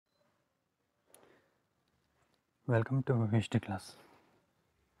Welcome to history class.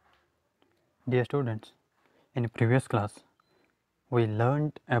 Dear students, in previous class we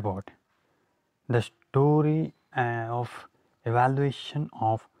learned about the story of evaluation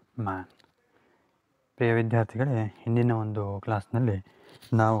of man. ಪ್ರಿಯ ವಿದ್ಯಾರ್ಥಿಗಳೇ, ಹಿಂದಿನ ಒಂದು ಕ್ಲಾಸ್ನಲ್ಲಿ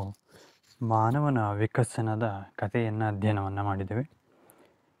ನಾವು ಮಾನವನ ವಿಕಸನದ ಕಥೆಯನ್ನು ಅಧ್ಯಯನವನ್ನು ಮಾಡಿದ್ದೇವೆ.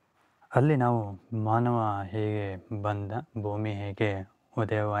 ಅಲ್ಲಿ ನಾವು ಮಾನವ ಹೇಗೆ ಬಂದ, ಭೂಮಿ ಹೇಗೆ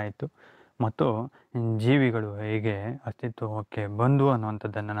ಉದಯವಾಯಿತು ಮತ್ತು ಜೀವಿಗಳು ಹೇಗೆ ಅಸ್ತಿತ್ವಕ್ಕೆ ಬಂದು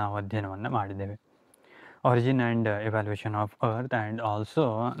ಅನ್ನುವಂಥದ್ದನ್ನು ನಾವು ಅಧ್ಯಯನವನ್ನು ಮಾಡಿದ್ದೇವೆ. Origin and evaluation of earth and also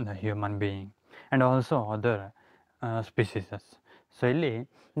the human being and also other ಸ್ಪೀಸೀಸಸ್. So ಇಲ್ಲಿ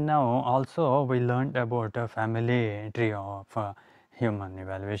ನಾವು also we learned about family tree of human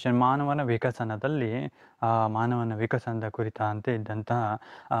evaluation. ಮಾನವನ ವಿಕಸನದಲ್ಲಿ ಮಾನವನ ವಿಕಸನದ ಕುರಿತಂತೆ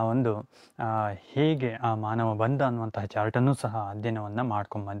ಇದ್ದಂತಹ ಒಂದು ಹೇಗೆ ಆ ಮಾನವ ಬಂದ ಅನ್ನುವಂತಹ ಚಾರ್ಟನ್ನು ಸಹ ಅಧ್ಯಯನವನ್ನು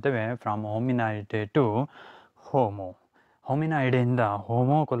ಮಾಡ್ಕೊಂಬಂತೇವೆ. ಫ್ರಮ್ ಹೋಮಿನಾಯ್ಡೆ ಟು ಹೋಮೋ, ಹೋಮಿನಾಯ್ಡೆಯಿಂದ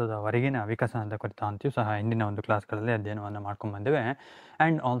ಹೋಮೋ ಕುಲದವರೆಗಿನ ವಿಕಸನದ ಕುರಿತಂತೆಯೂ ಸಹ ಹಿಂದಿನ ಒಂದು ಕ್ಲಾಸ್ಗಳಲ್ಲಿ ಅಧ್ಯಯನವನ್ನು ಮಾಡ್ಕೊಂಬಂದೇವೆ.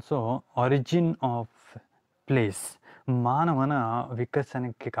 And also origin of place, ಮಾನವನ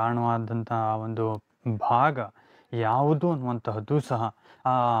ವಿಕಸನಕ್ಕೆ ಕಾರಣವಾದಂತಹ ಒಂದು ಭಾಗ ಯಾವುದು ಅನ್ನುವಂತಹದ್ದು ಸಹ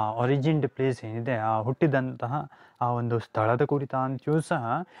ಆ ಒರಿಜಿನ್ಡ್ ಪ್ಲೇಸ್ ಏನಿದೆ, ಆ ಹುಟ್ಟಿದಂತಹ ಆ ಒಂದು ಸ್ಥಳದ ಕುರಿತಂತೆಯೂ ಸಹ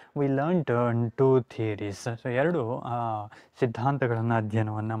ವಿ ಲರ್ನ್ಡ್ 2 ಥಿಯರೀಸ್. ಸೊ 2 ಸಿದ್ಧಾಂತಗಳನ್ನು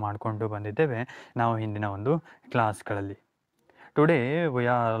ಅಧ್ಯಯನವನ್ನು ಮಾಡಿಕೊಂಡು ಬಂದಿದ್ದೇವೆ ನಾವು ಹಿಂದಿನ ಒಂದು ಕ್ಲಾಸ್ಗಳಲ್ಲಿ. Today we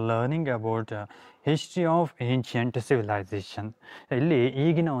are learning about history of ancient civilisation. ಇಲ್ಲಿ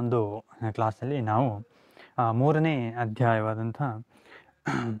ಈಗಿನ ಒಂದು ಕ್ಲಾಸಲ್ಲಿ ನಾವು 3ನೇ ಅಧ್ಯಾಯವಾದಂಥ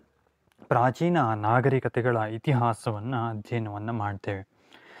ಪ್ರಾಚೀನ ನಾಗರಿಕತೆಗಳ ಇತಿಹಾಸವನ್ನು ಅಧ್ಯಯನವನ್ನು ಮಾಡ್ತೇವೆ.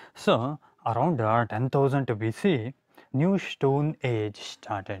 So around 10,000 BC new stone age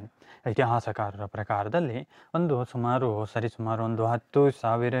started. ಇತಿಹಾಸಕಾರರ ಪ್ರಕಾರದಲ್ಲಿ ಸರಿಸುಮಾರು ಒಂದು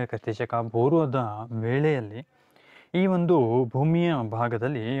 10,000 ಕ್ರಿಸ್ತಶಕ ಪೂರ್ವದ ವೇಳೆಯಲ್ಲಿ ಈ ಒಂದು ಭೂಮಿಯ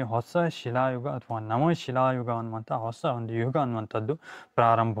ಭಾಗದಲ್ಲಿ ಹೊಸ ಶಿಲಾಯುಗ ಅಥವಾ ನವಶಿಲಾಯುಗ ಅನ್ನುವಂಥ ಹೊಸ ಒಂದು ಯುಗ ಅನ್ನುವಂಥದ್ದು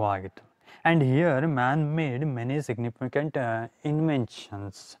ಪ್ರಾರಂಭವಾಗಿತ್ತು. And here man made many significant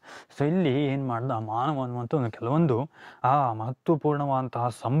inventions. So ಇಲ್ಲಿ ಏನು ಮಾಡ್ದ, ಮಾನವ ಅನ್ನುವಂಥ ಒಂದು ಕೆಲವೊಂದು ಮಹತ್ವಪೂರ್ಣವಾದಂತಹ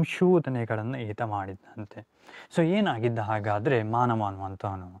ಸಂಶೋಧನೆಗಳನ್ನು ಈತ ಮಾಡಿದ್ದಂತೆ. ಸೊ ಏನಾಗಿದ್ದ ಹಾಗಾದರೆ ಮಾನವ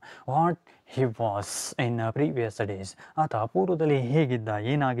ಅನ್ನುವಂಥವನು, what he was in previous days, ಆತ ಪೂರ್ವದಲ್ಲಿ ಹೇಗಿದ್ದ,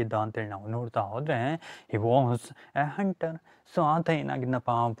 ಏನಾಗಿದ್ದ ಅಂತೇಳಿ ನಾವು ನೋಡ್ತಾ ಹೋದರೆ he was A hunter. So ಆತ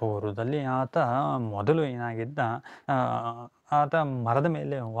ಏನಾಗಿದ್ದಪ್ಪ, ಪೂರ್ವದಲ್ಲಿ ಆತ ಮೊದಲು ಏನಾಗಿದ್ದ, ಆತ ಮರದ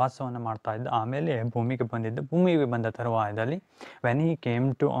ಮೇಲೆ ವಾಸವನ್ನು ಮಾಡ್ತಾ ಇದ್ದ. ಆಮೇಲೆ ಭೂಮಿಗೆ ಬಂದ ತರುವಾಯದಲ್ಲಿ when he came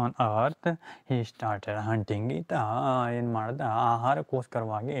to on earth he started hunting. ಈತ ಏನು ಮಾಡ್ದ,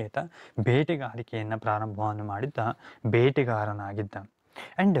 ಆಹಾರಕ್ಕೋಸ್ಕರವಾಗಿ ಈತ ಬೇಟೆಗಾರಿಕೆಯನ್ನು ಪ್ರಾರಂಭವನ್ನು ಮಾಡಿದ್ದ, ಬೇಟೆಗಾರನಾಗಿದ್ದ.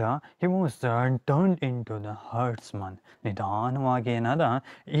 And he was turned in to the ಹರ್ಡ್ಸ್ಮನ್. ನಿಧಾನವಾಗಿ ಏನಾದ,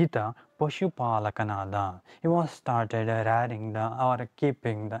 ಈತ ಪಶುಪಾಲಕನಾದ. He was started ರ್ಯಾರಿಂಗ್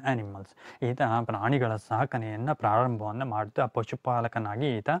keeping the animals. ಈತ ಪ್ರಾಣಿಗಳ ಸಾಕಣೆಯನ್ನು ಪ್ರಾರಂಭವನ್ನು ಮಾಡಿದ, ಪಶುಪಾಲಕನಾಗಿ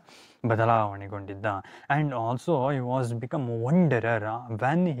ಈತ ಬದಲಾವಣೆಗೊಂಡಿದ್ದ. And also he was become wanderer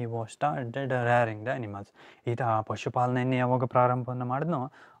when he was started ರ್ಯಾರಿಂಗ್ the animals. ಈತ ಪಶುಪಾಲನೆಯನ್ನು ಯಾವಾಗ ಪ್ರಾರಂಭವನ್ನು ಮಾಡಿದ್ನೋ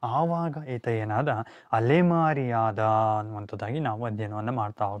ಆವಾಗ ಈತ ಏನಾದ, ಅಲೆಮಾರಿಯಾದ ಅನ್ನುವಂಥದ್ದಾಗಿ ನಾವು ಅಧ್ಯಯನವನ್ನು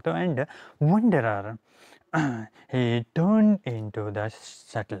ಮಾಡ್ತಾ ಹೋಗ್ತೇವೆ. And wanderer he turn in to the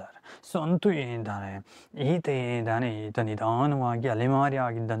settler. So ಅಂತೂ ಈತ ನಿಧಾನವಾಗಿ ಅಲೆಮಾರಿ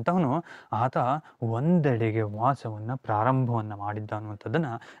ಆಗಿದ್ದಂಥವನು ಆತ ಒಂದೆಡೆಗೆ ವಾಸವನ್ನು ಪ್ರಾರಂಭವನ್ನು ಮಾಡಿದ್ದ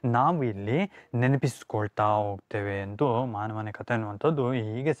ಅನ್ನುವಂಥದ್ದನ್ನು ನಾವು ಇಲ್ಲಿ ನೆನಪಿಸ್ಕೊಳ್ತಾ ಹೋಗ್ತೇವೆ ಎಂದು ಮಾನವನ ಕಥೆ ಅನ್ನುವಂಥದ್ದು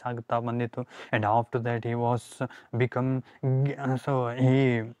ಹೀಗೆ ಸಾಗುತ್ತಾ ಬಂದಿತ್ತು. And after that he was become so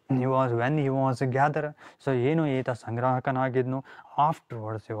when he was gather. So ಏನು ಈತ ಸಂಗ್ರಾಹಕನಾಗಿದ್ನು,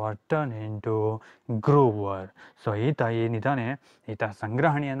 afterwards he was turn in to grower. So ಈತ ಏನಿದ್ದಾನೆ, ಈತ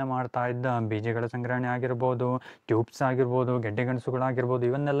ಸಂಗ್ರಹಣೆಯನ್ನು ಮಾಡ್ತಾ ಇದ್ದ. ಬೀಜಗಳ ಸಂಗ್ರಹಣೆ ಆಗಿರ್ಬೋದು, ಟ್ಯೂಬ್ಸ್ ಆಗಿರ್ಬೋದು, ಗೆಡ್ಡೆಗೆಣಸುಗಳಾಗಿರ್ಬೋದು,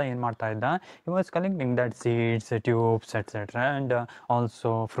 ಇವನ್ನೆಲ್ಲ ಏನು ಮಾಡ್ತಾ ಇದ್ದ, he was collecting that seeds, tubes etcetera and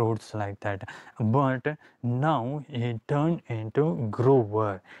also fruits like that. But now he turn in to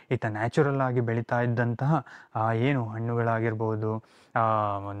grower. ಈತ ನ್ಯಾಚುರಲ್ ಆಗಿ ಬೆಳೀತಾ ಇದ್ದಂತಹ ಏನು ಹಣ್ಣುಗಳಾಗಿರ್ಬೋದು,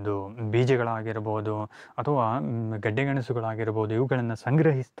 ಒಂದು ಬೀಜಗಳಾಗಿರ್ಬೋದು ಅಥವಾ ಗೆಡ್ಡೆಗೆಣಸುಗಳಾಗಿರ್ಬೋದು, ಇವುಗಳನ್ನು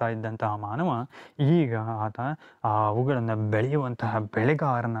ಸಂಗ್ರಹಿಸ್ತಾ ಇದ್ದಂತಹ ಮಾನವ ಈಗ ಆತ ಅವುಗಳನ್ನು ಬೆಳೆಯುವಂತಹ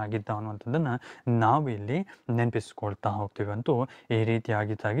ಬೆಳೆಗಾರನಾಗಿದ್ದ ಅನ್ನುವಂಥದ್ದನ್ನು ನಾವು ಇಲ್ಲಿ ನೆನಪಿಸ್ಕೊಳ್ತಾ ಹೋಗ್ತೀವಿ. ಅಂತೂ ಈ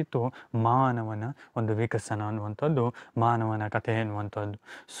ರೀತಿಯಾಗಿದ್ದಾಗಿತ್ತು ಮಾನವನ ಒಂದು ವಿಕಸನ ಅನ್ನುವಂಥದ್ದು, ಮಾನವನ ಕಥೆ ಅನ್ನುವಂಥದ್ದು.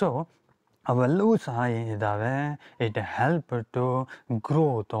 ಸೊ ಅವೆಲ್ಲವೂ ಸಹ ಏನಿದ್ದಾವೆ, it help to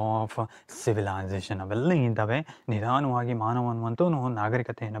growth of civilisation. ಅವೆಲ್ಲ ಇದ್ದಾವೆ ನಿಧಾನವಾಗಿ ಮಾನವನ್ವಂತವನು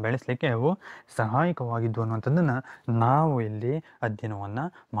ನಾಗರಿಕತೆಯನ್ನು ಬೆಳೆಸಲಿಕ್ಕೆ ಅವು ಸಹಾಯಕವಾಗಿದ್ದು ಅನ್ನುವಂಥದ್ದನ್ನು ನಾವು ಇಲ್ಲಿ ಅಧ್ಯಯನವನ್ನು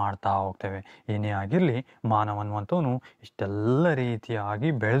ಮಾಡ್ತಾ ಹೋಗ್ತೇವೆ. ಏನೇ ಆಗಿರಲಿ ಮಾನವನ್ವಂತವನು ಇಷ್ಟೆಲ್ಲ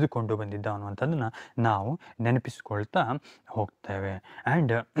ರೀತಿಯಾಗಿ ಬೆಳೆದುಕೊಂಡು ಬಂದಿದ್ದ ಅನ್ನುವಂಥದ್ದನ್ನು ನಾವು ನೆನಪಿಸ್ಕೊಳ್ತಾ ಹೋಗ್ತೇವೆ.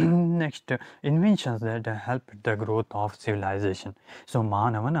 And next inventions that help the growth of civilisation. So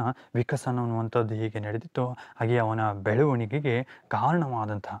ಮಾನವನ ವಿಕಸನ ಅನ್ನುವಂಥದ್ದು ಹೇಗೆ ನಡೆದಿತ್ತೋ ಹಾಗೆ ಅವನ ಬೆಳವಣಿಗೆಗೆ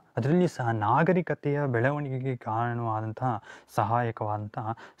ಕಾರಣವಾದಂತಹ, ಅದರಲ್ಲಿ ಸಹ ನಾಗರಿಕತೆಯ ಬೆಳವಣಿಗೆಗೆ ಕಾರಣವಾದಂತಹ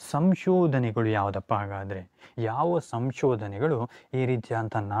ಸಹಾಯಕವಾದಂತಹ ಸಂಶೋಧನೆಗಳು ಯಾವುದಪ್ಪ ಹಾಗಾದರೆ? ಯಾವ ಸಂಶೋಧನೆಗಳು ಈ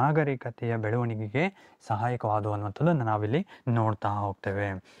ರೀತಿಯಾದಂಥ ನಾಗರಿಕತೆಯ ಬೆಳವಣಿಗೆಗೆ ಸಹಾಯಕವಾದವು ಅನ್ನುವಂಥದ್ದನ್ನು ನಾವಿಲ್ಲಿ ನೋಡ್ತಾ ಹೋಗ್ತೇವೆ.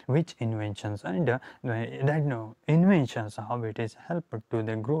 Which inventions and that inventions how it is help to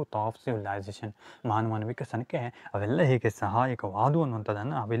the growth of civilisation. ಮಾನವನ ವಿಕಸನಕ್ಕೆ ಅವೆಲ್ಲ ಹೇಗೆ ಸಹಾಯಕವಾದವು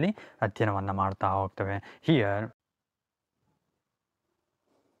ಅನ್ನುವಂಥದ್ದನ್ನು ನಾವಿಲ್ಲಿ ಅಧ್ಯಯನವನ್ನು ಮಾಡ್ತಾ ಹೋಗ್ತೇವೆ. Here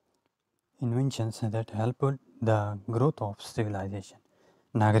inventions that help the growth of civilisation.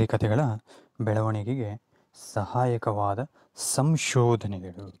 ನಾಗರಿಕತೆಗಳ ಬೆಳವಣಿಗೆಗೆ ಸಹಾಯಕವಾದ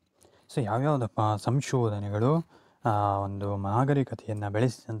ಸಂಶೋಧನೆಗಳು. ಸೊ ಯಾವ್ಯಾವುದಪ್ಪ ಸಂಶೋಧನೆಗಳು ಒಂದು ನಾಗರಿಕತೆಯನ್ನು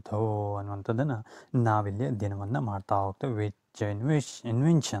ಬೆಳೆಸಿದಂಥವು ಅನ್ನುವಂಥದ್ದನ್ನು ನಾವಿಲ್ಲಿ ಅಧ್ಯಯನವನ್ನು ಮಾಡ್ತಾ ಹೋಗ್ತೇವೆ. Which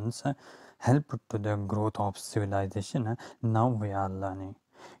inventions help to the growth of civilisation. ನಾವು ಎಲ್ಲನೇ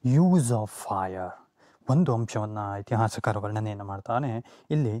ಯೂಸ್ ಆಫ್ ಫೈರ್, ಒಂದು ಅಂಶವನ್ನು ಇತಿಹಾಸಕಾರ ವರ್ಣನೆಯನ್ನು ಮಾಡ್ತಾನೆ.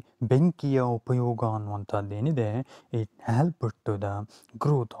 ಇಲ್ಲಿ ಬೆಂಕಿಯ ಉಪಯೋಗ ಅನ್ನುವಂಥದ್ದೇನಿದೆ, it help to the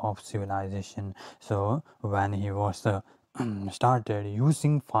growth of civilisation. So van he was started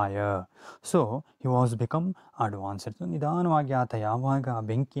using fire, so he was become advanced. So ನಿಧಾನವಾಗಿ ಆತ ಯಾವಾಗ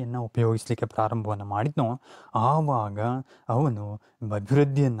ಬೆಂಕಿಯನ್ನು ಉಪಯೋಗಿಸಲಿಕ್ಕೆ ಪ್ರಾರಂಭವನ್ನು ಮಾಡಿದ್ನೋ ಆವಾಗ ಅವನು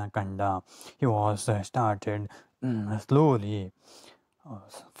ಅಭಿವೃದ್ಧಿಯನ್ನು ಕಂಡ. He was started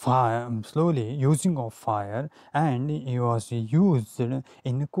slowly using of fire and he was used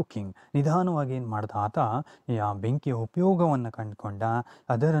in cooking. ನಿಧಾನವಾಗಿ ಏನು ಮಾಡ್ದ ಆತ ಆ ಬೆಂಕಿಯ ಉಪಯೋಗವನ್ನು ಕಂಡುಕೊಂಡ,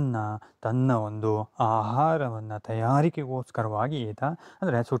 ಅದನ್ನು ತನ್ನ ಒಂದು ಆಹಾರವನ್ನು ತಯಾರಿಕೆಗೋಸ್ಕರವಾಗಿ ಈತ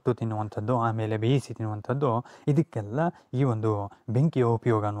ಅಂದರೆ ಸುಟ್ಟು ತಿನ್ನುವಂಥದ್ದು, ಆಮೇಲೆ ಬೇಯಿಸಿ ತಿನ್ನುವಂಥದ್ದು, ಇದಕ್ಕೆಲ್ಲ ಈ ಒಂದು ಬೆಂಕಿಯ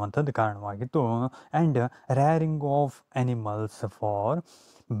ಉಪಯೋಗ ಅನ್ನುವಂಥದ್ದು ಕಾರಣವಾಗಿತ್ತು. And rearing of animals for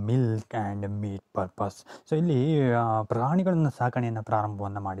milk and meet purpose. So ಇಲ್ಲಿ ಪ್ರಾಣಿಗಳನ್ನು ಸಾಕಣೆಯನ್ನು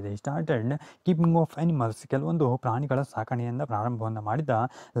ಪ್ರಾರಂಭವನ್ನು ಮಾಡಿದೆ. ಸ್ಟಾರ್ಟೆಡ್ ಕೀಪಿಂಗ್ ಆಫ್ ಅನಿಮಲ್ಸ್, ಕೆಲವೊಂದು ಪ್ರಾಣಿಗಳ ಸಾಕಣೆಯಿಂದ ಪ್ರಾರಂಭವನ್ನು ಮಾಡಿದ.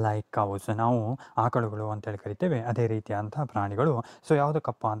 ಲೈಕ್ ಕೌಸ್, ನಾವು ಆಕಳುಗಳು ಅಂತೇಳಿ ಕರಿತೇವೆ, ಅದೇ ರೀತಿಯಾದಂತಹ ಪ್ರಾಣಿಗಳು. ಸೊ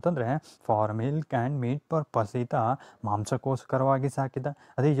ಯಾವುದಕ್ಕಪ್ಪ ಅಂತಂದರೆ for milk and meet purpose, ಈತ ಮಾಂಸಕ್ಕೋಸ್ಕರವಾಗಿ ಸಾಕಿದ.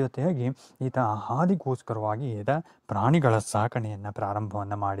 ಅದೇ ಜೊತೆಯಾಗಿ ಈತ ಹಾದಿಗೋಸ್ಕರವಾಗಿ ಈತ ಪ್ರಾಣಿಗಳ ಸಾಕಣೆಯನ್ನು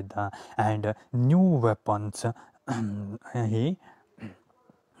ಪ್ರಾರಂಭವನ್ನು ಮಾಡಿದ್ದ. And new weapons he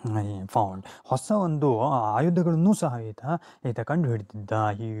found, ಹೊಸ ಒಂದು ಆಯುಧಗಳನ್ನು ಸಹ ಈತ ಕಂಡು ಹಿಡಿದಿದ್ದ.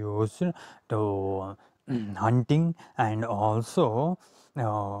 He use to hunting and also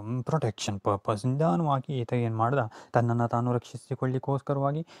protection purpose. ನಿಧಾನವಾಗಿ ಈತ ಏನು ಮಾಡ್ದ, ತನ್ನನ್ನು ತಾನು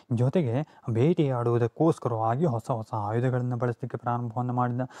ರಕ್ಷಿಸಿಕೊಳ್ಳಿಕ್ಕೋಸ್ಕರವಾಗಿ ಜೊತೆಗೆ ಬೇಟೆಯಾಡುವುದಕ್ಕೋಸ್ಕರವಾಗಿ ಹೊಸ ಹೊಸ ಆಯುಧಗಳನ್ನು ಬಳಸಲಿಕ್ಕೆ ಪ್ರಾರಂಭವನ್ನು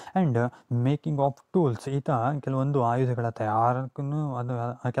ಮಾಡಿದ. ಆ್ಯಂಡ್ ಮೇಕಿಂಗ್ ಆಫ್ ಟೂಲ್ಸ್, ಈತ ಕೆಲವೊಂದು ಆಯುಧಗಳ ತಯಾರಕನು, ಅದು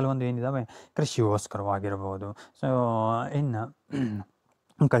ಕೆಲವೊಂದು ಏನಿದ್ದಾವೆ ಕೃಷಿಗೋಸ್ಕರವಾಗಿರ್ಬೋದು. ಸೊ ಇನ್ನು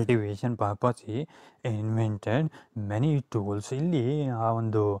ಕಲ್ಟಿವೇಷನ್ ಪರ್ಪಸ್ ಹಿ ಇನ್ವೆಂಟೆಡ್ ಮೆನಿ ಟೂಲ್ಸ್. ಇಲ್ಲಿ ಆ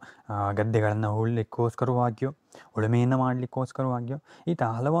ಒಂದು ಗದ್ದೆಗಳನ್ನು ಉಳ್ಳಿಕ್ಕೋಸ್ಕರವಾಗಿಯೋ ಉಳುಮೆಯನ್ನು ಮಾಡಲಿಕ್ಕೋಸ್ಕರವಾಗಿಯೋ ಈತ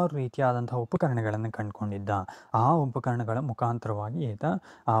ಹಲವಾರು ರೀತಿಯಾದಂತಹ ಉಪಕರಣಗಳನ್ನು ಕಂಡುಕೊಂಡಿದ್ದ. ಆ ಉಪಕರಣಗಳ ಮುಖಾಂತರವಾಗಿ ಈತ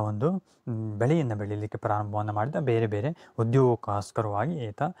ಆ ಒಂದು ಬೆಳೆಯನ್ನು ಬೆಳೀಲಿಕ್ಕೆ ಪ್ರಾರಂಭವನ್ನು ಮಾಡಿದ. ಬೇರೆ ಬೇರೆ ಉದ್ಯೋಗಕ್ಕೋಸ್ಕರವಾಗಿ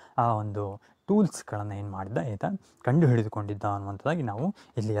ಈತ ಆ ಒಂದು ಟೂಲ್ಸ್ಗಳನ್ನು ಏನು ಮಾಡಿದ್ದ, ಈತ ಕಂಡು ಹಿಡಿದುಕೊಂಡಿದ್ದ ಅನ್ನುವಂಥದ್ದಾಗಿ ನಾವು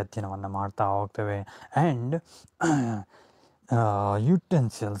ಇಲ್ಲಿ ಅಧ್ಯಯನವನ್ನು ಮಾಡ್ತಾ ಹೋಗ್ತೇವೆ. And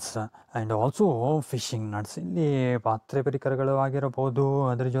utensils and also fishing nuts, ಇಲ್ಲಿ ಪಾತ್ರೆ ಪರಿಕರಗಳು ಆಗಿರಬಹುದು,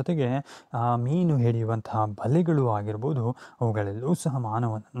 ಅದರ ಜೊತೆಗೆ ಮೀನು ಹಿಡಿಯುವಂತಹ ಬಲೆಗಳು ಆಗಿರ್ಬೋದು, ಅವುಗಳೆಲ್ಲವೂ ಸಹ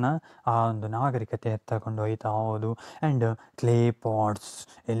ಮಾನವನನ್ನು ಆ ಒಂದು ನಾಗರಿಕತೆ ತಗೊಂಡು ಹೋಯ್ತಾ ಹೋದು. ಆ್ಯಂಡ್ ಕ್ಲೇ ಪಾಟ್ಸ್,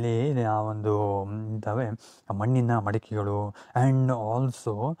 ಇಲ್ಲಿ ಆ ಒಂದು ಇದ್ದಾವೆ ಮಣ್ಣಿನ ಮಡಿಕೆಗಳು. ಆ್ಯಂಡ್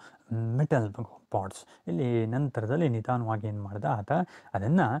ಆಲ್ಸೋ ಮೆಟಲ್ ಪಾಟ್ಸ್, ಇಲ್ಲಿ ನಂತರದಲ್ಲಿ ನಿಧಾನವಾಗಿ ಏನು ಮಾಡ್ದ ಆತ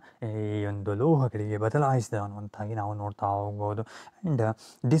ಅದನ್ನು ಈ ಒಂದು ಲೋಹಗಳಿಗೆ ಬದಲಾಯಿಸಿದ ಅನ್ನುವಂತಾಗಿ ನಾವು ನೋಡ್ತಾ ಹೋಗ್ಬೋದು. And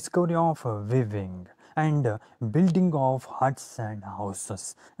Discovery of viewing and building of huts and houses.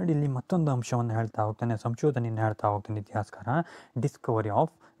 ನೋಡಿ ಇಲ್ಲಿ ಮತ್ತೊಂದು ಅಂಶವನ್ನು ಹೇಳ್ತಾ ಹೋಗ್ತಾನೆ, ಸಂಶೋಧನೆಯನ್ನು ಹೇಳ್ತಾ ಹೋಗ್ತಾನೆ ಇತಿಹಾಸಕಾರ, ಡಿಸ್ಕವರಿ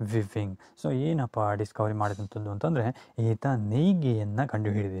ಆಫ್ ವಿವಿಂಗ್. ಸೊ ಏನಪ್ಪ ಡಿಸ್ಕವರಿ ಮಾಡಿದಂಥದ್ದು ಅಂತಂದರೆ ಈತ ನೇಯ್ಗೆಯನ್ನು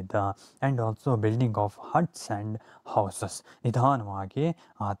ಕಂಡುಹಿಡಿದಿದ್ದ. And also building of huts and houses, ನಿಧಾನವಾಗಿ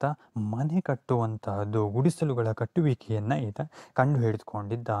ಆತ ಮನೆ ಕಟ್ಟುವಂತಹದ್ದು, ಗುಡಿಸಲುಗಳ ಕಟ್ಟುವಿಕೆಯನ್ನು ಈತ ಕಂಡು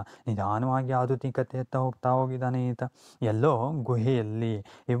ಹಿಡಿದುಕೊಂಡಿದ್ದ. ನಿಧಾನವಾಗಿ ಆಧುನಿಕತೆಯತ್ತ ಹೋಗ್ತಾ ಹೋಗಿದ್ದಾನೆ ಈತ. ಎಲ್ಲೋ ಗುಹೆಯಲ್ಲಿ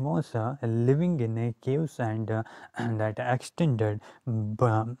he was living in a caves and that extended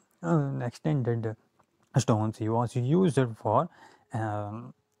extended stones. He was used for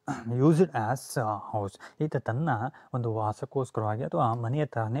used as house. ಈತ ತನ್ನ ಒಂದು ವಾಸಕ್ಕೋಸ್ಕರವಾಗಿ ಅಥವಾ ಮನೆಯ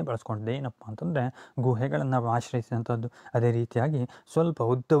ಥರನೇ ಬಳಸ್ಕೊಂಡಿದ್ದೆ. ಏನಪ್ಪ ಅಂತಂದರೆ ಗುಹೆಗಳನ್ನು ಆಶ್ರಯಿಸಿದಂಥದ್ದು. ಅದೇ ರೀತಿಯಾಗಿ ಸ್ವಲ್ಪ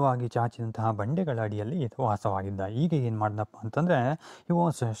ಉದ್ದವಾಗಿ ಚಾಚಿದಂತಹ ಬಂಡೆಗಳ ಅಡಿಯಲ್ಲಿ ಈತ ವಾಸವಾಗಿದ್ದ. ಈಗ ಏನು ಮಾಡಿದಪ್ಪ ಅಂತಂದರೆ he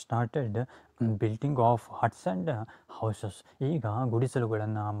was started building of huts and houses. ಈಗ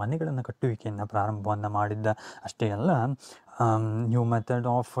ಗುಡಿಸಲುಗಳನ್ನು, ಮನೆಗಳನ್ನು ಕಟ್ಟುವಿಕೆಯನ್ನು ಪ್ರಾರಂಭವನ್ನು ಮಾಡಿದ್ದ. ಅಷ್ಟೇ ಅಲ್ಲ, new method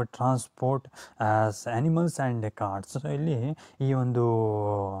of transport as animals and cards. ಇಲ್ಲಿ ಈ ಒಂದು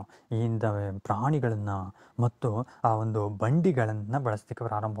ಪ್ರಾಣಿಗಳನ್ನು ಮತ್ತು ಆ ಒಂದು ಬಂಡಿಗಳನ್ನು ಬಳಸಲಿಕ್ಕೆ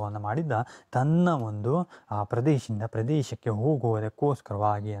ಪ್ರಾರಂಭವನ್ನು ಮಾಡಿದ್ದ. ತನ್ನ ಒಂದು ಪ್ರದೇಶದಿಂದ ಪ್ರದೇಶಕ್ಕೆ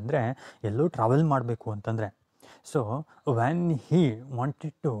ಹೋಗುವುದಕ್ಕೋಸ್ಕರವಾಗಿ, ಅಂದರೆ ಎಲ್ಲೋ ಟ್ರಾವೆಲ್ ಮಾಡಬೇಕು ಅಂತಂದರೆ. So when he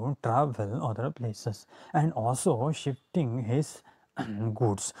wanted to travel other places and also shifting his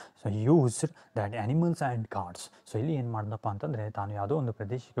goods, so he used that animals and carts. So ಇಲ್ಲಿ ಏನು ಮಾಡಿದಪ್ಪ ಅಂತಂದರೆ, ತಾನು ಯಾವುದೋ ಒಂದು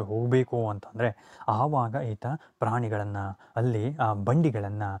ಪ್ರದೇಶಕ್ಕೆ ಹೋಗಬೇಕು ಅಂತಂದರೆ ಆವಾಗ ಈತ ಪ್ರಾಣಿಗಳನ್ನು, ಅಲ್ಲಿ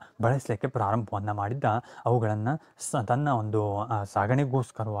ಬಂಡಿಗಳನ್ನು ಬಳಸಲಿಕ್ಕೆ ಪ್ರಾರಂಭವನ್ನು ಮಾಡಿದ್ದ. ಅವುಗಳನ್ನು ತನ್ನ ಒಂದು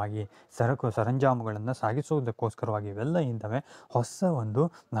ಸಾಗಣೆಗೋಸ್ಕರವಾಗಿ, ಸರಂಜಾಮುಗಳನ್ನು ಸಾಗಿಸುವುದಕ್ಕೋಸ್ಕರವಾಗಿ ಇವೆಲ್ಲ ಇದ್ದಾವೆ. ಹೊಸ ಒಂದು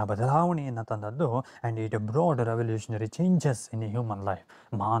ಬದಲಾವಣೆಯನ್ನು ತಂದದ್ದು. And it broad revolutionary changes in human life.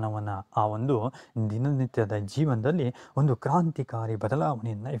 ಮಾನವನ ಆ ಒಂದು ದಿನನಿತ್ಯದ ಜೀವನದಲ್ಲಿ ಒಂದು ಕ್ರಾಂತಿಕಾರಿ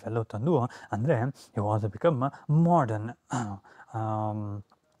ಬದಲಾವಣೆಯನ್ನು ಇವೆಲ್ಲವೂ ತಂದು, ಅಂದರೆ it was become modern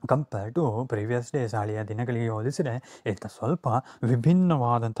compare to previous days. ಹಳೆಯ ದಿನಗಳಿಗೆ ಹೋಲಿಸಿದರೆ ಈತ ಸ್ವಲ್ಪ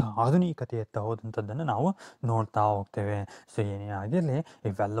ವಿಭಿನ್ನವಾದಂಥ ಆಧುನಿಕತೆಯತ್ತ ಹೋದಂಥದ್ದನ್ನು ನಾವು ನೋಡ್ತಾ ಹೋಗ್ತೇವೆ. ಸೊ ಏನೇ ಆಗಿರಲಿ,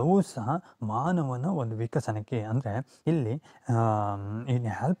 ಇವೆಲ್ಲವೂ ಸಹ ಮಾನವನ ಒಂದು ವಿಕಸನಕ್ಕೆ, ಅಂದರೆ ಇಲ್ಲಿ it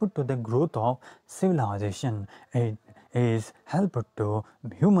help to the growth of civilisation. It is help to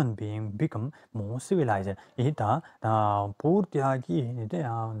human being become more civilised. ಈತ ಪೂರ್ತಿಯಾಗಿ ಏನಿದೆ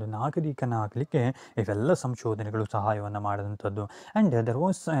ಆ ಒಂದು ನಾಗರಿಕನಾಗಲಿಕ್ಕೆ ಇವೆಲ್ಲ ಸಂಶೋಧನೆಗಳು ಸಹಾಯವನ್ನು ಮಾಡಿದಂಥದ್ದು. And there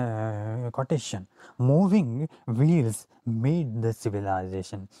was quotation, moving wheels made the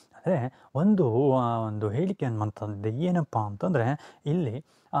civilisation. ಅಂದರೆ ಒಂದು ಹೇಳಿಕೆ ಅನ್ನುವಂಥದ್ದು ಏನಪ್ಪ ಅಂತಂದರೆ, ಇಲ್ಲಿ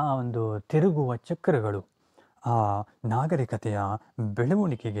ಆ ಒಂದು ತಿರುಗುವ ಚಕ್ರಗಳು ನಾಗರಿಕತೆಯ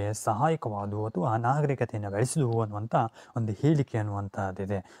ಬೆಳವಣಿಗೆಗೆ ಸಹಾಯಕವಾದವು ಅಥವಾ ನಾಗರಿಕತೆಯನ್ನು ಬೆಳೆಸಿದವು ಅನ್ನುವಂಥ ಒಂದು ಹೇಳಿಕೆ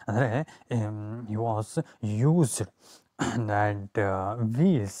ಅನ್ನುವಂಥದ್ದಿದೆ. ಅಂದರೆ he was used that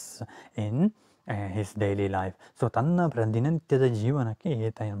wheels in his daily life. So ತನ್ನ ದಿನನಿತ್ಯದ ಜೀವನಕ್ಕೆ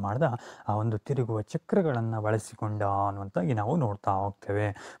ಈತ ಏನು ಮಾಡ್ದ, ಆ ಒಂದು ತಿರುಗುವ ಚಕ್ರಗಳನ್ನು ಬಳಸಿಕೊಂಡ ಅನ್ನುವಂಥಾಗಿ ನಾವು ನೋಡ್ತಾ ಹೋಗ್ತೇವೆ.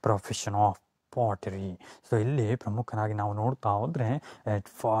 Profession of pottery. ಸೊ ಇಲ್ಲಿ ಪ್ರಮುಖನಾಗಿ ನಾವು ನೋಡ್ತಾ ಹೋದರೆ, at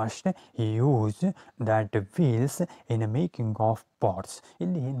first he use that wheels in a making of pats.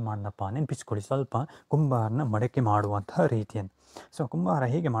 ಇಲ್ಲಿ ಏನು ಮಾಡ್ದಪ್ಪ, ನೆನಪಿಸ್ಕೊಳ್ಳಿ ಸ್ವಲ್ಪ, ಕುಂಬಾರನ ಮಡಕೆ ಮಾಡುವಂತಹ ರೀತಿಯನ್ನು. ಸೊ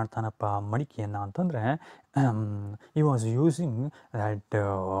ಕುಂಬಾರ ಹೇಗೆ ಮಾಡ್ತಾನಪ್ಪ ಮಡಿಕೆಯನ್ನು ಅಂತಂದರೆ, he was using that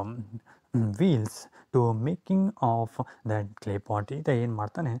wheels to making of that clay pot. ಈತ ಏನು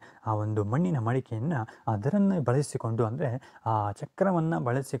ಮಾಡ್ತಾನೆ, ಆ ಒಂದು ಮಣ್ಣಿನ ಮಡಿಕೆಯನ್ನು ಅದರನ್ನು ಬಳಸಿಕೊಂಡು, ಅಂದರೆ ಆ ಚಕ್ರವನ್ನು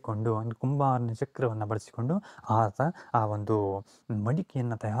ಬಳಸಿಕೊಂಡು, ಒಂದು ಕುಂಬಾರನ ಚಕ್ರವನ್ನು ಬಳಸಿಕೊಂಡು ಆತ ಆ ಒಂದು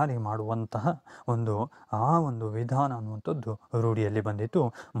ಮಡಿಕೆಯನ್ನು ತಯಾರಿ ಮಾಡುವಂತಹ ಆ ಒಂದು ವಿಧಾನ ಅನ್ನುವಂಥದ್ದು ರೂಢಿಯಲ್ಲಿ ಬಂದಿತ್ತು.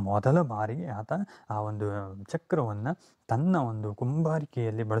 ಮೊದಲ ಬಾರಿಗೆ ಆತ ಆ ಒಂದು ಚಕ್ರವನ್ನು ತನ್ನ ಒಂದು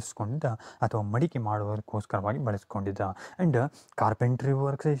ಕುಂಬಾರಿಕೆಯಲ್ಲಿ ಬಳಸ್ಕೊಂಡಿದ್ದ ಅಥವಾ ಮಡಿಕೆ ಮಾಡುವುದಕ್ಕೋಸ್ಕರವಾಗಿ ಬಳಸ್ಕೊಂಡಿದ್ದ. And carpentry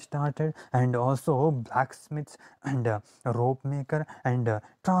works started and also black Smith's and rope maker and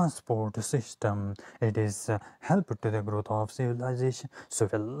transport system. It is help to the growth of civilisation. So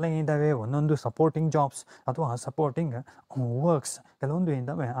ಇವೆಲ್ಲ ಇದ್ದಾವೆ, ಒಂದೊಂದು ಸಪೋರ್ಟಿಂಗ್ ಜಾಬ್ಸ್ ಅಥವಾ ಸಪೋರ್ಟಿಂಗ್ ವರ್ಕ್ಸ್ ಕೆಲವೊಂದು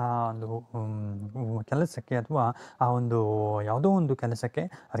ಇದ್ದಾವೆ. ಆ ಒಂದು ಕೆಲಸಕ್ಕೆ ಅಥವಾ ಆ ಒಂದು ಯಾವುದೋ ಒಂದು ಕೆಲಸಕ್ಕೆ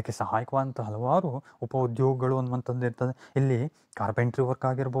ಅದಕ್ಕೆ ಸಹಾಯಕವಾದಂಥ ಹಲವಾರು ಉಪೋದ್ಯೋಗಗಳು ಅನ್ನುವಂಥದ್ದು ಇರ್ತದೆ. ಇಲ್ಲಿ ಕಾರ್ಪೆಂಟ್ರಿ ವರ್ಕ್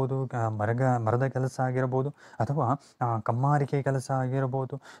ಆಗಿರ್ಬೋದು, ಮರದ ಕೆಲಸ ಆಗಿರ್ಬೋದು, ಅಥವಾ ಕಮ್ಮಾರಿಕೆ ಕೆಲಸ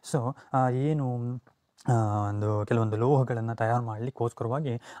ಆಗಿರ್ಬೋದು. ಸೊ ಏನು ಕೆಲವೊಂದು ಲೋಹಗಳನ್ನು ತಯಾರು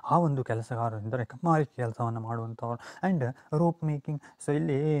ಮಾಡಲಿಕ್ಕೋಸ್ಕರವಾಗಿ ಆ ಒಂದು ಕೆಲಸಗಾರರೆಂದರೆ ಕಮ್ಮಾರಿಕೆ ಕೆಲಸವನ್ನು ಮಾಡುವಂಥವ್ರು. ಆ್ಯಂಡ್ ರೋಪ್ ಮೇಕಿಂಗ್, ಸೊ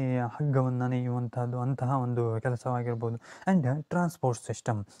ಇಲ್ಲಿ ಹಗ್ಗವನ್ನು ನೇಯುವಂಥದ್ದು, ಅಂತಹ ಒಂದು ಕೆಲಸವಾಗಿರ್ಬೋದು. ಆ್ಯಂಡ್ ಟ್ರಾನ್ಸ್ಪೋರ್ಟ್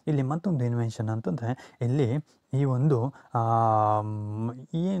ಸಿಸ್ಟಮ್, ಇಲ್ಲಿ ಮತ್ತೊಂದು ಇನ್ವೆನ್ಷನ್ ಅಂತಂದರೆ, ಇಲ್ಲಿ ಈ ಒಂದು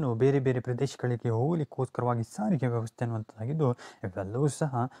ಏನು ಬೇರೆ ಬೇರೆ ಪ್ರದೇಶಗಳಿಗೆ ಹೋಗಲಿಕ್ಕೋಸ್ಕರವಾಗಿ ಸಾರಿಗೆ ವ್ಯವಸ್ಥೆ ಅನ್ನುವಂಥದ್ದಾಗಿದ್ದು, ಇವೆಲ್ಲವೂ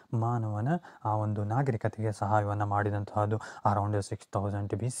ಸಹ ಮಾನವನ ಆ ಒಂದು ನಾಗರಿಕತೆಗೆ ಸಹಾಯವನ್ನು ಮಾಡಿದಂತಹದ್ದು. Around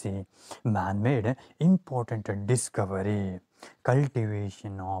 6000 BC man made important Discovery,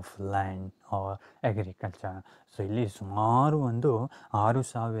 cultivation of land R agriculture. So ಇಲ್ಲಿ ಸುಮಾರು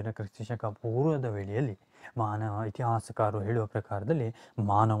 6000 ಕ್ರಿಸ್ತಶಕ ಪೂರ್ವದ ವೇಳೆಯಲ್ಲಿ ಇತಿಹಾಸಕಾರರು ಹೇಳುವ ಪ್ರಕಾರದಲ್ಲಿ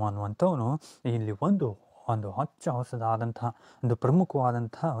ಮಾನವ ಅನ್ನುವಂಥವನು ಇಲ್ಲಿ ಒಂದು ಹೊಸದಾದಂತಹ ಒಂದು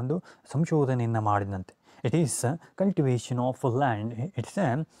ಪ್ರಮುಖವಾದಂತಹ ಒಂದು ಸಂಶೋಧನೆಯನ್ನು ಮಾಡಿದಂತೆ. It is cultivation of land. It's A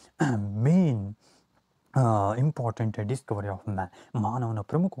main important Discovery of man, ಮಾನವನ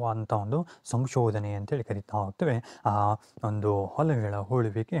ಪ್ರಮುಖವಾದಂಥ ಒಂದು ಸಂಶೋಧನೆ ಅಂತೇಳಿ ಕರಿತಾ ಹೋಗ್ತೇವೆ. ಆ ಒಂದು ಹೊಲಗಳ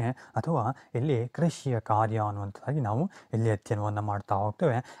ಉಳುವಿಕೆ ಅಥವಾ ಇಲ್ಲಿ ಕೃಷಿಯ ಕಾರ್ಯ ಅನ್ನುವಂಥದ್ದಾಗಿ ನಾವು ಇಲ್ಲಿ ಅಧ್ಯಯನವನ್ನು ಮಾಡ್ತಾ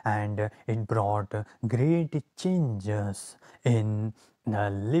ಹೋಗ್ತೇವೆ. And it brought great changes in the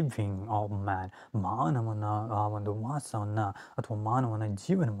living of man, ಮಾನವನ ಆ ಒಂದು ವಾಸವನ್ನು ಅಥವಾ ಮಾನವನ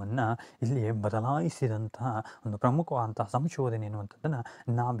ಜೀವನವನ್ನು ಇಲ್ಲಿ ಬದಲಾಯಿಸಿದಂತಹ ಒಂದು ಪ್ರಮುಖವಾದಂಥ ಸಂಶೋಧನೆ ಎನ್ನುವಂಥದ್ದನ್ನು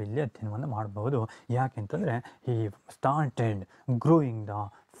ನಾವಿಲ್ಲಿ ಅಧ್ಯಯನವನ್ನು ಮಾಡಬಹುದು. ಯಾಕೆಂತಂದರೆ ಈ started growing the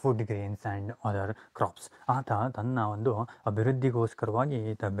food grains and other crops, ಆತ ತನ್ನ ಒಂದು ಅಭಿವೃದ್ಧಿಗೋಸ್ಕರವಾಗಿ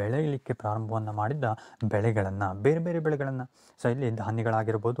ಈತ ಬೆಳೆಯಲಿಕ್ಕೆ ಪ್ರಾರಂಭವನ್ನು ಮಾಡಿದ್ದ ಬೆಳೆಗಳನ್ನು, ಬೇರೆ ಬೇರೆ ಬೆಳೆಗಳನ್ನು, ಸೊ ಇಲ್ಲಿ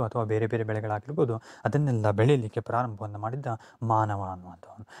ಧಾನ್ಯಗಳಾಗಿರ್ಬೋದು ಅಥವಾ ಬೇರೆ ಬೇರೆ ಬೆಳೆಗಳಾಗಿರ್ಬೋದು, ಅದನ್ನೆಲ್ಲ ಬೆಳೆಯಲಿಕ್ಕೆ ಪ್ರಾರಂಭವನ್ನು ಮಾಡಿದ್ದ ಮಾನವ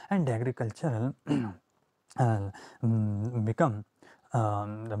ಅನ್ನುವಂಥವನು. And agricultural become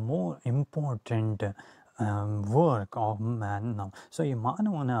the more important work of man ನಾವು. ಸೊ ಈ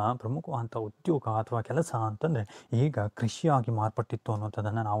ಮಾನವನ ಪ್ರಮುಖವಾದಂಥ ಉದ್ಯೋಗ ಅಥವಾ ಕೆಲಸ ಅಂತಂದರೆ ಈಗ ಕೃಷಿಯಾಗಿ ಮಾರ್ಪಟ್ಟಿತ್ತು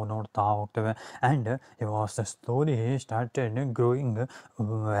ಅನ್ನೋಂಥದ್ದನ್ನು ನಾವು ನೋಡ್ತಾ ಹೋಗ್ತೇವೆ. And was slowly started growing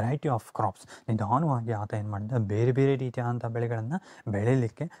variety of crops, ನಿಧಾನವಾಗಿ ಆತ ಏನು ಮಾಡಿದ ಬೇರೆ ಬೇರೆ ರೀತಿಯಾದಂಥ ಬೆಳೆಗಳನ್ನು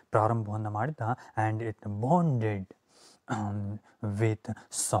ಬೆಳೀಲಿಕ್ಕೆ ಪ್ರಾರಂಭವನ್ನು ಮಾಡಿದ. And it bonded with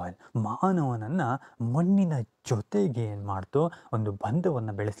soil, ಮಾನವನನ್ನು ಮಣ್ಣಿನ ಜೊತೆಗೆ ಏನು ಮಾಡ್ತು, ಒಂದು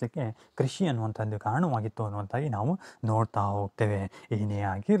ಬಂಧವನ್ನು ಬೆಳೆಸಲಿಕ್ಕೆ ಕೃಷಿ ಅನ್ನುವಂಥದ್ದು ಕಾರಣವಾಗಿತ್ತು ಅನ್ನುವಂಥಾಗಿ ನಾವು ನೋಡ್ತಾ ಹೋಗ್ತೇವೆ. ಏನೇ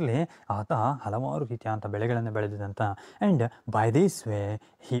ಆಗಿರಲಿ ಆತ ಹಲವಾರು ರೀತಿಯಾದಂಥ ಬೆಳೆಗಳನ್ನು ಬೆಳೆದಿದ್ದಂಥ. And by this way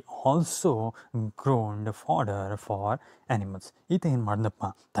he also ಗ್ರೋನ್ಡ್ fodder for animals, ಈತ ಏನು ಮಾಡಿದಪ್ಪ,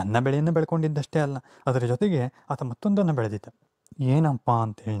 ತನ್ನ ಬೆಳೆಯನ್ನು ಬೆಳ್ಕೊಂಡಿದ್ದಷ್ಟೇ ಅಲ್ಲ, ಅದರ ಜೊತೆಗೆ ಆತ ಮತ್ತೊಂದನ್ನು ಬೆಳೆದಿದ್ದ. ಏನಪ್ಪ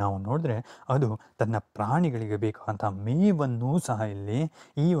ಅಂತೇಳಿ ನಾವು ನೋಡಿದ್ರೆ ಅದು ತನ್ನ ಪ್ರಾಣಿಗಳಿಗೆ ಬೇಕಾದಂಥ ಮೇವನ್ನು ಸಹ ಇಲ್ಲಿ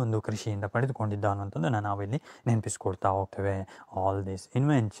ಈ ಒಂದು ಕೃಷಿಯಿಂದ ಪಡೆದುಕೊಂಡಿದ್ದ ಅನ್ನೋಂಥದ್ದನ್ನು ನಾವಿಲ್ಲಿ ನೆನಪಿಸ್ಕೊಳ್ತಾ ಹೋಗ್ತೇವೆ. All these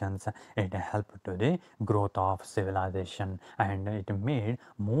inventions it help to the growth of civilisation and it made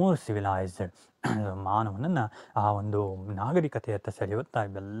more civilised, ಮಾನವನನ್ನು ಆ ಒಂದು ನಾಗರಿಕತೆಯತ್ತ ಸೆಳೆಯುತ್ತಾ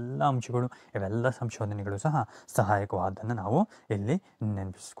ಇವೆಲ್ಲ ಅಂಶಗಳು, ಇವೆಲ್ಲ ಸಂಶೋಧನೆಗಳು ಸಹ ಸಹಾಯಕವಾದನ್ನು ನಾವು ಇಲ್ಲಿ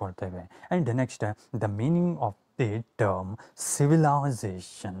ನೆನಪಿಸ್ಕೊಳ್ತೇವೆ. And next the meaning of the term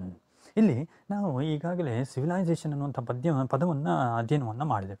civilisation. ಇಲ್ಲಿ ನಾವು ಈಗಾಗಲೇ ಸಿವಿಲೈಸೇಷನ್ ಅನ್ನುವಂಥ ಪದವನ್ನು ಅಧ್ಯಯನವನ್ನು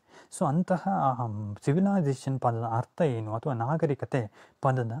ಮಾಡಿದ್ದೇವೆ. ಸೊ ಅಂತಹ ಸಿವಿಲೈಸೇಷನ್ ಪದದ ಅರ್ಥ ಏನು ಅಥವಾ ನಾಗರಿಕತೆ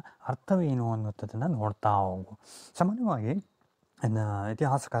ಪದದ ಅರ್ಥವೇನು ಅನ್ನುವಂಥದ್ದನ್ನು ನೋಡ್ತಾ ಹೋಗು. ಸಾಮಾನ್ಯವಾಗಿ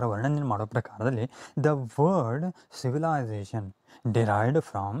ಇತಿಹಾಸಕಾರ ವರ್ಣನೆ ಮಾಡೋ ಪ್ರಕಾರದಲ್ಲಿ the word civilisation derived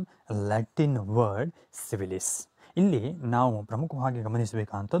from Latin word ಸಿವಿಲಿಸ್. ಇಲ್ಲಿ ನಾವು ಪ್ರಮುಖವಾಗಿ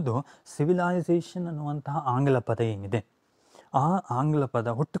ಗಮನಿಸಬೇಕಾದಂಥದ್ದು ಸಿವಿಲೈಸೇಷನ್ ಅನ್ನುವಂತಹ ಆಂಗ್ಲ ಪದ ಏನಿದೆ, ಆ ಆಂಗ್ಲ ಪದ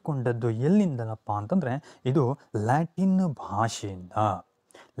ಹುಟ್ಟುಕೊಂಡದ್ದು ಎಲ್ಲಿಂದಲಪ್ಪ ಅಂತಂದರೆ ಇದು ಲ್ಯಾಟಿನ್ ಭಾಷೆಯಿಂದ.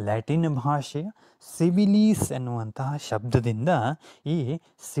 ಲ್ಯಾಟಿನ್ ಭಾಷೆಯ ಸಿವಿಲೀಸ್ ಎನ್ನುವಂತಹ ಶಬ್ದದಿಂದ ಈ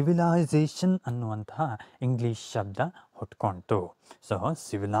ಸಿವಿಲೈಸೇಷನ್ ಅನ್ನುವಂತಹ ಇಂಗ್ಲೀಷ್ ಶಬ್ದ ಹುಟ್ಕೊಳ್ತು. So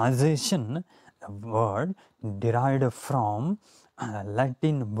civilisation word derived from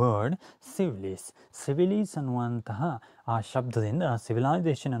Latin word ಸಿವಿಲೀಸ್. ಸಿವಿಲೀಸ್ ಅನ್ನುವಂತಹ ಆ ಶಬ್ದದಿಂದ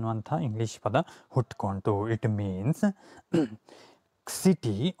ಸಿವಿಲೈಸೇಷನ್ ಅನ್ನುವಂತಹ ಇಂಗ್ಲೀಷ್ ಪದ ಹುಟ್ಕೊಳ್ತು. It means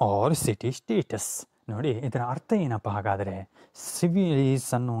city R city status. ನೋಡಿ ಇದರ ಅರ್ಥ ಏನಪ್ಪ ಹಾಗಾದರೆ, ಸಿವಿಲೀಸ್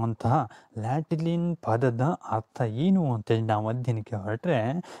ಅನ್ನುವಂತಹ ಲ್ಯಾಟಿನ್ ಪದದ ಅರ್ಥ ಏನು ಅಂತೇಳಿ ನಾವು ಅಧ್ಯಯನಕ್ಕೆ ಹೊರಟ್ರೆ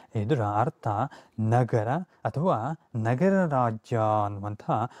ಇದರ ಅರ್ಥ ನಗರ ಅಥವಾ ನಗರ ರಾಜ್ಯ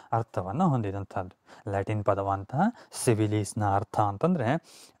ಅನ್ನುವಂತಹ ಅರ್ಥವನ್ನು ಹೊಂದಿದಂಥದ್ದು. ಲ್ಯಾಟಿನ್ ಪದವಂತಹ ಸಿವಿಲೀಸ್ನ ಅರ್ಥ ಅಂತಂದರೆ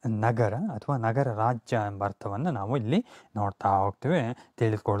ನಗರ ಅಥವಾ ನಗರ ರಾಜ್ಯ ಎಂಬ ಅರ್ಥವನ್ನು ನಾವು ಇಲ್ಲಿ ನೋಡ್ತಾ ಹೋಗ್ತೇವೆ,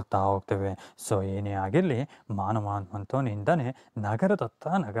 ತಿಳಿದುಕೊಳ್ತಾ ಹೋಗ್ತೇವೆ. ಸೊ ಏನೇ ಆಗಿರಲಿ ಮಾನವ ಅನ್ನುವಂಥವನಿಂದಾನೆ ನಗರದತ್ತ,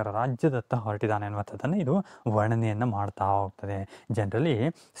 ನಗರ ರಾಜ್ಯದತ್ತ ಹೊರಟಿದ್ದಾನೆ ಅನ್ನುವಂಥದ್ದನ್ನು ಇದು ವರ್ಣನೆಯನ್ನು ಮಾಡ್ತಾ ಹೋಗ್ತದೆ. Generally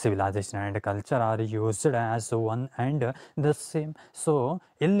civilisation and culture are used as one and the same. So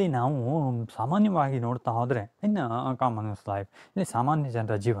ಇಲ್ಲಿ ನಾವು ಸಾಮಾನ್ಯವಾಗಿ ನೋಡ್ತಾ ಹೋದರೆ ಇನ್ನು ಕಾಮನ್ ಲೈಫ್, ಇಲ್ಲಿ ಸಾಮಾನ್ಯ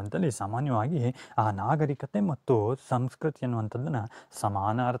ಜನರ ಜೀವನದಲ್ಲಿ ಸಾಮಾನ್ಯವಾಗಿ ಆ ನಾಗರಿಕತೆ ಮತ್ತು ಸಂಸ್ಕೃತಿ ಅನ್ನುವಂಥದ್ದನ್ನು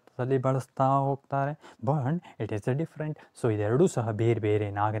ಸಮಾನ ಅರ್ಥದಲ್ಲಿ ಬಳಸ್ತಾ ಹೋಗ್ತಾರೆ. But it is A different. So ಇದೆರಡೂ ಸಹ ಬೇರೆ ಬೇರೆ,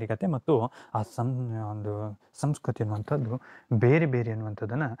 ನಾಗರಿಕತೆ ಮತ್ತು ಆ ಒಂದು ಸಂಸ್ಕೃತಿ ಅನ್ನುವಂಥದ್ದು ಬೇರೆ ಬೇರೆ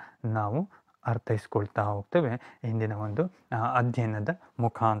ಅನ್ನುವಂಥದ್ದನ್ನು ನಾವು ಅರ್ಥೈಸ್ಕೊಳ್ತಾ ಹೋಗ್ತೇವೆ ಇಂದಿನ ಒಂದು ಅಧ್ಯಯನದ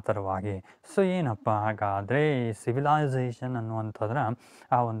ಮುಖಾಂತರವಾಗಿ. ಸೊ ಏನಪ್ಪ ಹಾಗಾದರೆ ಸಿವಿಲೈಸೇಷನ್ ಅನ್ನುವಂಥದ್ರ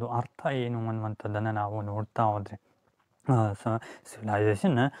ಆ ಒಂದು ಅರ್ಥ ಏನು ಅನ್ನುವಂಥದ್ದನ್ನು ನಾವು ನೋಡ್ತಾ ಹೋದರೆ, so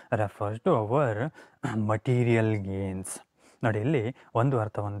civilization refers to our material gains ನೋಡಿ, ಇಲ್ಲಿ ಒಂದು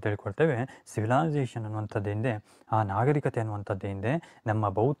ಅರ್ಥವನ್ನು ತಿಳ್ಕೊಳ್ತೇವೆ. ಸಿವಿಲೈಸೇಷನ್ ಅನ್ನುವಂಥದ್ದು ಹಿಂದೆ, ಆ ನಾಗರಿಕತೆ ಅನ್ನುವಂಥದ್ದು ಹಿಂದೆ ನಮ್ಮ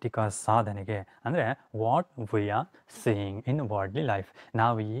ಭೌತಿಕ ಸಾಧನೆಗೆ, ಅಂದರೆ what we are seeing in worldly life,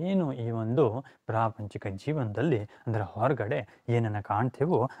 ನಾವು ಏನು ಈ ಒಂದು ಪ್ರಾಪಂಚಿಕ ಜೀವನದಲ್ಲಿ ಅಂದರೆ ಹೊರಗಡೆ ಏನನ್ನು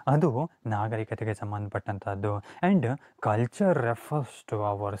ಕಾಣ್ತೇವೋ ಅದು ನಾಗರಿಕತೆಗೆ ಸಂಬಂಧಪಟ್ಟಂಥದ್ದು. And culture refers to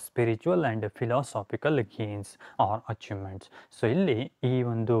our spiritual and philosophical gains R achievements. So ಇಲ್ಲಿ ಈ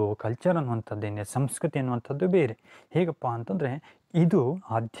ಒಂದು ಕಲ್ಚರ್ ಅನ್ನುವಂಥದ್ದೇನೆ, ಸಂಸ್ಕೃತಿ ಅನ್ನುವಂಥದ್ದು ಬೇರೆ. ಹೇಗಪ್ಪ ಅಂತಂದರೆ ಇದು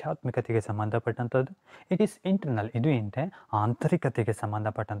ಆಧ್ಯಾತ್ಮಿಕತೆಗೆ ಸಂಬಂಧಪಟ್ಟಂಥದ್ದು. ಇಟ್ ಈಸ್ ಇಂಟರ್ನಲ್, ಇದು ಹಿಂದೆ ಆಂತರಿಕತೆಗೆ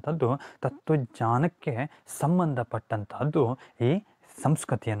ಸಂಬಂಧಪಟ್ಟಂಥದ್ದು, ತತ್ವಜ್ಞಾನಕ್ಕೆ ಸಂಬಂಧಪಟ್ಟಂಥದ್ದು ಈ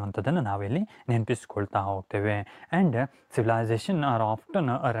ಸಂಸ್ಕೃತಿ ಅನ್ನುವಂಥದ್ದನ್ನು ನಾವಿಲ್ಲಿ ನೆನಪಿಸ್ಕೊಳ್ತಾ ಹೋಗ್ತೇವೆ. And civilisation R often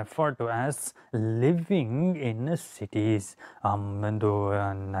refer to as living in cities. ಒಂದು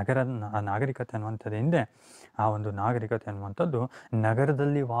ನಾಗರಿಕತೆ ಅನ್ನುವಂಥದ್ದು ಹಿಂದೆ, ಆ ಒಂದು ನಾಗರಿಕತೆ ಅನ್ನುವಂಥದ್ದು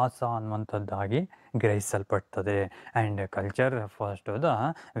ನಗರದಲ್ಲಿ ವಾಸ ಅನ್ನುವಂಥದ್ದಾಗಿ ಗ್ರಹಿಸಲ್ಪಡ್ತದೆ. And culture refers to the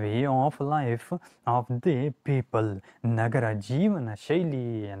way of life of the people. ನಗರ ಜೀವನ ಶೈಲಿ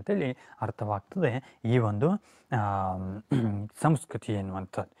ಅಂತೇಳಿ ಅರ್ಥವಾಗ್ತದೆ ಈ ಒಂದು ಸಂಸ್ಕೃತಿ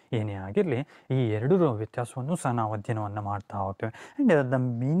ಎನ್ನುವಂಥದ್ದು. ಏನೇ ಆಗಿರಲಿ, ಈ ಎರಡರ ವ್ಯತ್ಯಾಸವನ್ನು ಸಹ ನಾವು ಅಧ್ಯಯನವನ್ನು ಮಾಡ್ತಾ ಹೋಗ್ತೇವೆ. And the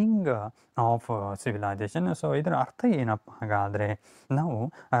meaning of civilisation. So ಇದರ ಅರ್ಥ ಏನಪ್ಪ ಹಾಗಾದರೆ, ನಾವು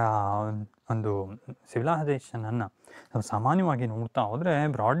ಒಂದು ಸಿವಿಲೈಸೇಷನನ್ನು ಸಾಮಾನ್ಯವಾಗಿ ನೋಡ್ತಾ ಹೋದರೆ,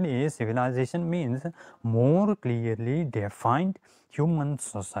 broadly civilisation means more clearly ಡೆಫೈನ್ಡ್ human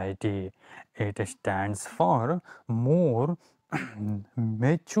society. It stands for more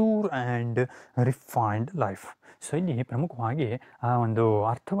mature and refined life. So ಇಲ್ಲಿ ಪ್ರಮುಖವಾಗಿ ಆ ಒಂದು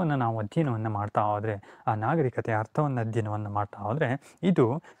ಅರ್ಥವನ್ನು ನಾವು ಅಧ್ಯಯನವನ್ನು ಮಾಡ್ತಾ ಹೋದರೆ, ಆ ನಾಗರಿಕತೆಯ ಅರ್ಥವನ್ನು ಅಧ್ಯಯನವನ್ನು ಮಾಡ್ತಾ ಹೋದರೆ, ಇದು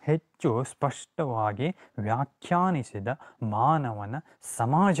ಹೆಚ್ಚು ಸ್ಪಷ್ಟವಾಗಿ ವ್ಯಾಖ್ಯಾನಿಸಿದ ಮಾನವನ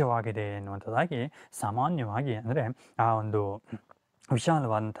ಸಮಾಜವಾಗಿದೆ ಎನ್ನುವಂಥದ್ದಾಗಿ ಸಾಮಾನ್ಯವಾಗಿ, ಅಂದರೆ ಆ ಒಂದು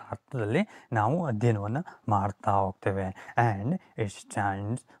ವಿಶಾಲವಾದಂಥ ಅರ್ಥದಲ್ಲಿ ನಾವು ಅಧ್ಯಯನವನ್ನು ಮಾಡ್ತಾ ಹೋಗ್ತೇವೆ. And it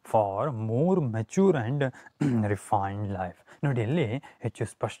stands for more mature and refined life. ನೋಡಿ, ಇಲ್ಲಿ ಹೆಚ್ಚು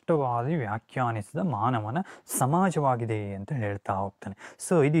ಸ್ಪಷ್ಟವಾಗಿ ವ್ಯಾಖ್ಯಾನಿಸಿದ ಮಾನವನ ಸಮಾಜವಾಗಿದೆ ಅಂತ ಹೇಳ್ತಾ ಹೋಗ್ತಾನೆ.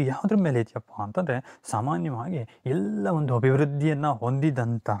 ಸೊ ಇದು ಯಾವುದ್ರ ಮೇಲೆ ಇದೆಯಪ್ಪ ಅಂತಂದರೆ, ಸಾಮಾನ್ಯವಾಗಿ ಎಲ್ಲ ಒಂದು ಅಭಿವೃದ್ಧಿಯನ್ನು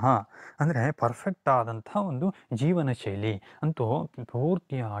ಹೊಂದಿದಂತಹ, ಅಂದರೆ ಪರ್ಫೆಕ್ಟ್ ಆದಂತಹ ಒಂದು ಜೀವನ ಶೈಲಿ ಅಂತೂ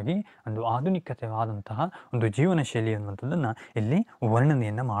ಪೂರ್ತಿಯಾಗಿ ಒಂದು ಆಧುನಿಕತೆಯಾದಂತಹ ಒಂದು ಜೀವನ ಶೈಲಿ ಅನ್ನುವಂಥದ್ದನ್ನು ಇಲ್ಲಿ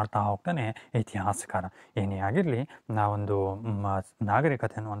ವರ್ಣನೆಯನ್ನು ಮಾಡ್ತಾ ಹೋಗ್ತಾನೆ ಇತಿಹಾಸಕಾರ. ಏನೇ ಆಗಿರಲಿ, ನಾವೊಂದು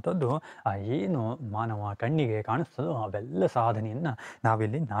ನಾಗರಿಕತೆ ಅನ್ನುವಂಥದ್ದು ಏನು ಮಾನವ ಕಣ್ಣಿಗೆ ಕಾಣಿಸ್ತದೋ ಅವೆಲ್ಲ ಸಾಧನೆಯನ್ನು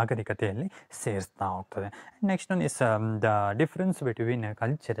ನಾವಿಲ್ಲಿ ನಾಗರಿಕತೆಯಲ್ಲಿ ಸೇರಿಸ್ತಾ ಹೋಗ್ತದೆ. Next one is the difference between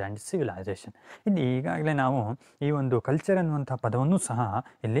culture and civilisation. ಇಲ್ಲಿ ಈಗಾಗಲೇ ನಾವು ಈ ಒಂದು ಕಲ್ಚರ್ ಅನ್ನುವಂಥ ಪದವನ್ನು ಸಹ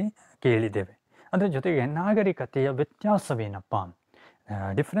ಇಲ್ಲಿ ಕೇಳಿದ್ದೇವೆ. ಅದರ ಜೊತೆಗೆ ನಾಗರಿಕತೆಯ ವ್ಯತ್ಯಾಸವೇನಪ್ಪ,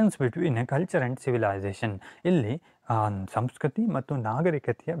 difference between culture and civilisation. ಇಲ್ಲಿ ಸಂಸ್ಕೃತಿ ಮತ್ತು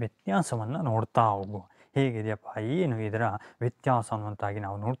ನಾಗರಿಕತೆಯ ವ್ಯತ್ಯಾಸವನ್ನು ನೋಡ್ತಾ ಹೋಗುವ. ಹೇಗಿದೆಯಪ್ಪ, ಏನು ಇದರ ವ್ಯತ್ಯಾಸ ಅನ್ನುವಂತಾಗಿ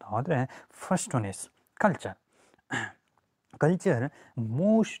ನಾವು ನೋಡ್ತಾ ಹೋದರೆ, first one is culture. Culture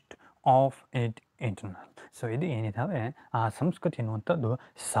most of it internal. So ಇದು ಏನಿದ್ದಾವೆ, ಆ ಸಂಸ್ಕೃತಿ ಅನ್ನುವಂಥದ್ದು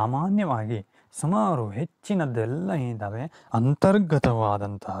ಸಾಮಾನ್ಯವಾಗಿ ಸುಮಾರು ಹೆಚ್ಚಿನದ್ದೆಲ್ಲ ಏನಿದ್ದಾವೆ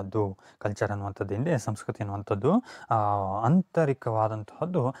ಅಂತರ್ಗತವಾದಂತಹದ್ದು. ಕಲ್ಚರ್ ಅನ್ನುವಂಥದ್ದು ಹಿಂದೆ ಸಂಸ್ಕೃತಿ ಅನ್ನುವಂಥದ್ದು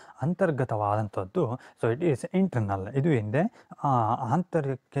ಅಂತರ್ಗತವಾದಂಥದ್ದು. ಸೊ ಇಟ್ ಈಸ್ ಇಂಟರ್ನಲ್, ಇದು ಹಿಂದೆ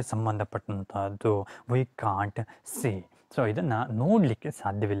ಆಂತರ್ಯಕ್ಕೆ ಸಂಬಂಧಪಟ್ಟಂತಹದ್ದು. We can't see. ಸೊ ಇದನ್ನು ನೋಡಲಿಕ್ಕೆ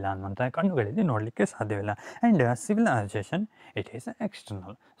ಸಾಧ್ಯವಿಲ್ಲ ಅನ್ನುವಂಥ, ಕಣ್ಣುಗಳಲ್ಲಿ ನೋಡಲಿಕ್ಕೆ ಸಾಧ್ಯವಿಲ್ಲ. And civilisation it is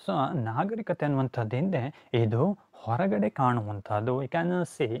external. So ನಾಗರಿಕತೆ ಅನ್ನುವಂಥದ್ದು ಹಿಂದೆ ಇದು ಹೊರಗಡೆ ಕಾಣುವಂಥದ್ದು. We can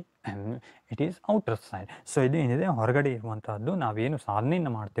see it is outer side. So ಇದು ಏನಿದೆ ಹೊರಗಡೆ ಇರುವಂಥದ್ದು. ನಾವೇನು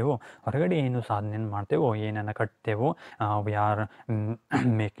ಸಾಧನೆಯನ್ನು ಮಾಡ್ತೇವೋ, ಹೊರಗಡೆ ಏನು ಸಾಧನೆಯನ್ನು ಮಾಡ್ತೇವೋ, ಏನನ್ನು ಕಟ್ತೇವೋ, we are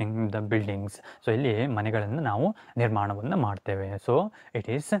making the buildings. So ಇಲ್ಲಿ ಮನೆಗಳನ್ನು ನಾವು ನಿರ್ಮಾಣವನ್ನು ಮಾಡ್ತೇವೆ. So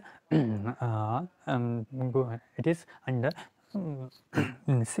it is under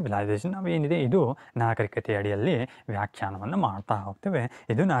civilisation. ನಾವೇನಿದೆ ಇದು ನಾಗರಿಕತೆ ಅಡಿಯಲ್ಲಿ ವ್ಯಾಖ್ಯಾನವನ್ನು ಮಾಡ್ತಾ ಹೋಗ್ತೇವೆ.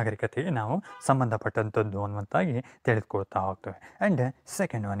 ಇದು ನಾಗರಿಕತೆಗೆ ನಾವು ಸಂಬಂಧಪಟ್ಟಂಥದ್ದು ಅನ್ನುವಂತಾಗಿ ತಿಳಿದುಕೊಳ್ತಾ ಹೋಗ್ತೇವೆ. And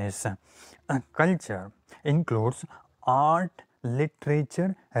second one is culture includes art,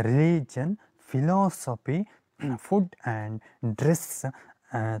 literature, religion, philosophy, food and dress,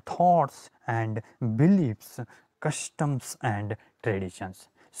 thoughts and beliefs, customs and traditions.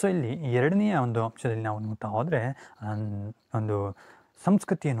 So ಇಲ್ಲಿ ಎರಡನೆಯ ಒಂದು ಅಂಶದಲ್ಲಿ ನಾವು ನೋಡ್ತಾ ಹೋದರೆ, ಒಂದು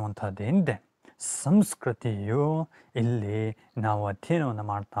ಸಂಸ್ಕೃತಿ ಅನ್ನುವಂಥದ್ದು ಏನಿದೆ, ಸಂಸ್ಕೃತಿಯು ಇಲ್ಲಿ ನಾವು ಅಧ್ಯಯನವನ್ನು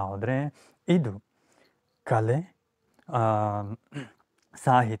ಮಾಡ್ತಾ ಹೋದರೆ ಇದು ಕಲೆ,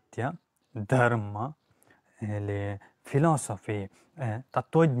 ಸಾಹಿತ್ಯ, ಧರ್ಮ, ಇಲ್ಲಿ ಫಿಲಾಸಫಿ,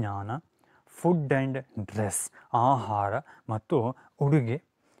 ತತ್ವಜ್ಞಾನ, ಫುಡ್ ಆ್ಯಂಡ್ ಡ್ರೆಸ್, ಆಹಾರ ಮತ್ತು ಉಡುಗೆ,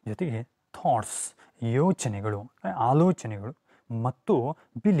 ಜೊತೆಗೆ ಥಾಟ್ಸ್, ಯೋಚನೆಗಳು, ಆಲೋಚನೆಗಳು ಮತ್ತು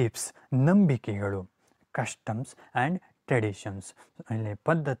ಬಿಲೀಫ್ಸ್, ನಂಬಿಕೆಗಳು, ಕಸ್ಟಮ್ಸ್ ಆ್ಯಂಡ್ ಟ್ರೆಡಿಷನ್ಸ್, ಇಲ್ಲಿ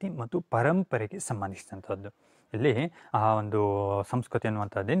ಪದ್ಧತಿ ಮತ್ತು ಪರಂಪರೆಗೆ ಸಂಬಂಧಿಸಿದಂಥದ್ದು. ಇಲ್ಲಿ ಆ ಒಂದು ಸಂಸ್ಕೃತಿ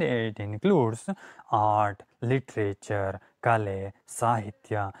ಅನ್ನುವಂಥದ್ದು ಇಟ್ ಇನ್ಕ್ಲೂಡ್ಸ್ ಆರ್ಟ್, ಲಿಟ್ರೇಚರ್, ಕಲೆ,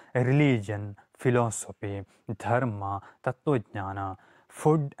 ಸಾಹಿತ್ಯ, ರಿಲಿಜನ್, ಫಿಲಾಸಫಿ, ಧರ್ಮ, ತತ್ವಜ್ಞಾನ,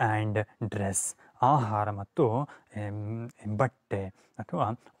 ಫುಡ್ ಆ್ಯಂಡ್ ಡ್ರೆಸ್, ಆಹಾರ ಮತ್ತು ಬಟ್ಟೆ ಅಥವಾ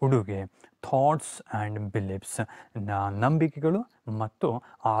ಉಡುಗೆ, ಥಾಟ್ಸ್ ಆ್ಯಂಡ್ ಬಿಲೀಫ್ಸ್, ನಂಬಿಕೆಗಳು ಮತ್ತು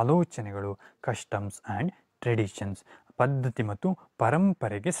ಆಲೋಚನೆಗಳು, ಕಸ್ಟಮ್ಸ್ ಆ್ಯಂಡ್ ಟ್ರೆಡಿಷನ್ಸ್, ಪದ್ಧತಿ ಮತ್ತು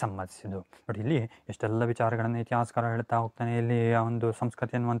ಪರಂಪರೆಗೆ ಸಂಬಂಧಿಸಿದ್ದು. ನೋಡಿ ಇಲ್ಲಿ ಎಷ್ಟೆಲ್ಲ ವಿಚಾರಗಳನ್ನು ಇತಿಹಾಸಕಾರ ಹೇಳ್ತಾ ಹೋಗ್ತಾನೆ. ಇಲ್ಲಿ ಆ ಒಂದು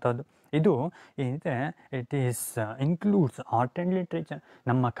ಸಂಸ್ಕೃತಿ ಅನ್ನುವಂಥದ್ದು ಇದು ಏನಿದೆ it is includes art and literature.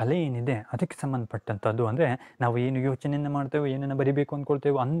 ನಮ್ಮ ಕಲೆ ಏನಿದೆ ಅದಕ್ಕೆ ಸಂಬಂಧಪಟ್ಟಂಥದ್ದು. ಅಂದರೆ ನಾವು ಏನು ಯೋಚನೆಯನ್ನು ಮಾಡ್ತೇವೆ, ಏನನ್ನು ಬರಿಬೇಕು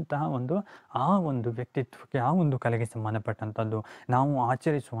ಅಂದ್ಕೊಳ್ತೇವೆ ಅಂತಹ ಆ ಒಂದು ವ್ಯಕ್ತಿತ್ವಕ್ಕೆ, ಆ ಒಂದು ಕಲೆಗೆ ಸಂಬಂಧಪಟ್ಟಂಥದ್ದು. ನಾವು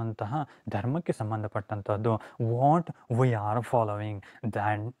ಆಚರಿಸುವಂತಹ ಧರ್ಮಕ್ಕೆ ಸಂಬಂಧಪಟ್ಟಂಥದ್ದು. What we are following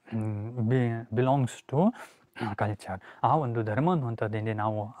that belongs to culture. ಆ ಒಂದು ಧರ್ಮ ಅನ್ನುವಂಥದ್ದಿಂದ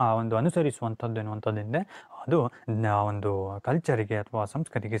ನಾವು ಆ ಒಂದು ಅನುಸರಿಸುವಂಥದ್ದು ಎನ್ನುವಂಥದ್ದಿಂದ ಅದು ಒಂದು ಕಲ್ಚರಿಗೆ ಅಥವಾ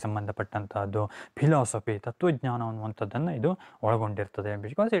ಸಂಸ್ಕೃತಿಗೆ ಸಂಬಂಧಪಟ್ಟಂತಹದ್ದು. ಫಿಲಾಸಫಿ, ತತ್ವಜ್ಞಾನ ಅನ್ನುವಂಥದ್ದನ್ನು ಇದು ಒಳಗೊಂಡಿರ್ತದೆ.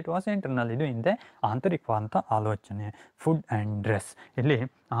 ಬಿಕಾಸ್ ಇಟ್ ವಾಸ್ ಇಂಟರ್ನಲ್, ಇದು ಹಿಂದೆ ಆಂತರಿಕವಾದಂಥ ಆಲೋಚನೆ. ಫುಡ್ ಆ್ಯಂಡ್ ಡ್ರೆಸ್, ಇಲ್ಲಿ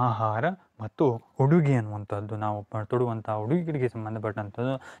ಆಹಾರ ಮತ್ತು ಉಡುಗೆ ಅನ್ನುವಂಥದ್ದು, ನಾವು ತೊಡುವಂಥ ಉಡುಗೆಗಳಿಗೆ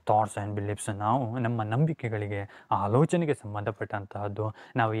ಸಂಬಂಧಪಟ್ಟಂಥದ್ದು. ಥಾಟ್ಸ್ ಆ್ಯಂಡ್ ಬಿಲೀಫ್ಸ್, ನಾವು ನಮ್ಮ ನಂಬಿಕೆಗಳಿಗೆ, ಆಲೋಚನೆಗೆ ಸಂಬಂಧಪಟ್ಟಂತಹದ್ದು.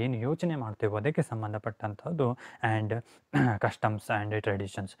 ನಾವು ಏನು ಯೋಚನೆ ಮಾಡ್ತೇವೋ ಅದಕ್ಕೆ ಸಂಬಂಧಪಟ್ಟಂಥದ್ದು. ಆ್ಯಂಡ್ ಕಸ್ಟಮ್ಸ್ ಆ್ಯಂಡ್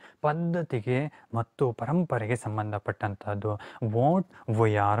ಟ್ರೆಡಿಷನ್ಸ್, ಪದ್ಧತಿಗೆ ಮತ್ತು ಪರಂಪರೆಗೆ ಸಂಬಂಧಪಟ್ಟಂಥದ್ದು. ವಾಟ್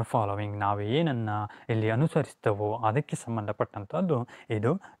ವಿ ಆರ್ ಫಾಲೋವಿಂಗ್, ನಾವು ಏನನ್ನು ಇಲ್ಲಿ ಅನುಸರಿಸ್ತೇವೋ ಅದಕ್ಕೆ ಸಂಬಂಧಪಟ್ಟಂಥದ್ದು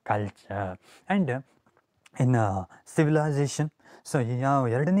ಇದು culture. And in civilisation, so ಯಾವ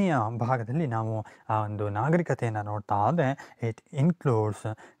ಎರಡನೆಯ ಭಾಗದಲ್ಲಿ ನಾವು ಆ ಒಂದು ನಾಗರಿಕತೆಯನ್ನು ನೋಡ್ತಾ ಆದರೆ it includes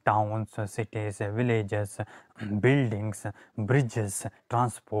towns, cities, villages, buildings, bridges,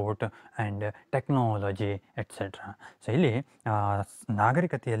 transport and technology et cetera. So ಇಲ್ಲಿ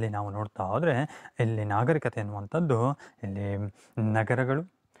ನಾಗರಿಕತೆಯಲ್ಲಿ ನಾವು ನೋಡ್ತಾ ಹೋದರೆ ಇಲ್ಲಿ ನಾಗರಿಕತೆ ಅನ್ನುವಂಥದ್ದು ಇಲ್ಲಿ ನಗರಗಳು,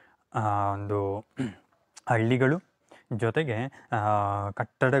 ಒಂದು ಹಳ್ಳಿಗಳು, ಜೊತೆಗೆ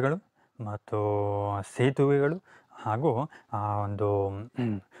ಕಟ್ಟಡಗಳು ಮತ್ತು ಸೇತುವೆಗಳು ಹಾಗೂ ಒಂದು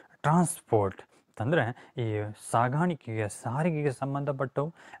ಟ್ರಾನ್ಸ್ಪೋರ್ಟ್ ಅಂತಂದರೆ ಈ ಸಾಗಾಣಿಕೆಗೆ, ಸಾರಿಗೆಗೆ ಸಂಬಂಧಪಟ್ಟವು.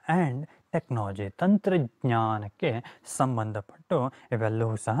 ಆ್ಯಂಡ್ ಟೆಕ್ನಾಲಜಿ, ತಂತ್ರಜ್ಞಾನಕ್ಕೆ ಸಂಬಂಧಪಟ್ಟು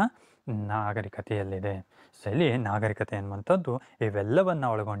ಇವೆಲ್ಲವೂ ಸಹ ನಾಗರಿಕತೆಯಲ್ಲಿದೆ. ಸೊ ಇಲ್ಲಿ ನಾಗರಿಕತೆ ಅನ್ನುವಂಥದ್ದು ಇವೆಲ್ಲವನ್ನು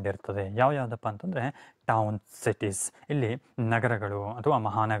ಒಳಗೊಂಡಿರ್ತದೆ. ಯಾವುದಪ್ಪ ಅಂತಂದರೆ ಟೌನ್, ಸಿಟೀಸ್, ಇಲ್ಲಿ ನಗರಗಳು ಅಥವಾ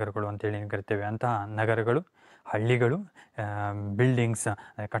ಮಹಾನಗರಗಳು ಅಂತೇಳಿ ಕರಿತೇವೆ, ಅಂತಹ ನಗರಗಳು, ಹಳ್ಳಿಗಳು, ಬಿಲ್ಡಿಂಗ್ಸ್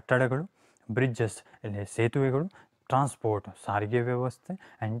ಕಟ್ಟಡಗಳು, ಬ್ರಿಡ್ಜಸ್ ಇಲ್ಲಿ ಸೇತುವೆಗಳು, ಟ್ರಾನ್ಸ್ಪೋರ್ಟ್ ಸಾರಿಗೆ ವ್ಯವಸ್ಥೆ,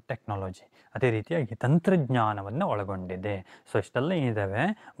 ಆ್ಯಂಡ್ ಟೆಕ್ನಾಲಜಿ ಅದೇ ರೀತಿಯಾಗಿ ತಂತ್ರಜ್ಞಾನವನ್ನು ಒಳಗೊಂಡಿದೆ. ಸೊ ಇಷ್ಟೆಲ್ಲ ಏನಿದ್ದಾವೆ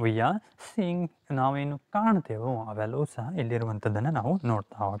ವಿ ಆರ್ ಸೀಯಿಂಗ್, ನಾವೇನು ಕಾಣ್ತೇವೋ ಅವೆಲ್ಲವೂ ಸಹ ಇಲ್ಲಿರುವಂಥದ್ದನ್ನು ನಾವು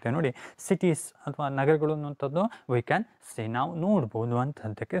ನೋಡ್ತಾ ಹೋಗ್ತೇವೆ. ನೋಡಿ, ಸಿಟೀಸ್ ಅಥವಾ ನಗರಗಳು ಅನ್ನುವಂಥದ್ದು ವಿ ಕ್ಯಾನ್ ಸಿ, ನಾವು ನೋಡ್ಬೋದು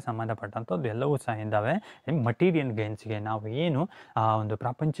ಅಂಥದ್ದಕ್ಕೆ ಸಂಬಂಧಪಟ್ಟಂಥದ್ದು ಎಲ್ಲವೂ ಸಹ ಇದ್ದಾವೆ. ಮಟೀರಿಯಲ್ ಗೇನ್ಸ್ಗೆ, ನಾವು ಏನು ಆ ಒಂದು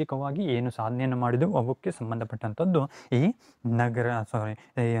ಪ್ರಾಪಂಚಿಕವಾಗಿ ಏನು ಸಾಧನೆಯನ್ನು ಮಾಡಿದೆವು ಅವಕ್ಕೆ ಸಂಬಂಧಪಟ್ಟಂಥದ್ದು ಈ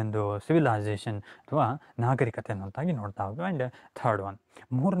ಈ ಒಂದು ಸಿವಿಲೈಸೇಷನ್ ಅಥವಾ ನಾಗರಿಕತೆ ಅನ್ನೋಂತಾಗಿ ನೋಡ್ತಾ ಹೋಗ್ತೀವಿ. ಆ್ಯಂಡ್ ಥರ್ಡ್ ಒನ್,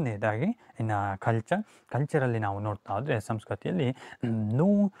 ಮೂರನೇದಾಗಿ ಇನ್ನು ಕಲ್ಚರಲ್ಲಿ ನಾವು ನೋಡ್ತಾ ಹೋದರೆ ಸಂಸ್ಕೃತಿಯಲ್ಲಿ ನೋ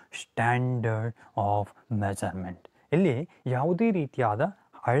ಸ್ಟ್ಯಾಂಡರ್ಡ್ ಆಫ್ ಮೆಜರ್ಮೆಂಟ್, ಇಲ್ಲಿ ಯಾವುದೇ ರೀತಿಯಾದ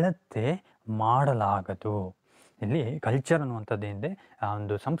ಅಳತೆ ಮಾಡಲಾಗದು. ಇಲ್ಲಿ ಕಲ್ಚರ್ ಅನ್ನುವಂಥದ್ದಿಂದ ಆ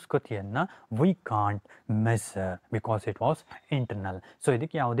ಒಂದು ಸಂಸ್ಕೃತಿಯನ್ನು we can't measure because it was internal. So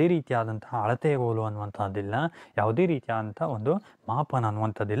ಇದಕ್ಕೆ ಯಾವುದೇ ರೀತಿಯಾದಂತಹ ಅಳತೆಗೋಲು ಅನ್ನುವಂಥದ್ದಿಲ್ಲ, ಯಾವುದೇ ರೀತಿಯಾದಂಥ ಒಂದು ಮಾಪನ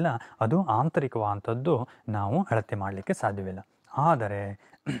ಅನ್ನುವಂಥದ್ದಿಲ್ಲ. ಅದು ಆಂತರಿಕವಾದಂಥದ್ದು, ನಾವು ಅಳತೆ ಮಾಡಲಿಕ್ಕೆ ಸಾಧ್ಯವಿಲ್ಲ. ಆದರೆ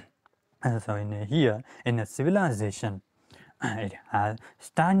so in civilisation it has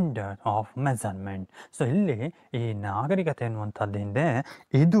standard of measurement. So ಇಲ್ಲಿ ಈ ನಾಗರಿಕತೆ ಅನ್ನುವಂಥದ್ದಿಂದ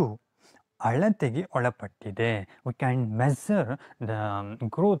ಇದು ಅಳತೆಗೆ ಒಳಪಟ್ಟಿದೆ. We can measure the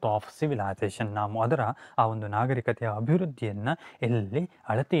growth of civilisation, ನಾವು ಅದರ ಆ ಒಂದು ನಾಗರಿಕತೆಯ ಅಭಿವೃದ್ಧಿಯನ್ನು ಇಲ್ಲಿ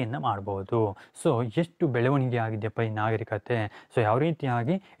ಅಳತೆಯನ್ನು ಮಾಡ್ಬೋದು. ಸೊ ಎಷ್ಟು ಬೆಳವಣಿಗೆ ಆಗಿದೆಯಪ್ಪ ಈ ನಾಗರಿಕತೆ, ಸೊ ಯಾವ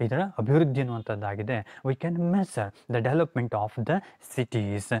ರೀತಿಯಾಗಿ ಇದರ ಅಭಿವೃದ್ಧಿ ಅನ್ನುವಂಥದ್ದಾಗಿದೆ. We can measure the development of the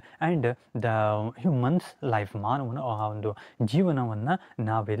cities and the humans life, ಮಾನವನ ಆ ಒಂದು ಜೀವನವನ್ನು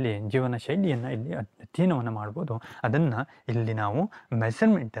ನಾವಿಲ್ಲಿ, ಜೀವನ ಶೈಲಿಯನ್ನು ಇಲ್ಲಿ ಅಧ್ಯಯನವನ್ನು ಮಾಡ್ಬೋದು. ಅದನ್ನು ಇಲ್ಲಿ ನಾವು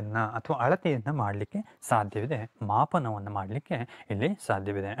ಮೆಸರ್ಮೆಂಟನ್ನು ಅಥವಾ ಅಳತೆಯನ್ನು ಮಾಡಲಿಕ್ಕೆ ಸಾಧ್ಯವಿದೆ, ಮಾಪನವನ್ನು ಮಾಡಲಿಕ್ಕೆ ಇಲ್ಲಿ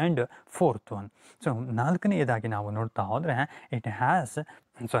ಸಾಧ್ಯವಿದೆ. ಆ್ಯಂಡ್ ಫೋರ್ತ್ ಒನ್, ಸೊ ನಾಲ್ಕನೆಯದಾಗಿ ನಾವು ನೋಡ್ತಾ ಹೋದರೆ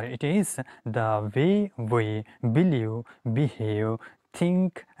it is the way we believe, behave,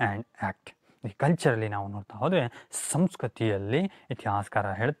 think and act. ಈ ಕಲ್ಚರಲ್ಲಿ ನಾವು ನೋಡ್ತಾ ಹೋದರೆ ಸಂಸ್ಕೃತಿಯಲ್ಲಿ ಇತಿಹಾಸಕಾರ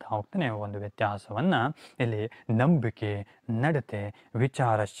ಹೇಳ್ತಾ ಹೋಗ್ತಾನೆ ಒಂದು ವ್ಯತ್ಯಾಸವನ್ನು. ಇಲ್ಲಿ ನಂಬಿಕೆ, ನಡತೆ,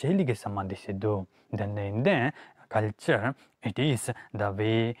 ವಿಚಾರ ಶೈಲಿಗೆ ಸಂಬಂಧಿಸಿದ್ದು. ಇದನ್ನ ಹಿಂದೆ culture it is the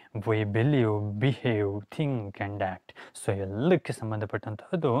way we believe, behave, think and act. So ಎಲ್ಲಕ್ಕೆ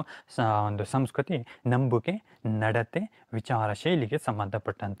ಸಂಬಂಧಪಟ್ಟಂತಹದ್ದು ಒಂದು ಸಂಸ್ಕೃತಿ ನಂಬಿಕೆ, ನಡತೆ, ವಿಚಾರ ಶೈಲಿಗೆ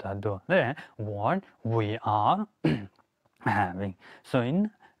ಸಂಬಂಧಪಟ್ಟಂತಹದ್ದು. ಅಂದರೆ what we are having. So in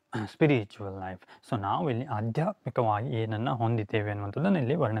spiritual life, so ನಾವು ಇಲ್ಲಿ ಆಧ್ಯಾತ್ಮಿಕವಾಗಿ ಏನನ್ನು ಹೊಂದಿದ್ದೇವೆ ಅನ್ನುವಂಥದ್ದನ್ನು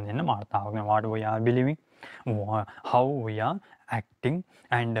ಇಲ್ಲಿ ವರ್ಣನೆಯನ್ನು ಮಾಡ್ತಾ ಹೋಗಿ. What we are believing, how we are acting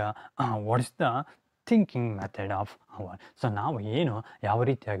and what is the thinking method of our. So ನಾವು ಏನು ಯಾವ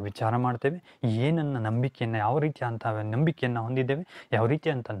ರೀತಿಯಾಗಿ ವಿಚಾರ ಮಾಡ್ತೇವೆ, ಏನನ್ನು ನಂಬಿಕೆಯನ್ನು ಯಾವ ರೀತಿಯಂಥ ನಂಬಿಕೆಯನ್ನು ಹೊಂದಿದ್ದೇವೆ, ಯಾವ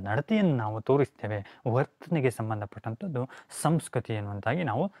ರೀತಿಯಂಥ ನಡತೆಯನ್ನು ನಾವು ತೋರಿಸ್ತೇವೆ, ವರ್ತನೆಗೆ ಸಂಬಂಧಪಟ್ಟಂಥದ್ದು ಸಂಸ್ಕೃತಿ ಅನ್ನುವಂತಾಗಿ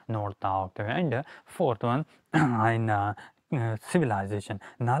ನಾವು ನೋಡ್ತಾ ಹೋಗ್ತೇವೆ. And fourth one in civilisation,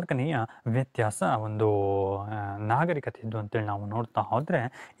 ನಾಲ್ಕನೆಯ ವ್ಯತ್ಯಾಸ ಒಂದು ನಾಗರಿಕತೆಯದ್ದು ಅಂತೇಳಿ ನಾವು ನೋಡ್ತಾ ಹೋದರೆ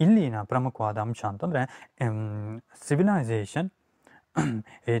ಇಲ್ಲಿನ ಪ್ರಮುಖವಾದ ಅಂಶ ಅಂತಂದರೆ civilisation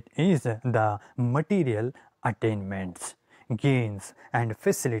it is the material attainments, gains and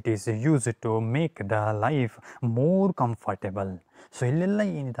facilities used to make the life more comfortable. So ಇಲ್ಲೆಲ್ಲ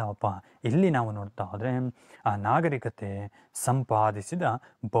ಏನಿದಾವಪ್ಪ, ಇಲ್ಲಿ ನಾವು ನೋಡ್ತಾ ಹೋದರೆ ಆ ನಾಗರಿಕತೆ ಸಂಪಾದಿಸಿದ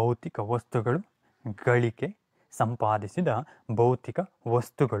ಭೌತಿಕ ವಸ್ತುಗಳು ಗಳಿಕೆ, ಸಂಪಾದಿಸಿದ ಭೌತಿಕ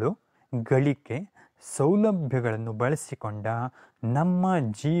ವಸ್ತುಗಳು ಗಳಿಕೆ ಸೌಲಭ್ಯಗಳನ್ನು ಬಳಸಿಕೊಂಡ ನಮ್ಮ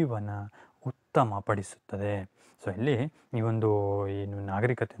ಜೀವನ ಉತ್ತಮಪಡಿಸುತ್ತದೆ. ಸೊ ಇಲ್ಲಿ ಈ ಒಂದು ಏನು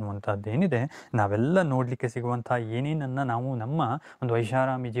ನಾಗರಿಕತೆ ಅನ್ನುವಂಥದ್ದು ಏನಿದೆ, ನಾವೆಲ್ಲ ನೋಡಲಿಕ್ಕೆ ಸಿಗುವಂಥ ಏನೇನನ್ನು ನಾವು ನಮ್ಮ ಒಂದು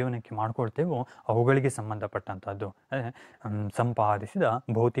ಐಷಾರಾಮಿ ಜೀವನಕ್ಕೆ ಮಾಡ್ಕೊಳ್ತೇವೋ ಅವುಗಳಿಗೆ ಸಂಬಂಧಪಟ್ಟಂಥದ್ದು. ಸಂಪಾದಿಸಿದ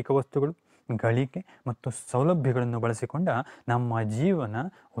ಭೌತಿಕ ವಸ್ತುಗಳು, ಗಳಿಕೆ ಮತ್ತು ಸೌಲಭ್ಯಗಳನ್ನು ಬಳಸಿಕೊಂಡ ನಮ್ಮ ಜೀವನ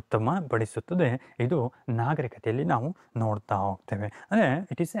ಉತ್ತಮಪಡಿಸುತ್ತದೆ. ಇದು ನಾಗರಿಕತೆಯಲ್ಲಿ ನಾವು ನೋಡ್ತಾ ಹೋಗ್ತೇವೆ. ಅಂದರೆ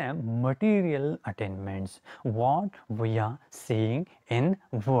it is A material ಅಟೈನ್ಮೆಂಟ್ಸ್, what we are seeing in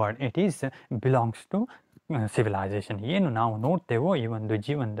word, it is belongs to civilisation. ಏನು ನಾವು ನೋಡ್ತೇವೋ ಈ ಒಂದು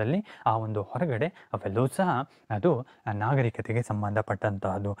ಜೀವನದಲ್ಲಿ ಆ ಒಂದು ಹೊರಗಡೆ ಅವೆಲ್ಲವೂ ಸಹ ಅದು ನಾಗರಿಕತೆಗೆ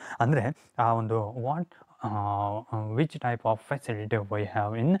ಸಂಬಂಧಪಟ್ಟಂತಹದ್ದು. ಅಂದರೆ ಆ ಒಂದು what which type of facility we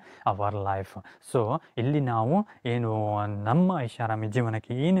have in our life. So ಇಲ್ಲಿ ನಾವು ಏನು ನಮ್ಮ ಐಷಾರಾಮಿ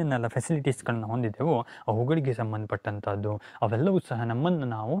ಜೀವನಕ್ಕೆ ಏನೇನೆಲ್ಲ ಫೆಸಿಲಿಟೀಸ್ಗಳನ್ನ ಹೊಂದಿದ್ದೇವೋ ಅವುಗಳಿಗೆ ಸಂಬಂಧಪಟ್ಟಂಥದ್ದು, ಅವೆಲ್ಲವೂ ಸಹ ನಮ್ಮನ್ನು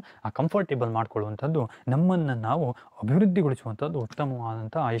ನಾವು ಕಂಫರ್ಟೇಬಲ್ ಮಾಡ್ಕೊಳ್ಳುವಂಥದ್ದು, ನಮ್ಮನ್ನು ನಾವು ಅಭಿವೃದ್ಧಿಗೊಳಿಸುವಂಥದ್ದು,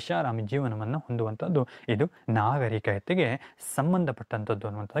 ಉತ್ತಮವಾದಂಥ ಐಷಾರಾಮಿ ಜೀವನವನ್ನು ಹೊಂದುವಂಥದ್ದು ಇದು ನಾಗರಿಕತೆಗೆ ಸಂಬಂಧಪಟ್ಟಂಥದ್ದು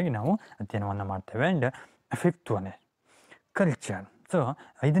ಅನ್ನುವಂಥದ್ದಾಗಿ ನಾವು ಅಧ್ಯಯನವನ್ನು ಮಾಡ್ತೇವೆ. And fifth one culture. So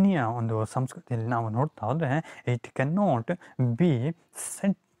ಐದನೆಯ ಒಂದು ಸಂಸ್ಕೃತಿಯಲ್ಲಿ ನಾವು ನೋಡ್ತಾ ಹೋದರೆ it can not be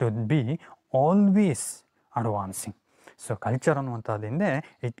set to B always advancing. So culture ಅನ್ನುವಂಥದ್ದಿಂದ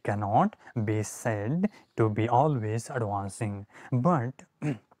it can not be said to B always advancing, but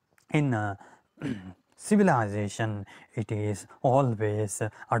in civilisation it is always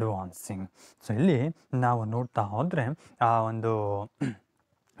advancing. So ಇಲ್ಲಿ ನಾವು ನೋಡ್ತಾ ಹೋದರೆ ಆ ಒಂದು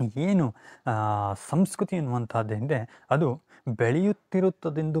ಏನು ಸಂಸ್ಕೃತಿ ಅನ್ನುವಂಥದ್ದಿಂದ ಅದು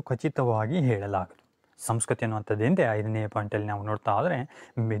ಬೆಳೆಯುತ್ತಿರುತ್ತದೆಂದು ಖಚಿತವಾಗಿ ಹೇಳಲಾಗದು. ಸಂಸ್ಕೃತಿ ಅನ್ನುವಂಥದ್ದಿಂದ ಐದನೇ ಪಾಯಿಂಟಲ್ಲಿ ನಾವು ನೋಡ್ತಾ ಹೋದರೆ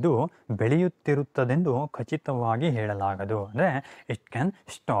ಇದು ಬೆಳೆಯುತ್ತಿರುತ್ತದೆಂದು ಖಚಿತವಾಗಿ ಹೇಳಲಾಗದು. ಅಂದರೆ ಇಟ್ ಕ್ಯಾನ್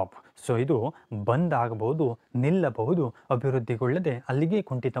ಸ್ಟಾಪ್. ಸೊ ಇದು ಬಂದಾಗಬಹುದು, ನಿಲ್ಲಬಹುದು, ಅಭಿವೃದ್ಧಿಗೊಳ್ಳದೆ ಅಲ್ಲಿಗೆ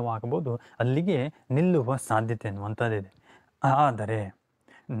ಕುಂಠಿತವಾಗಬಹುದು, ಅಲ್ಲಿಗೆ ನಿಲ್ಲುವ ಸಾಧ್ಯತೆ ಅನ್ನುವಂಥದ್ದಿದೆ. ಆದರೆ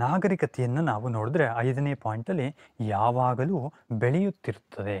ನಾಗರಿಕತೆಯನ್ನು ನಾವು ನೋಡಿದ್ರೆ ಐದನೇ ಪಾಯಿಂಟಲ್ಲಿ ಯಾವಾಗಲೂ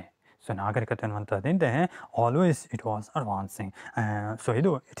ಬೆಳೆಯುತ್ತಿರುತ್ತದೆ. ಸೊ ನಾಗರಿಕತೆ ಅನ್ನುವಂಥದ್ದಿಂದ always it was advancing. So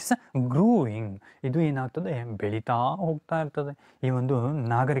ಇದು ಇಟ್ಸ್ ಗ್ರೋಯಿಂಗ್, ಇದು ಏನಾಗ್ತದೆ ಬೆಳೀತಾ ಹೋಗ್ತಾ ಇರ್ತದೆ ಈ ಒಂದು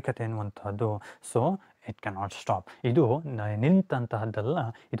ನಾಗರಿಕತೆ ಅನ್ನುವಂಥದ್ದು. So it can not stop, ಇದು ನಿಂತಂತಹದ್ದಲ್ಲ,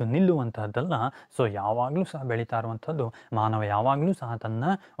 ಇದು ನಿಲ್ಲುವಂತಹದ್ದಲ್ಲ. ಸೊ ಯಾವಾಗಲೂ ಸಹ ಬೆಳೀತಾ ಇರುವಂಥದ್ದು ಮಾನವ, ಯಾವಾಗಲೂ ಸಹ ತನ್ನ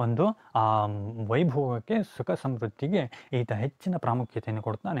ಒಂದು ವೈಭವಕ್ಕೆ, ಸುಖ ಸಮೃದ್ಧಿಗೆ ಈತ ಹೆಚ್ಚಿನ ಪ್ರಾಮುಖ್ಯತೆಯನ್ನು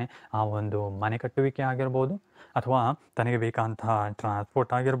ಕೊಡ್ತಾನೆ. ಆ ಒಂದು ಮನೆ ಕಟ್ಟುವಿಕೆ ಆಗಿರ್ಬೋದು, ಅಥವಾ ತನಗೆ ಬೇಕಾದಂತಹ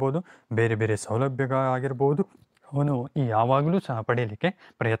ಟ್ರಾನ್ಸ್ಪೋರ್ಟ್ ಆಗಿರ್ಬೋದು, ಬೇರೆ ಬೇರೆ ಸೌಲಭ್ಯಗಳಾಗಿರ್ಬೋದು, ಅವನು ಯಾವಾಗಲೂ ಸಹ ಪಡೆಯಲಿಕ್ಕೆ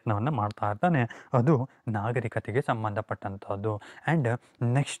ಪ್ರಯತ್ನವನ್ನು ಮಾಡ್ತಾ ಇರ್ತಾನೆ. ಅದು ನಾಗರಿಕತೆಗೆ ಸಂಬಂಧಪಟ್ಟಂಥದ್ದು. And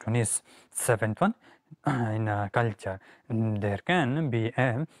next one is seventh one in culture. There can be A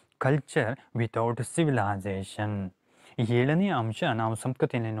culture without civilisation. ಏಳನೇ ಅಂಶ ನಾವು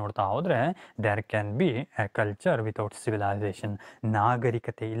ಸಂಸ್ಕೃತಿಯಲ್ಲಿ ನೋಡ್ತಾ ಹೋದರೆ there can be A culture without civilisation.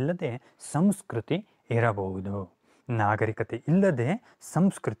 ನಾಗರಿಕತೆ ಇಲ್ಲದೆ ಸಂಸ್ಕೃತಿ ಇರಬಹುದು, ನಾಗರಿಕತೆ ಇಲ್ಲದೆ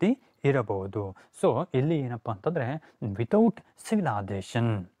ಸಂಸ್ಕೃತಿ ಇರಬಹುದು. ಸೊ ಇಲ್ಲಿ ಏನಪ್ಪ ಅಂತಂದರೆ ವಿತೌಟ್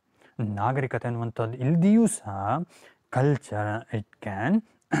ಸಿವಿಲೈಸೇಷನ್, ನಾಗರಿಕತೆ ಅನ್ನುವಂಥದ್ದು ಇಲ್ದೆಯೂ ಸಹ ಕಲ್ಚರ್ ಇಟ್ ಕ್ಯಾನ್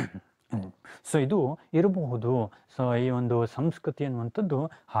ಸೊ ಇದು ಇರಬಹುದು. ಸೊ ಈ ಒಂದು ಸಂಸ್ಕೃತಿ ಅನ್ನುವಂಥದ್ದು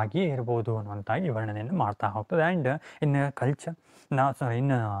ಹಾಗೆಯೇ ಇರಬಹುದು ಅನ್ನುವಂತಾಗಿ ವರ್ಣನೆಯನ್ನು ಮಾಡ್ತಾ ಹೋಗ್ತದೆ. ಆ್ಯಂಡ್ ಇನ್ನು ಕಲ್ಚರ್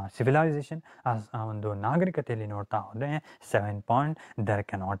ಇನ್ನು ಸಿವಿಲೈಸೇಷನ್ ಆ ಒಂದು ನಾಗರಿಕತೆಯಲ್ಲಿ ನೋಡ್ತಾ ಹೋದರೆ 7 point, there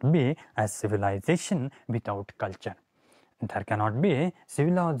can not be A civilisation without culture. There cannot be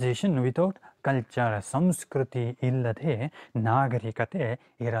civilisation without culture. ಸಂಸ್ಕೃತಿ ಇಲ್ಲದೆ ನಾಗರಿಕತೆ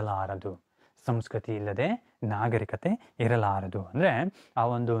ಇರಲಾರದು. ಸಂಸ್ಕೃತಿ ಇಲ್ಲದೆ ನಾಗರಿಕತೆ ಇರಲಾರದು ಅಂದರೆ ಆ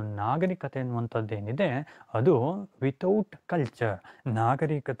ಒಂದು ನಾಗರಿಕತೆ ಅನ್ನುವಂಥದ್ದೇನಿದೆ ಅದು ವಿತೌಟ್ ಕಲ್ಚರ್.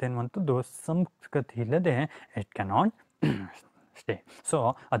 ನಾಗರಿಕತೆ ಅನ್ನುವಂಥದ್ದು ಸಂಸ್ಕೃತಿ ಇಲ್ಲದೆ ಇಟ್ ಕ್ಯಾನಾಟ್ ಸ್ಟೇ. ಸೊ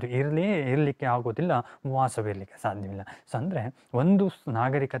ಅದು ಇರಲಿಕ್ಕೆ ಆಗೋದಿಲ್ಲ, ವಾಸವಿರಲಿಕ್ಕೆ ಸಾಧ್ಯವಿಲ್ಲ. ಸೊ ಅಂದರೆ ಒಂದು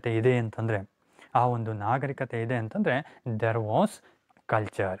ನಾಗರಿಕತೆ ಇದೆ ಅಂತಂದರೆ, ಆ ಒಂದು ನಾಗರಿಕತೆ ಇದೆ ಅಂತಂದರೆ ದೆರ್ ವಾಸ್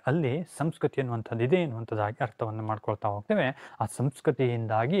ಕಲ್ಚರ್, ಅಲ್ಲಿ ಸಂಸ್ಕೃತಿ ಅನ್ನುವಂಥದ್ದು ಇದೆ ಅನ್ನುವಂಥದ್ದಾಗಿ ಅರ್ಥವನ್ನು ಮಾಡ್ಕೊಳ್ತಾ ಹೋಗ್ತೇವೆ. ಆ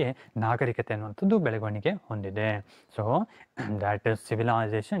ಸಂಸ್ಕೃತಿಯಿಂದಾಗಿ ನಾಗರಿಕತೆ ಅನ್ನುವಂಥದ್ದು ಬೆಳವಣಿಗೆ ಹೊಂದಿದೆ. So that is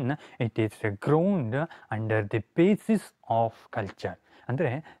civilisation, it is ground under the basis of culture.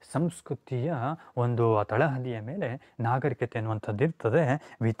 ಅಂದರೆ ಸಂಸ್ಕೃತಿಯ ಒಂದು ತಳಹದಿಯ ಮೇಲೆ ನಾಗರಿಕತೆ ಅನ್ನುವಂಥದ್ದು ಇರ್ತದೆ.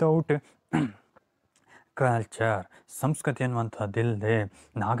 ವಿತೌಟ್ ಕಲ್ಚರ್, ಸಂಸ್ಕೃತಿ ಅನ್ನುವಂಥದ್ದಿಲ್ಲದೆ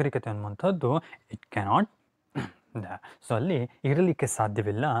ನಾಗರಿಕತೆ ಅನ್ನುವಂಥದ್ದು ಇಟ್ ಕ್ಯಾನಾಟ್. ಸೊ ಅಲ್ಲಿ ಇರಲಿಕ್ಕೆ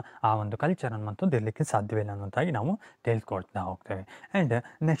ಸಾಧ್ಯವಿಲ್ಲ, ಆ ಒಂದು ಕಲ್ಚರ್ ಅನ್ನುವಂಥದ್ದು ಇರಲಿಕ್ಕೆ ಸಾಧ್ಯವಿಲ್ಲ ಅನ್ನುವಂತಾಗಿ ನಾವು ತಿಳಿಸ್ಕೊಳ್ತಾ ಹೋಗ್ತೇವೆ. And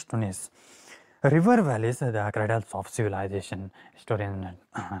next one is river valleys the ಕ್ರೆಡಲ್ಸ್ of civilisation. Historian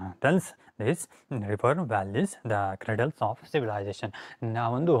tells this river valleys the ಕ್ರೆಡಲ್ಸ್ of civilisation.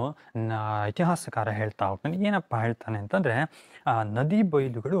 ನಾವೊಂದು ಇತಿಹಾಸಕಾರ ಹೇಳ್ತಾ ಹೋಗ್ತಾನೆ. ಏನಪ್ಪ ಹೇಳ್ತಾನೆ ಅಂತಂದರೆ, ನದಿ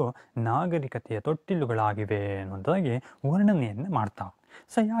ಬಯಲುಗಳು ನಾಗರಿಕತೆಯ ತೊಟ್ಟಿಲುಗಳಾಗಿವೆ ಅನ್ನುವಂಥದ್ದಾಗಿ ವರ್ಣನೆಯನ್ನು ಮಾಡ್ತಾ.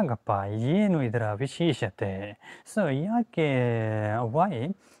 ಸೊ ಯಾಕಪ್ಪ, ಏನು ಇದರ ವಿಶೇಷತೆ? ಸೊ ಯಾಕೆ, why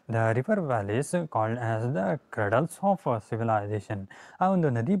the river valleys called as the ಕ್ರೆಡಲ್ಸ್ of civilisation? ಆ ಒಂದು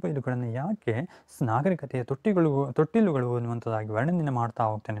ನದಿ ಬಯಲುಗಳನ್ನು ಯಾಕೆ ನಾಗರಿಕತೆಯ ತೊಟ್ಟಿಲುಗಳು ಅನ್ನುವಂಥದ್ದಾಗಿ ವರ್ಣನೆ ಮಾಡ್ತಾ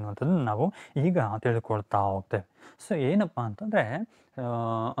ಹೋಗ್ತೇನೆ ಅನ್ನುವಂಥದ್ದನ್ನು ನಾವು ಈಗ ತಿಳ್ಕೊಳ್ತಾ ಹೋಗ್ತೇವೆ. ಸೊ ಏನಪ್ಪ ಅಂತಂದರೆ,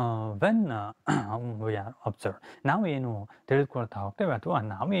 ವೆನ್ ವಿ ಆರ್ ಅಬ್ಸರ್ವ್, ನಾವು ಏನು ತಿಳ್ಕೊಳ್ತಾ ಹೋಗ್ತೇವೆ ಅಥವಾ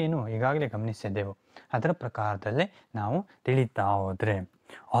ನಾವು ಏನು ಈಗಾಗಲೇ ಗಮನಿಸಿದ್ದೆವು ಅದರ ಪ್ರಕಾರದಲ್ಲೇ ನಾವು ತಿಳಿತಾ ಹೋದರೆ,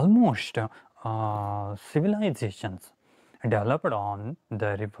 almost civilisations developed on the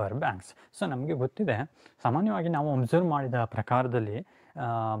river banks. So ನಮಗೆ ಗೊತ್ತಿದೆ, ಸಾಮಾನ್ಯವಾಗಿ ನಾವು ಅಬ್ಸರ್ವ್ ಮಾಡಿದ ಪ್ರಕಾರದಲ್ಲಿ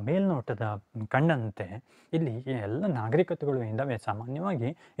ಮೇಲ್ನೋಟದ ಕಂಡಂತೆ ಇಲ್ಲಿ ಎಲ್ಲ ನಾಗರಿಕತೆಗಳು ಇದ್ದಾವೆ. ಸಾಮಾನ್ಯವಾಗಿ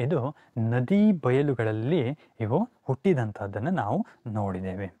ಇದು ನದಿ ಬಯಲುಗಳಲ್ಲಿ ಇವು ಹುಟ್ಟಿದಂಥದ್ದನ್ನು ನಾವು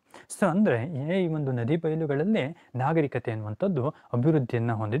ನೋಡಿದ್ದೇವೆ. ಸೊ ಅಂದರೆ ಈ ಒಂದು ನದಿ ಬಯಲುಗಳಲ್ಲೇ ನಾಗರಿಕತೆ ಅನ್ನುವಂಥದ್ದು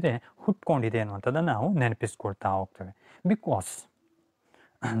ಅಭಿವೃದ್ಧಿಯನ್ನು ಹೊಂದಿದೆ, ಹುಟ್ಕೊಂಡಿದೆ ಅನ್ನುವಂಥದ್ದನ್ನು ನಾವು ನೆನಪಿಸ್ಕೊಳ್ತಾ ಹೋಗ್ತೇವೆ. Because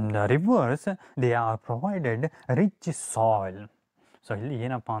the rivers, they are provided rich soil. So ಇಲ್ಲಿ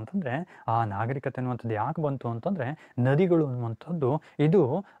ಏನಪ್ಪ ಅಂತಂದರೆ, ಆ ನಾಗರಿಕತೆ ಅನ್ನುವಂಥದ್ದು ಯಾಕೆ ಬಂತು ಅಂತಂದರೆ, ನದಿಗಳು ಅನ್ನುವಂಥದ್ದು ಇದು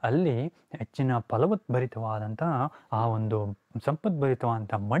ಅಲ್ಲಿ ಹೆಚ್ಚಿನ ಫಲವದ್ಭರಿತವಾದಂತಹ ಆ ಒಂದು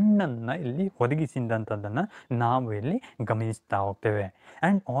ಸಂಪದ್ಭರಿತವಾದಂಥ ಮಣ್ಣನ್ನು ಇಲ್ಲಿ ಒದಗಿಸಿದಂಥದ್ದನ್ನು ನಾವು ಇಲ್ಲಿ ಗಮನಿಸ್ತಾ ಹೋಗ್ತೇವೆ.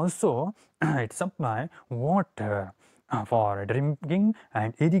 And also it supply water for drinking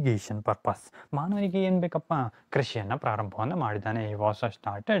and irrigation purpose. ಮಾನವನಿಗೆ ಏನು ಬೇಕಪ್ಪ, ಕೃಷಿಯನ್ನು ಪ್ರಾರಂಭವನ್ನು ಮಾಡಿದ್ದಾನೆ. ಈ ವಾಸ್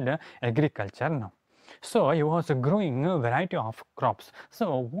ಸ್ಟಾರ್ಟೆಡ್ ಅಗ್ರಿಕಲ್ಚರ್ ನಾವು. So he was growing a variety of crops. So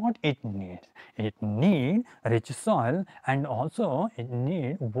what it needs? It need rich soil and also it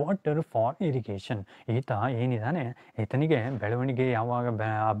need water for irrigation. ಈತ ಏನಿದ್ದಾನೆ, ಈತನಿಗೆ ಬೆಳವಣಿಗೆ ಯಾವಾಗ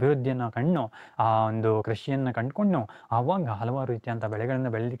ಅಭಿವೃದ್ಧಿಯನ್ನು ಕಂಡು ಆ ಒಂದು ಕೃಷಿಯನ್ನು ಕಂಡುಕೊಂಡು ಆವಾಗ ಹಲವಾರು ರೀತಿಯಂಥ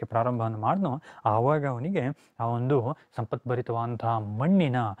ಬೆಳೆಗಳನ್ನು ಬೆಳೀಲಿಕ್ಕೆ ಪ್ರಾರಂಭವನ್ನು ಮಾಡಿದ್ನೋ, ಆವಾಗ ಅವನಿಗೆ ಆ ಒಂದು ಸಂಪದ್ಭರಿತವಾದಂತಹ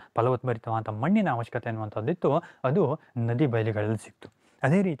ಮಣ್ಣಿನ ಫಲವದ್ಭರಿತವಾದಂಥ ಮಣ್ಣಿನ ಅವಶ್ಯಕತೆ ಅನ್ನುವಂಥದ್ದಿತ್ತು. ಅದು ನದಿ ಬಯಲುಗಳಲ್ಲಿ ಸಿಕ್ತು.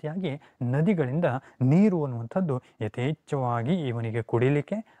 ಅದೇ ರೀತಿಯಾಗಿ ನದಿಗಳಿಂದ ನೀರು ಅನ್ನುವಂಥದ್ದು ಯಥೇಚ್ಛವಾಗಿ ಇವನಿಗೆ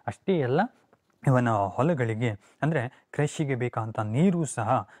ಕುಡಿಲಿಕ್ಕೆ ಅಷ್ಟೇ ಅಲ್ಲ, ಇವನ ಹೊಲಗಳಿಗೆ ಅಂದರೆ ಕೃಷಿಗೆ ಬೇಕಾದಂಥ ನೀರು ಸಹ,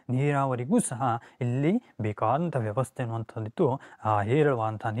 ನೀರಾವರಿಗೂ ಸಹ ಇಲ್ಲಿ ಬೇಕಾದಂಥ ವ್ಯವಸ್ಥೆ ಅನ್ನುವಂಥದ್ದಿತ್ತು. ಆ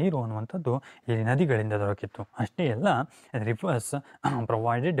ಹೇರಳವಾದಂಥ ನೀರು ಅನ್ನುವಂಥದ್ದು ಇಲ್ಲಿ ನದಿಗಳಿಂದ ದೊರಕಿತ್ತು. ಅಷ್ಟೇ ಅಲ್ಲ, reverse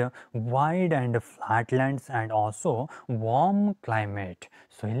provided wide and flat lands and also warm climate.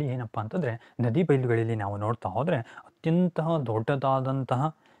 So ಇಲ್ಲಿ ಏನಪ್ಪ ಅಂತಂದರೆ, ನದಿ ಬಯಲುಗಳಲ್ಲಿ ನಾವು ನೋಡ್ತಾ ಹೋದರೆ ಅತ್ಯಂತ ದೊಡ್ಡದಾದಂತಹ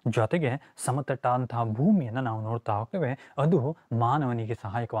ಜೊತೆಗೆ ಸಮತಟ್ಟಾದಂತಹ ಭೂಮಿಯನ್ನು ನಾವು ನೋಡ್ತಾ ಹೋಗ್ತೇವೆ. ಅದು ಮಾನವನಿಗೆ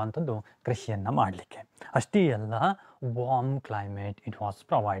ಸಹಾಯಕವಾದಂಥದ್ದು ಕೃಷಿಯನ್ನು ಮಾಡಲಿಕ್ಕೆ. ಅಷ್ಟೇ ಅಲ್ಲ, warm climate it was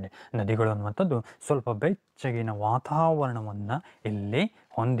provide. ನದಿಗಳು ಅನ್ನುವಂಥದ್ದು ಸ್ವಲ್ಪ ಬೆಚ್ಚಗಿನ ವಾತಾವರಣವನ್ನು ಇಲ್ಲಿ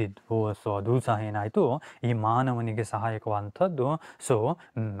ಹೊಂದಿದ್ವು. ಸೊ ಅದು ಸಹ ಏನಾಯಿತು, ಈ ಮಾನವನಿಗೆ ಸಹಾಯಕವಾದಂಥದ್ದು. So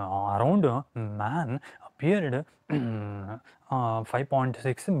around man appeared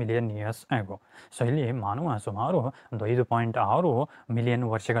 5.6 million years ಆಗೋ. ಸೊ ಇಲ್ಲಿ ಮಾನವ ಸುಮಾರು ಒಂದು 5.6 ಮಿಲಿಯನ್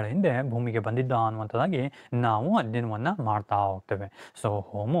ವರ್ಷಗಳ ಹಿಂದೆ ಭೂಮಿಗೆ ಬಂದಿದ್ದ ಅನ್ನುವಂಥದ್ದಾಗಿ ನಾವು ಅಧ್ಯಯನವನ್ನು ಮಾಡ್ತಾ ಹೋಗ್ತೇವೆ. So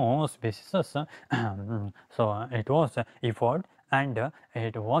homo species, so it was evolved and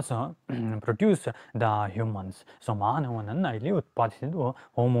it was produce the humans. So ಮಾನವನನ್ನು ಇಲ್ಲಿ ಉತ್ಪಾದಿಸಿದ್ದು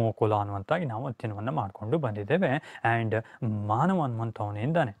ಹೋಮೋಕುಲ ಅನ್ನುವಂತಾಗಿ ನಾವು ಅಧ್ಯಯನವನ್ನು ಮಾಡಿಕೊಂಡು ಬಂದಿದ್ದೇವೆ. ಆ್ಯಂಡ್ ಮಾನವ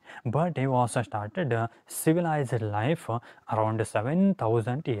ಅನ್ನುವಂಥವನಿಂದಾನೆ. ಬಟ್ ಈ was started civilised life around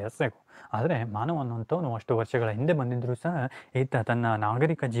 7,000 years ಆಗೋ. ಆದರೆ ಮಾನವ ಅನ್ನುವಂಥವನು ಅಷ್ಟು ವರ್ಷಗಳ ಹಿಂದೆ ಬಂದಿದ್ದರೂ ಸಹ ಈತ ತನ್ನ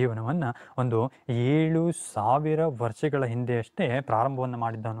ನಾಗರಿಕ ಜೀವನವನ್ನು ಒಂದು 7,000 ವರ್ಷಗಳ ಹಿಂದೆಯಷ್ಟೇ ಪ್ರಾರಂಭವನ್ನು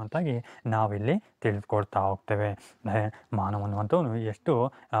ಮಾಡಿದ್ದ ಅನ್ನುವಂತಾಗಿ ನಾವಿಲ್ಲಿ ತಿಳಿದುಕೊಳ್ತಾ ಹೋಗ್ತೇವೆ. ಮಾನವ ಅನ್ನುವಂಥವನು ಎಷ್ಟು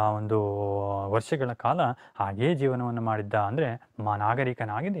ಒಂದು ವರ್ಷಗಳ ಕಾಲ ಹಾಗೇ ಜೀವನವನ್ನು ಮಾಡಿದ್ದ ಅಂದರೆ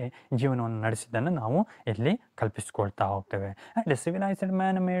ನಾಗರಿಕನಾಗಿದೆ ಜೀವನವನ್ನು ನಡೆಸಿದ್ದನ್ನು ನಾವು ಇಲ್ಲಿ ಕಲ್ಪಿಸ್ಕೊಳ್ತಾ ಹೋಗ್ತೇವೆ. And civilised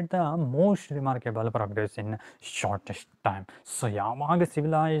man made the most remarkable progress in shortest time. So ಯಾವಾಗ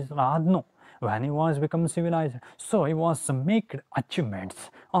civilise ಆದ್ನೋ, when he was become civilized, so he was made achievements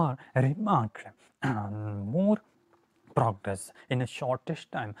or remarked more progress in shortest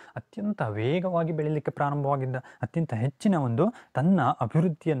time. ಅತ್ಯಂತ ವೇಗವಾಗಿ ಬೆಳೀಲಿಕ್ಕೆ ಪ್ರಾರಂಭವಾಗಿದ್ದ, ಅತ್ಯಂತ ಹೆಚ್ಚಿನ ಒಂದು ತನ್ನ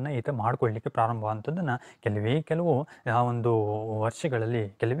ಅಭಿವೃದ್ಧಿಯನ್ನು ಈತ ಮಾಡಿಕೊಳ್ಳಲಿಕ್ಕೆ ಪ್ರಾರಂಭವಾದಂಥದ್ದನ್ನು ಕೆಲವು ಒಂದು ವರ್ಷಗಳಲ್ಲಿ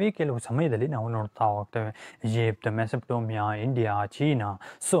ಕೆಲವು ಸಮಯದಲ್ಲಿ ನಾವು ನೋಡ್ತಾ ಹೋಗ್ತೇವೆ. Egypt, Mesopotamia, India, China.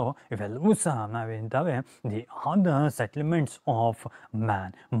 So ಇವೆಲ್ಲವೂ ಸಹ ನಾವೇಂತವೆ the are the ಸೆಟ್ಲ್ಮೆಂಟ್ಸ್ of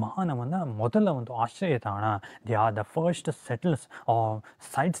man. ಮಾನವನ ಮೊದಲ ಒಂದು ಆಶ್ರಯ ತಾಣ. The are the first settles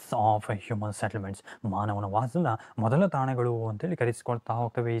sites of human settlements. ಮಾನವನ ವಾಸದ ಮೊದಲ ತಾಣಗಳು ಅಂತೇಳಿ ಕರೆಸಿಕೊಳ್ತಾ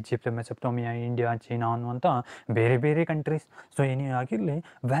ಹೋಗ್ತವೆ ಈಜಿಪ್ಟ್, ಮೆಸೊಪಟೋಮಿಯಾ, ಇಂಡಿಯಾ, ಚೀನಾ ಅನ್ನುವಂಥ ಬೇರೆ ಬೇರೆ ಕಂಟ್ರೀಸ್. ಸೊ ಏನೇ ಆಗಿರಲಿ,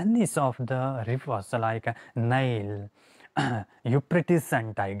 valleys of the rivers like Nile, ಯುಪ್ರಿಟಿಸ್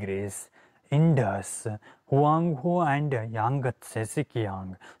and Tigris, Indus, ಹುವಾಂಗ್ಹೋ and ಯಾಂಗತ್ಸೆ,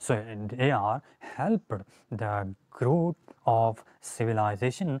 ಸಿಕಿಯಾಂಗ್. So they are helped the growth of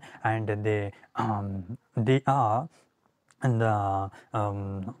civilisation and they are the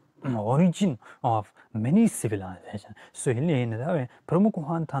origin of many civilisation. So ಇಲ್ಲಿ ಏನಿದ್ದಾವೆ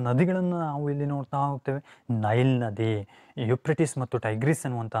ಪ್ರಮುಖವಾದಂಥ ನದಿಗಳನ್ನು ನಾವು ಇಲ್ಲಿ ನೋಡ್ತಾ ಹೋಗ್ತೇವೆ. ನೈಲ್ ನದಿ, ಯುಪ್ರಿಟಿಸ್ ಮತ್ತು ಟೈಗ್ರಿಸ್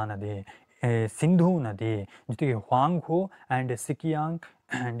ಅನ್ನುವಂಥ ನದಿ, ಸಿಂಧೂ ನದಿ, ಜೊತೆಗೆ ಹುವಾಂಗ್ಹೋ ಆ್ಯಂಡ್ ಸಿಕಿಯಾಂಗ್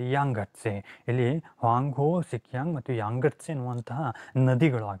ಆ್ಯಂಡ್ ಯಾಂಗಟ್ಸೆ. ಇಲ್ಲಿ ಹುವಾಂಗ್ಹೋ, ಸಿಕಿಯಾಂಗ್ ಮತ್ತು ಯಾಂಗಟ್ಸೆ ಎನ್ನುವಂತಹ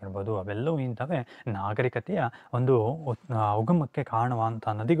ನದಿಗಳು ಆಗಿರ್ಬೋದು. ಅವೆಲ್ಲವೂ ಇಂಥವೇ ನಾಗರಿಕತೆಯ ಒಂದು ಉಗಮಕ್ಕೆ ಕಾರಣವಾದಂಥ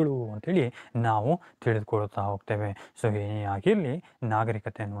ನದಿಗಳು ಅಂತೇಳಿ ನಾವು ತಿಳಿದುಕೊಳ್ತಾ ಹೋಗ್ತೇವೆ. ಸೊ ಏನೇ ಆಗಿರಲಿ,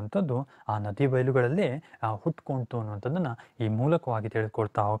 ನಾಗರಿಕತೆ ಅನ್ನುವಂಥದ್ದು ಆ ನದಿ ಬಯಲುಗಳಲ್ಲೇ ಹುಟ್ಕೊಂತು ಅನ್ನುವಂಥದ್ದನ್ನು ಈ ಮೂಲಕವಾಗಿ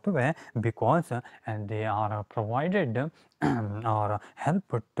ತಿಳಿದುಕೊಳ್ತಾ ಹೋಗ್ತೇವೆ. Because they are provided R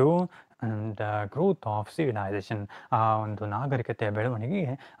help to the growth of civilisation. ಆ ಒಂದು ನಾಗರಿಕತೆಯ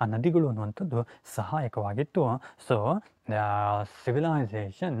ಬೆಳವಣಿಗೆಗೆ ಆ ನದಿಗಳು ಅನ್ನುವಂಥದ್ದು ಸಹಾಯಕವಾಗಿತ್ತು. So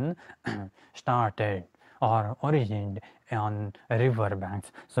civilisation started R ಒರಿಜಿನ್ಡ್ on river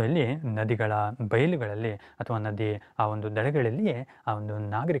banks. So ಇಲ್ಲಿ ನದಿಗಳ ಬಯಲುಗಳಲ್ಲಿ ಅಥವಾ ನದಿ ಆ ಒಂದು ದಡಗಳಲ್ಲಿಯೇ ಆ ಒಂದು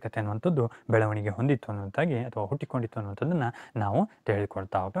ನಾಗರಿಕತೆ ಅನ್ನುವಂಥದ್ದು ಬೆಳವಣಿಗೆ ಹೊಂದಿತ್ತು ಅನ್ನುವಂತಾಗಿ ಅಥವಾ ಹುಟ್ಟಿಕೊಂಡಿತ್ತು ಅನ್ನುವಂಥದ್ದನ್ನು ನಾವು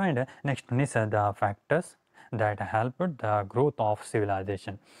ತಿಳಿದುಕೊಳ್ತಾ ಹೋಗ್ತೇವೆ. And next is the factors that helped the growth of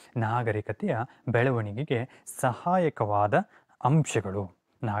civilization. ನಾಗರಿಕತೆಯ ಬೆಳವಣಿಗೆಗೆ ಸಹಾಯಕವಾದ ಅಂಶಗಳು.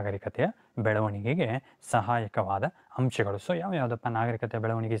 ನಾಗರಿಕತೆಯ ಬೆಳವಣಿಗೆಗೆ ಸಹಾಯಕವಾದ ಅಂಶಗಳು. ಸೊ ಯಾವುದಪ್ಪ ನಾಗರಿಕತೆಯ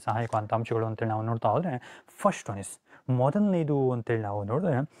ಬೆಳವಣಿಗೆ ಸಹಾಯಕವಾದ ಅಂಶಗಳು ಅಂತೇಳಿ ನಾವು ನೋಡ್ತಾ ಹೋದರೆ, ಫಸ್ಟ್ ಒನ್ ಇಸ್, ಮೊದಲನೇದು ಅಂತೇಳಿ ನಾವು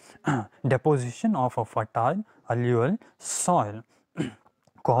ನೋಡಿದ್ರೆ deposition of a fertile ಅಲ್ಯೂವಲ್ soil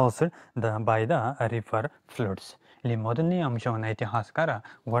caused by the river floods. ಇಲ್ಲಿ ಮೊದಲನೇ ಅಂಶವನ್ನು ಇತಿಹಾಸಕಾರ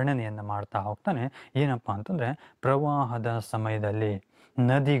ವರ್ಣನೆಯನ್ನು ಮಾಡ್ತಾ ಹೋಗ್ತಾನೆ. ಏನಪ್ಪ ಅಂತಂದರೆ, ಪ್ರವಾಹದ ಸಮಯದಲ್ಲಿ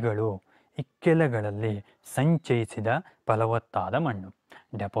ನದಿಗಳು ಇಕ್ಕೆಲಗಳಲ್ಲಿ ಸಂಚಯಿಸಿದ ಫಲವತ್ತಾದ ಮಣ್ಣು.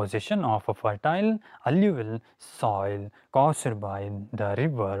 Deposition of a fertile ಅಲ್ಯೂವಲ್ soil caused by the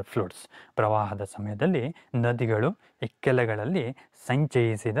river floods. ಪ್ರವಾಹದ ಸಮಯದಲ್ಲಿ ನದಿಗಳು ಇಕ್ಕೆಲಗಳಲ್ಲಿ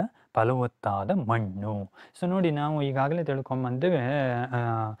ಸಂಚಯಿಸಿದ ಫಲವತ್ತಾದ ಮಣ್ಣು. ಸೊ ನೋಡಿ, ನಾವು ಈಗಾಗಲೇ ತಿಳ್ಕೊಂಬಂದೇವೆ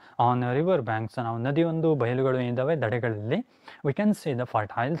ಆನ್ ರಿವರ್ ಬ್ಯಾಂಕ್ಸ್, ನಾವು ನದಿ ಒಂದು ಬಯಲುಗಳು ಏನಿದ್ದಾವೆ ದಡೆಗಳಲ್ಲಿ, we can see the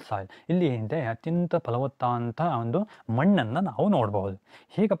fertile soil. ಇಲ್ಲಿ ಏನಿದೆ ಅತ್ಯಂತ ಫಲವತ್ತಾದಂಥ ಒಂದು ಮಣ್ಣನ್ನು ನಾವು ನೋಡ್ಬೋದು.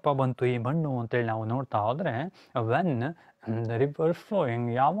 ಹೇಗಪ್ಪ ಬಂತು ಈ ಮಣ್ಣು ಅಂತೇಳಿ ನಾವು ನೋಡ್ತಾ ಹೋದರೆ, ವೆನ್ ದ ರಿವರ್ ಫ್ಲೋಯಿಂಗ್,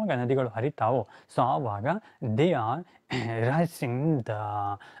 ಯಾವಾಗ ನದಿಗಳು ಹರಿತಾವೋ ಸೊ ಆವಾಗ they are raising the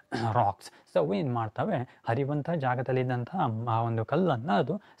racks. So ಏನು ಮಾಡ್ತವೆ, ಹರಿಯುವಂಥ ಜಾಗದಲ್ಲಿದ್ದಂಥ ಆ ಒಂದು ಕಲ್ಲನ್ನು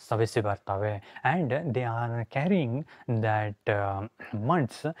ಅದು ಸವೆಸಿ ಬರ್ತವೆ. And they are carrying that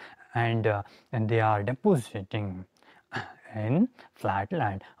ಮಡ್ಸ್ and they are ಡೆಪೋಸಿಟಿಂಗ್ in flat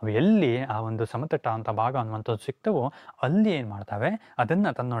land. ಅವು ಎಲ್ಲಿ ಆ ಒಂದು ಸಮತಟ್ಟ ಅಂತ ಭಾಗ ಅನ್ನುವಂಥದ್ದು ಸಿಗ್ತವೋ ಅಲ್ಲಿ ಏನು ಮಾಡ್ತವೆ,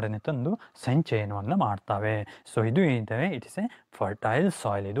 ಅದನ್ನು ತನ್ನೊಡನೆ ತಂದು ಸಂಚಯನವನ್ನು ಮಾಡ್ತವೆ. ಸೊ ಇದು ಏನಿದೆ, it is A fertile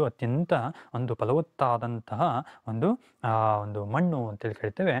soil. ಇದು ಅತ್ಯಂತ ಒಂದು ಫಲವತ್ತಾದಂತಹ ಒಂದು ಮಣ್ಣು ಅಂತೇಳಿ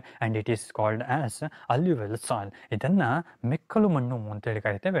ಕರಿತೇವೆ. And it is called as ಅಲ್ಯೂವಲ್ soil. ಇದನ್ನು ಮೆಕ್ಕಲು ಮಣ್ಣು ಅಂತೇಳಿ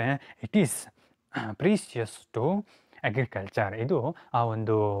ಕರಿತೇವೆ. It is precious to agriculture. ಇದು ಆ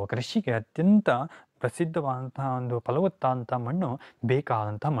ಒಂದು ಕೃಷಿಗೆ ಅತ್ಯಂತ ಪ್ರಸಿದ್ಧವಾದಂತಹ ಒಂದು ಫಲವತ್ತಾದಂಥ ಮಣ್ಣು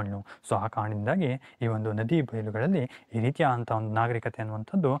ಬೇಕಾದಂಥ ಮಣ್ಣು. ಸೊ ಆ ಕಾರಣದಿಂದಾಗಿ ಈ ಒಂದು ನದಿ ಬಯಲುಗಳಲ್ಲಿ ಈ ರೀತಿಯಾದಂಥ ಒಂದು ನಾಗರಿಕತೆ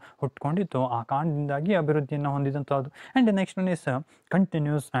ಅನ್ನುವಂಥದ್ದು ಹುಟ್ಕೊಂಡಿತ್ತು. ಆ ಕಾರಣದಿಂದಾಗಿ ಅಭಿವೃದ್ಧಿಯನ್ನು ಹೊಂದಿದಂಥದ್ದು. And next one is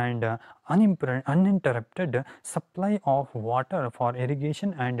continuous and uninterrupted supply of water for irrigation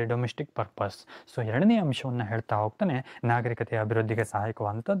and domestic purpose. So ಎರಡನೇ ಅಂಶವನ್ನು ಹೇಳ್ತಾ ಹೋಗ್ತಾನೆ, ನಾಗರಿಕತೆಯ ಅಭಿವೃದ್ಧಿಗೆ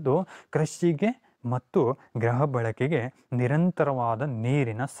ಸಹಾಯಕವಾದಂಥದ್ದು ಕೃಷಿಗೆ ಮತ್ತು ಗೃಹ ಬಳಕೆಗೆ ನಿರಂತರವಾದ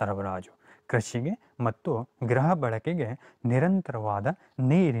ನೀರಿನ ಸರಬರಾಜು. ಕೃಷಿಗೆ ಮತ್ತು ಗೃಹ ಬಳಕೆಗೆ ನಿರಂತರವಾದ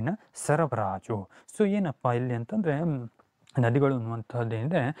ನೀರಿನ ಸರಬರಾಜು. ಸೊ ಏನಪ್ಪ ಇಲ್ಲಿ ಅಂತಂದರೆ, ನದಿಗಳು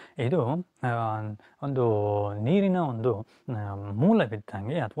ಅನ್ನುವಂಥದ್ದೇನಿದೆ ಇದು ಒಂದು ನೀರಿನ ಒಂದು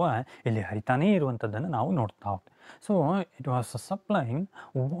ಮೂಲವಿದ್ದಂಗೆ ಅಥವಾ ಇಲ್ಲಿ ಹರಿತಾನೇ ಇರುವಂಥದ್ದನ್ನು ನಾವು ನೋಡ್ತಾ ಹೋಗ್ತೀವಿ. So it was supplying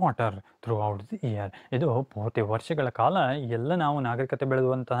water through out the year. ಇದು ಪೂರ್ತಿ ವರ್ಷಗಳ ಕಾಲ ಎಲ್ಲ ನಾವು ನಾಗರಿಕತೆ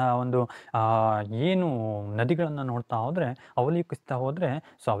ಬೆಳೆದುವಂತಹ ಒಂದು ಏನು ನದಿಗಳನ್ನು ನೋಡ್ತಾ ಹೋದರೆ, ಅವಲೋಕಿಸ್ತಾ ಹೋದರೆ,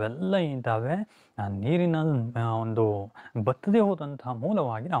 ಸೊ ಅವೆಲ್ಲ ಇದ್ದಾವೆ ನೀರಿನ ಒಂದು ಬತ್ತದೇ ಹೋದಂತಹ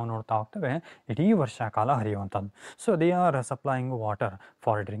ಮೂಲವಾಗಿ ನಾವು ನೋಡ್ತಾ ಹೋಗ್ತೇವೆ, ಇಡೀ ವರ್ಷ ಕಾಲ ಹರಿಯುವಂಥದ್ದು. So they are supplying water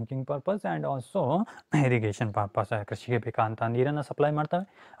for drinking purpose and also irrigation purpose. ಕೃಷಿಗೆ ಬೇಕಾದಂಥ ನೀರನ್ನು ಸಪ್ಲೈ ಮಾಡ್ತವೆ,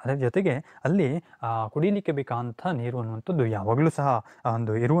 ಅದರ ಜೊತೆಗೆ ಅಲ್ಲಿ ಕುಡಿಯಲಿಕ್ಕೆ ಬೇಕಾದಂಥ ನೀರು ಅನ್ನುವಂಥದ್ದು ಯಾವಾಗಲೂ ಸಹ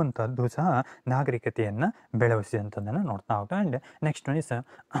ಒಂದು ಇರುವಂಥದ್ದು ಸಹ ನಾಗರಿಕತೆಯನ್ನು ಬೆಳೆಸಿದಂಥದ್ದನ್ನು ನೋಡ್ತಾ ಹೋಗ್ತೇವೆ. And next one is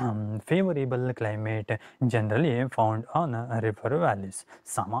favourable climate generally found on river valleys.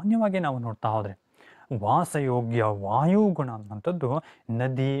 ಸಾಮಾನ್ಯವಾಗಿ ನಾವು ನೋಡ್ತಾ ಹೋದರೆ ವಾಸಯೋಗ್ಯ ವಾಯುಗುಣ ಅನ್ನುವಂಥದ್ದು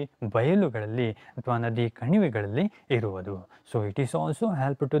ನದಿ ಬಯಲುಗಳಲ್ಲಿ ಅಥವಾ ನದಿ ಕಣಿವೆಗಳಲ್ಲಿ ಇರುವುದು. So it is also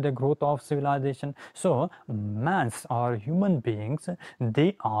help to the growth of civilisation. So mans R human beings they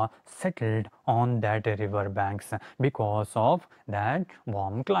are settled on that river banks because of that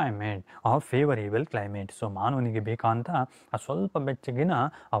warm climate R favourable climate. So ಮಾನವನಿಗೆ ಬೇಕಾದಂಥ ಸ್ವಲ್ಪ ಬೆಚ್ಚಗಿನ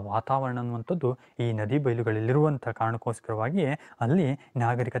ಆ ವಾತಾವರಣ ಅನ್ನುವಂಥದ್ದು ಈ ನದಿ ಬಯಲುಗಳಲ್ಲಿರುವಂಥ ಕಾರಣಕ್ಕೋಸ್ಕರವಾಗಿ ಅಲ್ಲಿ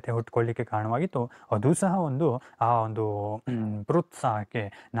ನಾಗರಿಕತೆ ಹುಟ್ಕೊಳ್ಳಿಕ್ಕೆ ಕಾರಣವಾಗಿತ್ತು. ಅದು ಸಹ ಆ ಒಂದು ಪ್ರೋತ್ಸಾಹಕ್ಕೆ,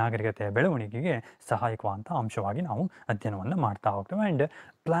 ನಾಗರಿಕತೆಯ ಬೆಳವಣಿಗೆಗೆ ಸಹಾಯಕವಾದಂಥ ಅಂಶವಾಗಿ ನಾವು ಅಧ್ಯಯನವನ್ನು ಮಾಡ್ತಾ ಹೋಗ್ತೇವೆ. And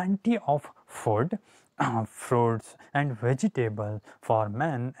ಪ್ಲಾಂಟಿ of food, fruits and vegetable for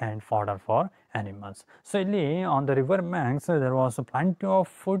man and fodder for animals. So ಇಲ್ಲಿ on the river banks there was ಪ್ಲಾಂಟಿ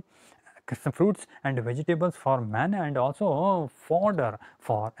of food, fruits and vegetables for man and also fodder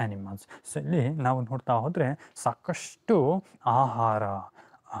for animals. So ಇಲ್ಲಿ ನಾವು ನೋಡ್ತಾ ಹೋದರೆ ಸಾಕಷ್ಟು ಆಹಾರ,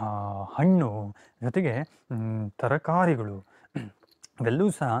 ಹಣ್ಣು ಜೊತೆಗೆ ತರಕಾರಿಗಳು ಇವೆಲ್ಲವೂ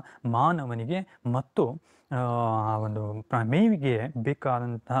ಸಹ ಮಾನವನಿಗೆ ಮತ್ತು ಒಂದು ಮೇವಿಗೆ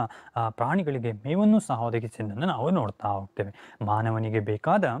ಬೇಕಾದಂತಹ ಪ್ರಾಣಿಗಳಿಗೆ ಮೇವನ್ನು ಸಹ ಒದಗಿಸಿದ್ದನ್ನು ನಾವು ನೋಡ್ತಾ ಹೋಗ್ತೇವೆ. ಮಾನವನಿಗೆ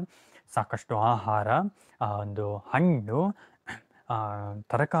ಬೇಕಾದ ಸಾಕಷ್ಟು ಆಹಾರ, ಒಂದು ಹಣ್ಣು,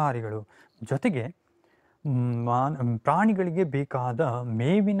 ತರಕಾರಿಗಳು ಜೊತೆಗೆ ಪ್ರಾಣಿಗಳಿಗೆ ಬೇಕಾದ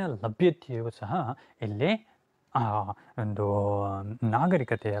ಮೇವಿನ ಲಭ್ಯತೆಯೂ ಸಹ ಇಲ್ಲೇ ಒಂದು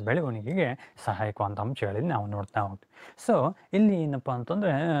ನಾಗರಿಕತೆಯ ಬೆಳವಣಿಗೆಗೆ ಸಹಾಯಕವಾದಂಥ ಅಂಶಗಳಲ್ಲಿ ನಾವು ನೋಡ್ತಾ ಹೋಗ್ತೀವಿ. ಸೊ ಇಲ್ಲಿ ಏನಪ್ಪ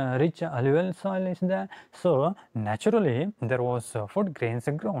ಅಂತಂದರೆ rich ಅಲ್ಯುವಲ್ soil is the. So naturally there was food grains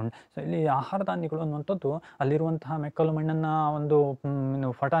ground. So ಇಲ್ಲಿ ಆಹಾರ ಧಾನ್ಯಗಳು ಅನ್ನುವಂಥದ್ದು ಅಲ್ಲಿರುವಂತಹ ಮೆಕ್ಕಲು ಮಣ್ಣನ್ನು ಒಂದು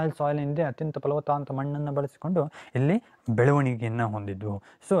ಫರ್ಟೈಲ್ ಸಾಯಿಲ್ ಹಿಂದೆ ಅತ್ಯಂತ ಫಲವತ್ತಾದಂಥ ಮಣ್ಣನ್ನು ಬಳಸಿಕೊಂಡು ಇಲ್ಲಿ ಬೆಳವಣಿಗೆಯನ್ನು ಹೊಂದಿದ್ದು.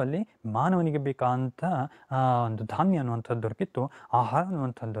 ಸೊ ಅಲ್ಲಿ ಮಾನವನಿಗೆ ಬೇಕಾದಂಥ ಒಂದು ಧಾನ್ಯ ಅನ್ನುವಂಥದ್ದು ದೊರಕಿತ್ತು, ಆಹಾರ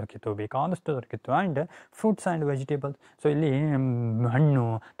ಅನ್ನುವಂಥದ್ದು ದೊರಕಿತ್ತು, ಬೇಕಾದಷ್ಟು ದೊರಕಿತ್ತು. And fruits and vegetables. So ಇಲ್ಲಿ ಹಣ್ಣು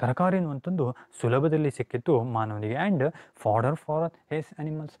ತರಕಾರಿ ಅನ್ನುವಂಥದ್ದು ಸುಲಭದಲ್ಲಿ ಸಿಕ್ಕಿತ್ತು ಮಾನವನಿಗೆ. ಆ್ಯಂಡ್ ಫಾಡರ್ ಫಾರ್ ಹೇಸ್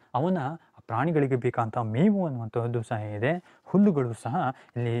ಆ್ಯನಿಮಲ್ಸ್, ಅವನ ಪ್ರಾಣಿಗಳಿಗೆ ಬೇಕಾದಂಥ ಮೇವು ಅನ್ನುವಂಥದ್ದು ಸಹ ಇದೆ, ಹುಲ್ಲುಗಳು ಸಹ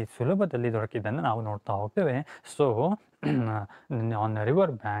ಇಲ್ಲಿ ಸುಲಭದಲ್ಲಿ ದೊರಕಿದ್ದನ್ನು ನಾವು ನೋಡ್ತಾ ಹೋಗ್ತೇವೆ. So on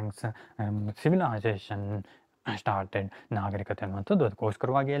river banks civilisation started. ನಾಗರಿಕತೆ ಅನ್ನುವಂಥದ್ದು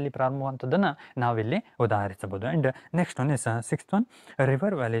ಅದಕ್ಕೋಸ್ಕರವಾಗಿ ಅಲ್ಲಿ ಪ್ರಾರಂಭವಂಥದ್ದನ್ನು ನಾವಿಲ್ಲಿ ಉದಾಹರಿಸಬಹುದು. And next one is sixth one,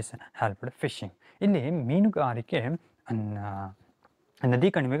 river valleys helped fishing. ಇಲ್ಲಿ ಮೀನುಗಾರಿಕೆ, ನದಿ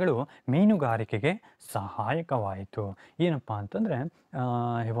ಕಣಿವೆಗಳು ಮೀನುಗಾರಿಕೆಗೆ ಸಹಾಯಕವಾಯಿತು. ಏನಪ್ಪ ಅಂತಂದರೆ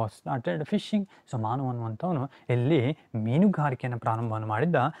he was started fishing. So ಮಾನವ ಅನ್ನುವಂಥವನು ಇಲ್ಲಿ ಮೀನುಗಾರಿಕೆಯನ್ನು ಪ್ರಾರಂಭವನ್ನು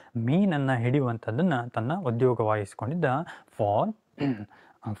ಮಾಡಿದ್ದ, ಮೀನನ್ನು ಹಿಡಿಯುವಂಥದ್ದನ್ನು ತನ್ನ ಉದ್ಯೋಗವಾಗಿಸಿಕೊಂಡಿದ್ದ ಫಾರ್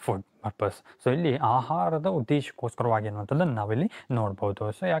ಫುಡ್ ಪರ್ಪಸ್. ಸೊ ಇಲ್ಲಿ ಆಹಾರದ ಉದ್ದೇಶಕ್ಕೋಸ್ಕರವಾಗಿ ಅನ್ನುವಂಥದ್ದನ್ನು ನಾವಿಲ್ಲಿ ನೋಡ್ಬೋದು.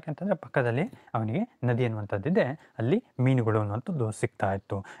 ಸೊ ಯಾಕೆಂತಂದರೆ ಪಕ್ಕದಲ್ಲಿ ಅವನಿಗೆ ನದಿ ಅನ್ನುವಂಥದ್ದಿದೆ, ಅಲ್ಲಿ ಮೀನುಗಳು ಅನ್ನುವಂಥದ್ದು ಸಿಗ್ತಾ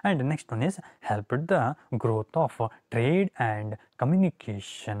ಇತ್ತು. And next one is helped the growth of trade and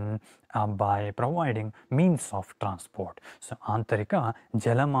communication by providing means of transport. So ಆಂತರಿಕ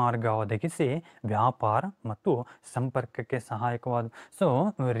ಜಲಮಾರ್ಗ ಒದಗಿಸಿ ವ್ಯಾಪಾರ ಮತ್ತು ಸಂಪರ್ಕಕ್ಕೆ ಸಹಾಯಕವಾದ. So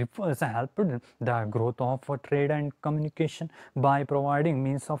reverse helped the growth of trade and communication by providing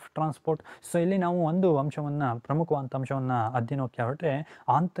means of transport. So ಇಲ್ಲಿ ನಾವು ಒಂದು ಅಂಶವನ್ನು, ಪ್ರಮುಖವಾದಂಥ ಅಂಶವನ್ನು ಅಧ್ಯಯನಕ್ಕೆ ಹೊರಟ್ರೆ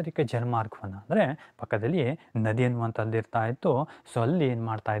ಆಂತರಿಕ ಜಲಮಾರ್ಗವನ್ನು, ಅಂದರೆ ಪಕ್ಕದಲ್ಲಿ ನದಿ ಅನ್ನುವಂಥದ್ದು ಇರ್ತಾ ಇತ್ತು. ಸೊ ಅಲ್ಲಿ ಏನು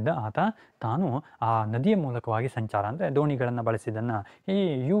ಮಾಡ್ತಾ ಇದ್ದ ಆತ, ತಾನು ಆ ನದಿಯ ಮೂಲಕವಾಗಿ ಸಂಚಾರ, ಅಂದರೆ ದೋಣಿಗಳನ್ನು ಬಳಸಿದ್ದನ್ನು ಈ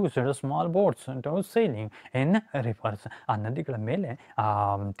used small boats to sailing in reverse. ಆ ನದಿಗಳ ಮೇಲೆ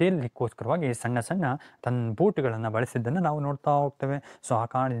ತೇಲಲಿಕ್ಕೋಸ್ಕರವಾಗಿ ಸಣ್ಣ ಸಣ್ಣ ತನ್ನ ಬೋಟ್ಗಳನ್ನು ಬಳಸಿದ್ದನ್ನು ನಾವು ನೋಡ್ತಾ ಹೋಗ್ತೇವೆ. ಸೊ ಆ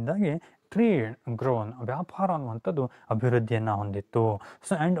ಕಾರಣದಿಂದಾಗಿ ಟ್ರೇಡ್ ಗ್ರೋನ್, ವ್ಯಾಪಾರ ಅನ್ನುವಂಥದ್ದು ಅಭಿವೃದ್ಧಿಯನ್ನು ಹೊಂದಿತ್ತು.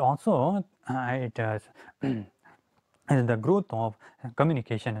 So and also it the growth of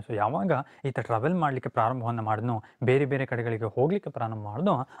communication. So ಯಾವಾಗ ಈತ ಟ್ರಾವೆಲ್ ಮಾಡಲಿಕ್ಕೆ ಪ್ರಾರಂಭವನ್ನು ಮಾಡಿದ್ನೋ, ಬೇರೆ ಬೇರೆ ಕಡೆಗಳಿಗೆ ಹೋಗಲಿಕ್ಕೆ ಪ್ರಾರಂಭ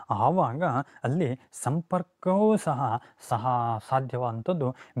ಮಾಡಿದ್ನೋ, ಆವಾಗ ಅಲ್ಲಿ ಸಂಪರ್ಕವೂ ಸಹ ಸಾಧ್ಯವಾದಂಥದ್ದು,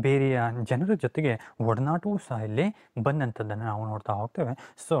 ಬೇರೆಯ ಜನರ ಜೊತೆಗೆ ಒಡನಾಟವೂ ಸಹ ಇಲ್ಲಿ ಬಂದಂಥದ್ದನ್ನು ನಾವು ನೋಡ್ತಾ ಹೋಗ್ತೇವೆ.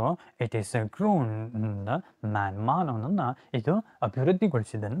 So it is grown the man, ಮಾನವನನ್ನು ಇದು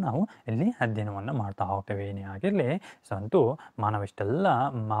ಅಭಿವೃದ್ಧಿಗೊಳಿಸಿದ್ದನ್ನು ನಾವು ಇಲ್ಲಿ ಅಧ್ಯಯನವನ್ನು ಮಾಡ್ತಾ ಹೋಗ್ತೇವೆ. ಏನೇ ಆಗಿರಲಿ, ಸೊ ಅಂತೂ ಮಾನವ ಇಷ್ಟೆಲ್ಲ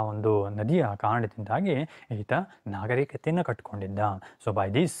ಒಂದು ನದಿಯ ಕಾರಣದಿಂದಾಗಿ ಈತ ನಾಗರಿಕತೆಯನ್ನು ಕಟ್ಕೊಂಡಿದ್ದ. So by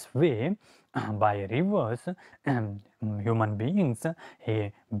this way, by reverse, human beings he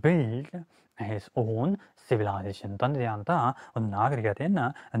build his own civilisation. ತಂದೆಯ ಅಂತ ಒಂದು ನಾಗರಿಕತೆಯನ್ನು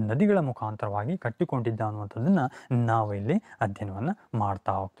ನದಿಗಳ ಮುಖಾಂತರವಾಗಿ ಕಟ್ಟಿಕೊಂಡಿದ್ದ ಅನ್ನುವಂಥದ್ದನ್ನು ನಾವು ಇಲ್ಲಿ ಅಧ್ಯಯನವನ್ನು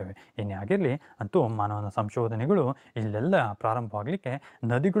ಮಾಡ್ತಾ ಹೋಗ್ತೇವೆ. ಏನೇ ಆಗಿರಲಿ, ಅಂತೂ ಮಾನವನ ಸಂಶೋಧನೆಗಳು ಇಲ್ಲೆಲ್ಲ ಪ್ರಾರಂಭವಾಗಲಿಕ್ಕೆ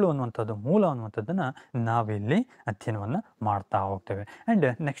ನದಿಗಳು ಅನ್ನುವಂಥದ್ದು ಮೂಲ ಅನ್ನುವಂಥದ್ದನ್ನು ನಾವಿಲ್ಲಿ ಅಧ್ಯಯನವನ್ನು ಮಾಡ್ತಾ ಹೋಗ್ತೇವೆ. And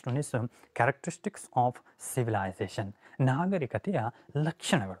next one is characteristics of civilisation, ನಾಗರಿಕತೆಯ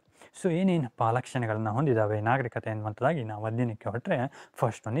ಲಕ್ಷಣಗಳು. ಸೊ ಏನೇನಪ್ಪ ಲಕ್ಷಣಗಳನ್ನು ಹೊಂದಿದ್ದಾವೆ ನಾಗರಿಕತೆ ಅನ್ನುವಂಥದ್ದಾಗಿ ನಾವು ಅಧ್ಯಯನಕ್ಕೆ ಹೊರಟ್ರೆ,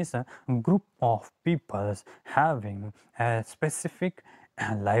 first one is group of people's having A specific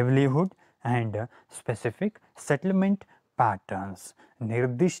livelihood and specific settlement patterns.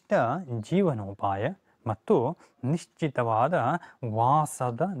 ನಿರ್ದಿಷ್ಟ ಜೀವನೋಪಾಯ ಮತ್ತು ನಿಶ್ಚಿತವಾದ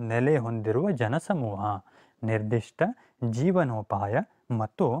ವಾಸದ ನೆಲೆ ಹೊಂದಿರುವ ಜನಸಮೂಹ. ನಿರ್ದಿಷ್ಟ ಜೀವನೋಪಾಯ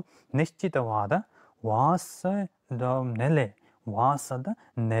ಮತ್ತು ನಿಶ್ಚಿತವಾದ ವಾಸದ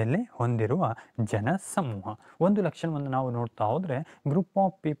ನೆಲೆ ಹೊಂದಿರುವ ಜನಸಮೂಹ. ಒಂದು ಲಕ್ಷಣವನ್ನು ನಾವು ನೋಡ್ತಾ ಹೋದರೆ, group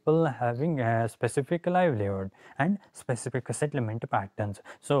of people having A specific livelihood and specific settlement patterns.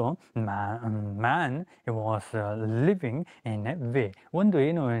 So man was living in a way, ಒಂದು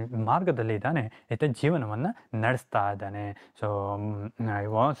ಏನು ಮಾರ್ಗದಲ್ಲಿ ಇದ್ದಾನೆ, ಈತ ಜೀವನವನ್ನು ನಡೆಸ್ತಾ ಇದ್ದಾನೆ. So I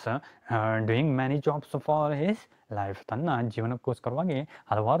was doing Manny jobs for his life, ತನ್ನ ಜೀವನಕ್ಕೋಸ್ಕರವಾಗಿ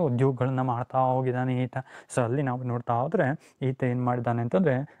ಹಲವಾರು ಉದ್ಯೋಗಗಳನ್ನು ಮಾಡ್ತಾ ಹೋಗಿದ್ದಾನೆ ಈತ. ಸೊ ಅಲ್ಲಿ ನಾವು ನೋಡ್ತಾ ಹೋದರೆ ಈತ ಏನು ಮಾಡಿದ್ದಾನೆ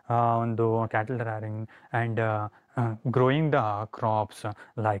ಅಂತಂದರೆ, ಒಂದು cattle ರ್ಯಾರಿಂಗ್ and growing the crops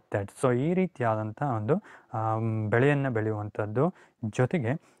like that. So ಈ ರೀತಿಯಾದಂಥ ಒಂದು ಬೆಳೆಯನ್ನು ಬೆಳೆಯುವಂಥದ್ದು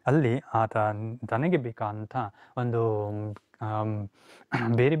ಜೊತೆಗೆ ಅಲ್ಲಿ ಆತ ತನಗೆ ಬೇಕಾದಂಥ ಒಂದು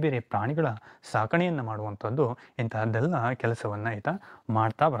ಬೇರೆ ಬೇರೆ ಪ್ರಾಣಿಗಳ ಸಾಕಣೆಯನ್ನು ಮಾಡುವಂಥದ್ದು, ಇಂತಹದ್ದೆಲ್ಲ ಕೆಲಸವನ್ನು ಈತ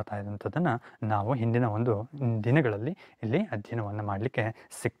ಮಾಡ್ತಾ ಬರ್ತಾ ಇದ್ದಂಥದ್ದನ್ನು ನಾವು ಹಿಂದಿನ ಒಂದು ದಿನಗಳಲ್ಲಿ ಇಲ್ಲಿ ಅಧ್ಯಯನವನ್ನು ಮಾಡಲಿಕ್ಕೆ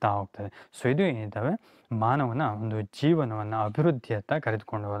ಸಿಗ್ತಾ ಹೋಗ್ತದೆ. ಸೊ ಇದು ಏನಿದ್ದಾವೆ ಮಾನವನ ಒಂದು ಜೀವನವನ್ನು ಅಭಿವೃದ್ಧಿಯತ್ತ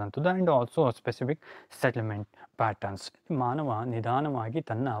ಕರೆದುಕೊಂಡು ಹೋದಂಥದ್ದು. And also specific settlement patterns, ಮಾನವ ನಿಧಾನವಾಗಿ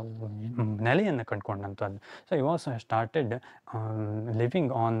ತನ್ನ ನೆಲೆಯನ್ನು ಕಂಡುಕೊಂಡಂಥದ್ದು. ಸೊ ಈ was started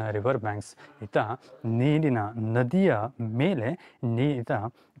living on river banks. ಈತ ನೀರಿನ ನದಿಯ ಮೇಲೆ ಈತ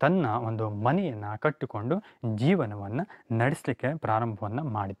ತನ್ನ ಒಂದು ಮನೆಯನ್ನು ಕಟ್ಟಿಕೊಂಡು ಜೀವನವನ್ನು ನಡೆಸಲಿಕ್ಕೆ ಪ್ರಾರಂಭವನ್ನು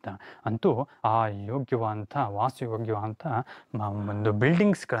ಮಾಡಿದ್ದ. ಅಂತೂ ಆ ಯೋಗ್ಯವಾದಂಥ ವಾಸಯೋಗ್ಯವಾದಂಥ ಒಂದು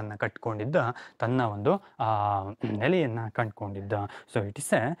ಬಿಲ್ಡಿಂಗ್ಸ್ಗಳನ್ನು ಕಟ್ಕೊಂಡಿದ್ದ, ತನ್ನ ಒಂದು ನೆಲೆಯನ್ನು ಕಂಡುಕೊಂಡಿದ್ದ. So it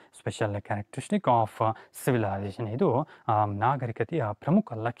is A special characteristic of civilisation. ಇದು ನಾಗರಿಕತೆಯ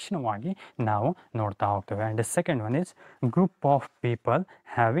ಪ್ರಮುಖ ಲಕ್ಷಣವಾಗಿ ನಾವು ನೋಡ್ತಾ ಹೋಗ್ತೇವೆ. And second one is group of people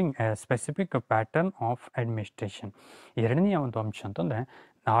having A specific pattern of administration. ಎರಡನೆಯ ಒಂದು ಅಂಶ ಅಂತಂದರೆ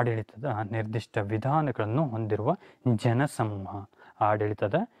ಆಡಳಿತದ ನಿರ್ದಿಷ್ಟ ವಿಧಾನಗಳನ್ನು ಹೊಂದಿರುವ ಜನಸಮೂಹ.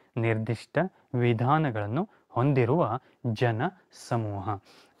 ಆಡಳಿತದ ನಿರ್ದಿಷ್ಟ ವಿಧಾನಗಳನ್ನು ಹೊಂದಿರುವ ಜನಸಮೂಹ.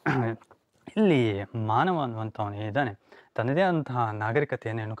 ಇಲ್ಲಿ ಮಾನವ ಅನ್ನುವಂಥವನು ಇದ್ದಾನೆ, ತನ್ನದೇ ಆದಂತಹ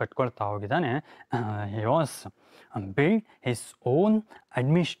ನಾಗರಿಕತೆಯನ್ನು ಕಟ್ಕೊಳ್ತಾ ಹೋಗಿದ್ದಾನೆ. He was build his own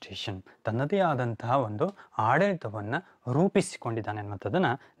administration, ತನ್ನದೇ ಆದಂತಹ ಒಂದು ಆಡಳಿತವನ್ನು ರೂಪಿಸಿಕೊಂಡಿದ್ದಾನೆ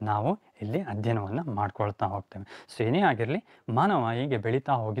ಅನ್ನುವಂಥದ್ದನ್ನು ನಾವು ಇಲ್ಲಿ ಅಧ್ಯಯನವನ್ನು ಮಾಡ್ಕೊಳ್ತಾ ಹೋಗ್ತೇವೆ. ಸೊ ಏನೇ ಆಗಿರಲಿ, ಮಾನವ ಹೀಗೆ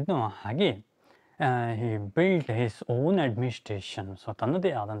ಬೆಳೀತಾ ಹೋಗಿದ್ನೋ ಹಾಗೆ ಹಿ build his own administration. So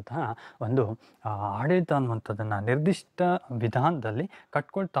ತನ್ನದೇ ಆದಂತಹ ಒಂದು ಆಡಳಿತ ಅನ್ನುವಂಥದ್ದನ್ನು ನಿರ್ದಿಷ್ಟ ವಿಧಾನದಲ್ಲಿ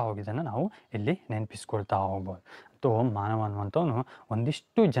ಕಟ್ಕೊಳ್ತಾ ಹೋಗಿದ್ದನ್ನು ನಾವು ಇಲ್ಲಿ ನೆನಪಿಸ್ಕೊಳ್ತಾ ಹೋಗ್ಬೋದು. ಮತ್ತು ಮಾನವ ಅನ್ನುವಂಥವನು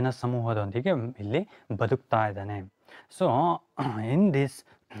ಒಂದಿಷ್ಟು ಜನಸಮೂಹದೊಂದಿಗೆ ಇಲ್ಲಿ ಬದುಕ್ತಾ ಇದ್ದಾನೆ. So in this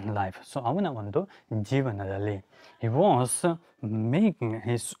life, so ಅವನ ಒಂದು ಜೀವನದಲ್ಲಿ he was making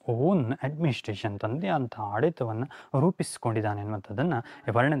his own administration, ತನ್ನದೇ ಅಂಥ ಆಡಳಿತವನ್ನು ರೂಪಿಸಿಕೊಂಡಿದ್ದಾನೆ ಅನ್ನುವಂಥದ್ದನ್ನು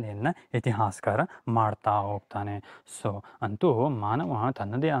ವರ್ಣನೆಯನ್ನು ಇತಿಹಾಸಕಾರ ಮಾಡ್ತಾ ಹೋಗ್ತಾನೆ. ಸೊ ಅಂತೂ ಮಾನವ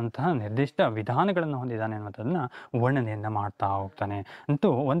ತನ್ನದೇ ಅಂತಹ ನಿರ್ದಿಷ್ಟ ವಿಧಾನಗಳನ್ನು ಹೊಂದಿದ್ದಾನೆ ಅನ್ನುವಂಥದ್ದನ್ನು ವರ್ಣನೆಯನ್ನು ಮಾಡ್ತಾ ಹೋಗ್ತಾನೆ.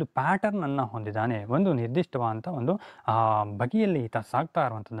 ಅಂತೂ ಒಂದು ಪ್ಯಾಟರ್ನನ್ನು ಹೊಂದಿದ್ದಾನೆ, ಒಂದು ನಿರ್ದಿಷ್ಟವಾದಂಥ ಒಂದು ಬಗೆಯಲ್ಲಿ ಈತ ಸಾಗ್ತಾ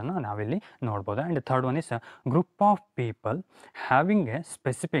ಇರುವಂಥದ್ದನ್ನು ನಾವಿಲ್ಲಿ ನೋಡ್ಬೋದು. And third one is group of people having A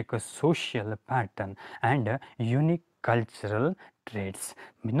specific social pattern and unique cultural trades.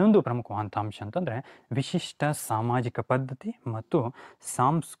 ಇನ್ನೊಂದು ಪ್ರಮುಖವಾದಂಥ ಅಂಶ ಅಂತಂದರೆ ವಿಶಿಷ್ಟ ಸಾಮಾಜಿಕ ಪದ್ಧತಿ ಮತ್ತು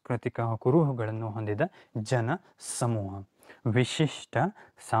ಸಾಂಸ್ಕೃತಿಕ ಕುರುಹುಗಳನ್ನು ಹೊಂದಿದ ಜನ ಸಮೂಹ. ವಿಶಿಷ್ಟ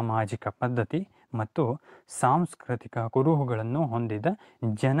ಸಾಮಾಜಿಕ ಪದ್ಧತಿ ಮತ್ತು ಸಾಂಸ್ಕೃತಿಕ ಕುರುಹುಗಳನ್ನು ಹೊಂದಿದ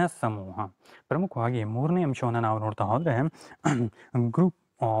ಜನ ಸಮೂಹ. ಪ್ರಮುಖವಾಗಿ ಮೂರನೇ ಅಂಶವನ್ನು ನಾವು ನೋಡ್ತಾ ಹೋದರೆ ಗ್ರೂಪ್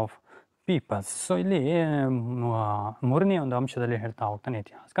ಆಫ್ ಪೀಪಲ್ಸ್. ಸೊ ಇಲ್ಲಿ ಮೂರನೇ ಒಂದು ಅಂಶದಲ್ಲಿ ಹೇಳ್ತಾ ಹೋಗ್ತಾನೆ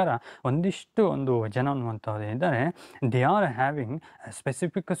ಇತಿಹಾಸಕಾರ, ಒಂದಿಷ್ಟು ಒಂದು ಜನ ಅನ್ನುವಂಥದ್ದು ಇದ್ದಾರೆ, they are having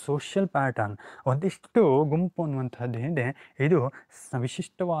specific social pattern. ಒಂದಿಷ್ಟು ಗುಂಪು ಅನ್ನುವಂಥದ್ದು ಏನಿದೆ ಇದು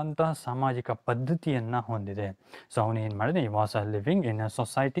ವಿಶಿಷ್ಟವಾದಂಥ ಸಾಮಾಜಿಕ ಪದ್ಧತಿಯನ್ನು ಹೊಂದಿದೆ. ಸೊ ಅವನು ಏನು ಮಾಡಿದೆ, ಈ was living in a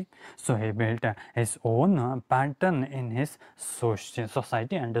society, so he built his own pattern in his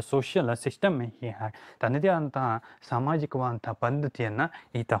society and social system he had. ತನ್ನದೇ ಆದಂತಹ ಸಾಮಾಜಿಕವಾದಂಥ ಪದ್ಧತಿಯನ್ನು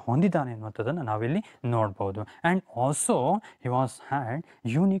ಈತ ಹೊಂದಿದ್ದಾನೆ ಅನ್ನುವಂಥದ್ದನ್ನು ನಾವಿಲ್ಲಿ ನೋಡ್ಬೋದು. And also he was had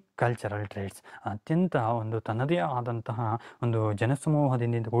unique cultural trades. ಅತ್ಯಂತ ಒಂದು ತನ್ನದೇ ಆದಂತಹ ಒಂದು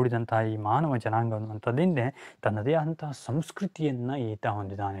ಜನಸಮೂಹದಿಂದ ಕೂಡಿದಂಥ ಈ ಮಾನವ ಜನಾಂಗ ಅನ್ನುವಂಥದ್ದಿಂದ ತನ್ನದೇ ಆದಂತಹ ಸಂಸ್ಕೃತಿಯನ್ನು ಈತ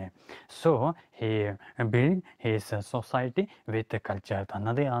ಹೊಂದಿದ್ದಾನೆ. So he build his society with culture.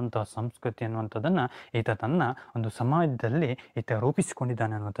 ತನ್ನದೇ ಆದಂಥ ಸಂಸ್ಕೃತಿ ಅನ್ನುವಂಥದ್ದನ್ನು ಈತ ತನ್ನ ಒಂದು ಸಮಾಜದಲ್ಲಿ ಈತ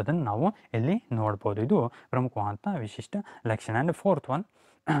ರೂಪಿಸಿಕೊಂಡಿದ್ದಾನೆ ಅನ್ನುವಂಥದ್ದನ್ನು ನಾವು ಇಲ್ಲಿ ನೋಡ್ಬೋದು. ಇದು ಪ್ರಮುಖವಾದಂಥ ವಿಶಿಷ್ಟ ಲಕ್ಷಣ. And fourth one,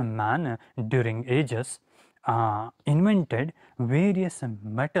 man during ages invented various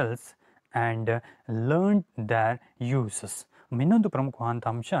metals and learned their uses. ಇನ್ನೊಂದು ಪ್ರಮುಖವಾದಂಥ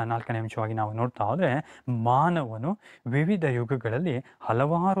ಅಂಶ, ನಾಲ್ಕನೇ ಅಂಶವಾಗಿ ನಾವು ನೋಡ್ತಾ ಹೋದರೆ, ಮಾನವನು ವಿವಿಧ ಯುಗಗಳಲ್ಲಿ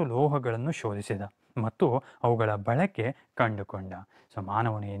ಹಲವಾರು ಲೋಹಗಳನ್ನು ಶೋಧಿಸಿದ ಮತ್ತು ಅವುಗಳ ಬಳಕೆ ಕಂಡುಕೊಂಡ. ಸೊ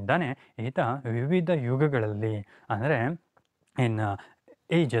ಮಾನವನಿಂದಾನೆ ಈತ ವಿವಿಧ ಯುಗಗಳಲ್ಲಿ, ಅಂದರೆ ಇನ್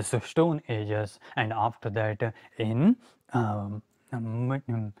ages, stone ages, and after that in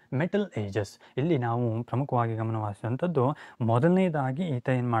metal ages. ಇಲ್ಲಿ ನಾವು ಪ್ರಮುಖವಾಗಿ ಗಮನವಹಿಸುವಂಥದ್ದು, ಮೊದಲನೇದಾಗಿ ಈತ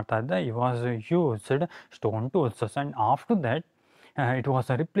ಏನು ಮಾಡ್ತಾ ಇದ್ದ, ಈ was used stone tools and after that it was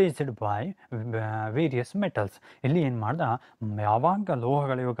replaced by various metals. ಇಲ್ಲಿ ಏನು ಮಾಡ್ದ, ಯಾವಾಗ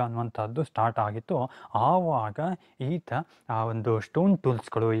ಲೋಹಗಳ ಯುಗ ಅನ್ನುವಂಥದ್ದು ಸ್ಟಾರ್ಟ್ ಆಗಿತ್ತು ಆವಾಗ ಈತ ಆ ಒಂದು ಸ್ಟೋನ್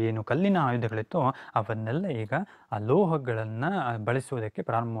ಟೂಲ್ಸ್ಗಳು, ಏನು ಕಲ್ಲಿನ ಆಯುಧಗಳಿತ್ತು ಅವನ್ನೆಲ್ಲ ಈಗ ಆ ಲೋಹಗಳನ್ನು ಬಳಸುವುದಕ್ಕೆ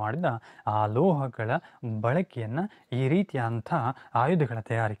ಪ್ರಾರಂಭ ಮಾಡಿದ. ಆ ಲೋಹಗಳ ಬಳಕೆಯನ್ನು ಈ ರೀತಿಯಾದಂಥ ಆಯುಧಗಳ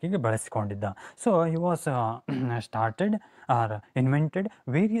ತಯಾರಿಕೆಗೆ ಬಳಸಿಕೊಂಡಿದ್ದ. So he was started R invented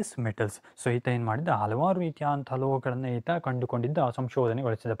various metals. So ಈತ ಏನು ಮಾಡಿದ್ದ, ಹಲವಾರು ರೀತಿಯಾದಂಥ ಲೋಹಗಳನ್ನು ಈತ ಕಂಡುಕೊಂಡಿದ್ದ,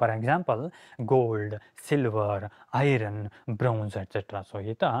 ಸಂಶೋಧನೆಗೊಳಿಸಿದ. For example gold, silver, iron, browns et cetera. So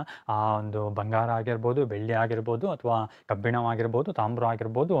ಈತ ಆ ಒಂದು ಬಂಗಾರ ಆಗಿರ್ಬೋದು, ಬೆಳ್ಳಿ ಆಗಿರ್ಬೋದು, ಅಥವಾ ಕಬ್ಬಿಣವಾಗಿರ್ಬೋದು, ತಾಮ್ರ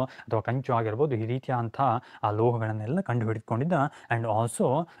ಆಗಿರ್ಬೋದು, ಅಥವಾ ಕಂಚು ಆಗಿರ್ಬೋದು, ಈ ರೀತಿಯಾದಂಥ ಆ ಲೋಹಗಳನ್ನೆಲ್ಲ ಕಂಡುಹಿಡಿದುಕೊಂಡಿದ್ದ. And also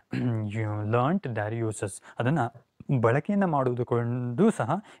you learnt there uses, ಅದನ್ನು ಬಳಕೆಯನ್ನು ಮಾಡುವುದಕ್ಕೂ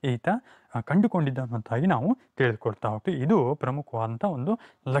ಸಹ ಈತ ಕಂಡುಕೊಂಡಿದ್ದ ಅನ್ನೋದಾಗಿ ನಾವು ತಿಳಿದುಕೊಳ್ತಾ ಹೋಗ್ತೀವಿ. ಇದು ಪ್ರಮುಖವಾದಂಥ ಒಂದು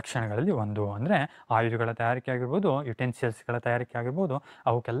ಲಕ್ಷಣಗಳಲ್ಲಿ ಒಂದು, ಅಂದರೆ ಆಯುಧಗಳ ತಯಾರಿಕೆ ಆಗಿರ್ಬೋದು, ಯುಟೆನ್ಸಿಲ್ಸ್ಗಳ ತಯಾರಿಕೆ ಆಗಿರ್ಬೋದು,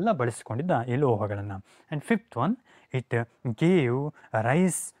 ಅವಕ್ಕೆಲ್ಲ ಬಳಸಿಕೊಂಡಿದ್ದ ಈ ಲೋಹಗಳನ್ನು. And fifth one, it gave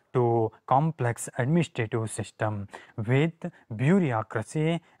rice to complex administrative system with bureaucracy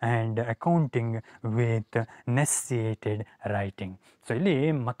and accounting with necessitated writing. So ಇಲ್ಲಿ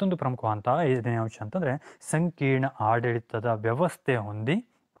ಮತ್ತೊಂದು ಪ್ರಮುಖವಾದಂಥ 5ನೇ ಅಂಶ ಅಂತಂದರೆ ಸಂಕೀರ್ಣ ಆಡಳಿತದ ವ್ಯವಸ್ಥೆ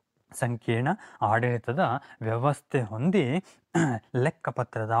ಹೊಂದಿ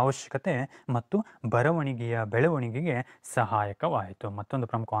ಲೆಕ್ಕಪತ್ರದ ಅವಶ್ಯಕತೆ ಮತ್ತು ಬರವಣಿಗೆಯ ಬೆಳವಣಿಗೆಗೆ ಸಹಾಯಕವಾಯಿತು. ಮತ್ತೊಂದು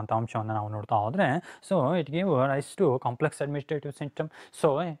ಪ್ರಮುಖವಾದಂಥ ಅಂಶವನ್ನು ನಾವು ನೋಡ್ತಾ ಹೋದರೆ, so it gave raise to complex administrative system. So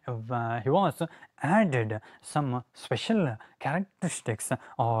he was added some special characteristics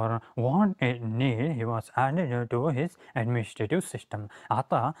or what it need he was added to his administrative system.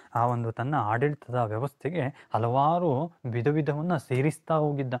 ಆತ ಆ ಒಂದು ತನ್ನ ಆಡಳಿತದ ವ್ಯವಸ್ಥೆಗೆ ಹಲವಾರು ವಿಧವನ್ನು ಸೇರಿಸ್ತಾ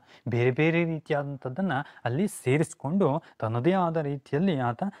ಹೋಗಿದ್ದ. ಬೇರೆ ಬೇರೆ ರೀತಿಯಾದಂಥದ್ದನ್ನು ಅಲ್ಲಿ ಸೇರಿಸ್ಕೊಂಡು ತನ್ನದೇ ಆದ ರೀತಿಯಲ್ಲಿ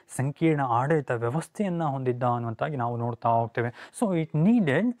ಆತ ಸಂಕೀರ್ಣ ಆಡಳಿತ ವ್ಯವಸ್ಥೆಯನ್ನು ಹೊಂದಿದ್ದ ಅನ್ನುವಂತಾಗಿ ನಾವು ನೋಡ್ತಾ ಹೋಗ್ತೇವೆ. So it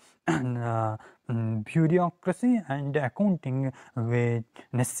needed ಬ್ಯೂರಿಯಾಕ್ರಸಿ and accounting with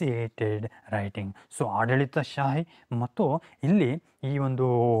ನೆಸೆಸಿಟೆಡ್ writing. So ಆಡಳಿತಶಾಹಿ ಮತ್ತು ಇಲ್ಲಿ ಈ ಒಂದು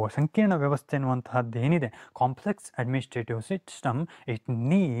ಸಂಕೀರ್ಣ ವ್ಯವಸ್ಥೆ ಅನ್ನುವಂತಹದ್ದು ಏನಿದೆ, complex administrative system, it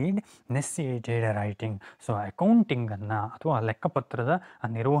need ನೆಸೆಸಿಟೆಡ್ writing. So ಅಕೌಂಟಿಂಗನ್ನು ಅಥವಾ ಲೆಕ್ಕಪತ್ರದ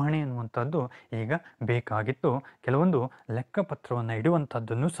ನಿರ್ವಹಣೆ ಅನ್ನುವಂಥದ್ದು ಈಗ ಬೇಕಾಗಿತ್ತು. ಕೆಲವೊಂದು ಲೆಕ್ಕಪತ್ರವನ್ನು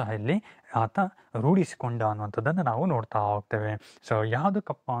ಇಡುವಂಥದ್ದನ್ನು ಸಹ ಇಲ್ಲಿ ಆತ ರೂಢಿಸಿಕೊಂಡ ಅನ್ನುವಂಥದ್ದನ್ನು ನಾವು ನೋಡ್ತಾ ಹೋಗ್ತೇವೆ. ಸೊ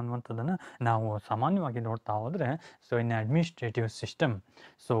ಯಾವುದಕ್ಕಪ್ಪ ಅನ್ನುವಂಥದ್ದನ್ನು ನಾವು ಸಾಮಾನ್ಯವಾಗಿ ನೋಡ್ತಾ ಹೋದರೆ, so in administrative system,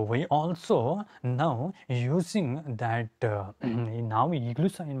 so Y also ನಾವು ಯೂಸಿಂಗ್ ದ್ಯಾಟ್, ನಾವು ಈಗಲೂ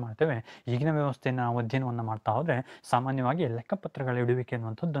ಸಹ ಏನು ಮಾಡ್ತೇವೆ, ಈಗಿನ ವ್ಯವಸ್ಥೆಯನ್ನು ನಾವು ಅಧ್ಯಯನವನ್ನು ಮಾಡ್ತಾ ಹೋದರೆ ಸಾಮಾನ್ಯವಾಗಿ ಲೆಕ್ಕಪತ್ರಗಳ ಇಡುವಿಕೆ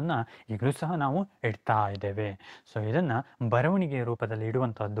ಅನ್ನುವಂಥದ್ದನ್ನು ಈಗಲೂ ಸಹ ನಾವು ಇಡ್ತಾ ಇದ್ದೇವೆ. ಸೊ ಇದನ್ನು ಬರವಣಿಗೆಯ ರೂಪದಲ್ಲಿ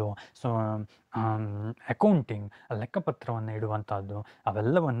ಇಡುವಂಥದ್ದು, ಸೊ ಅಕೌಂಟಿಂಗ್ ಲೆಕ್ಕಪತ್ರವನ್ನು ಇಡುವಂಥದ್ದು,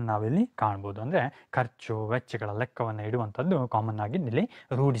 ಅವೆಲ್ಲವನ್ನು ನಾವಿಲ್ಲಿ ಕಾಣ್ಬೋದು. ಅಂದರೆ ಖರ್ಚು ವೆಚ್ಚಗಳ ಲೆಕ್ಕವನ್ನು ಇಡುವಂಥದ್ದು ಕಾಮನ್ ಆಗಿ ಇಲ್ಲಿ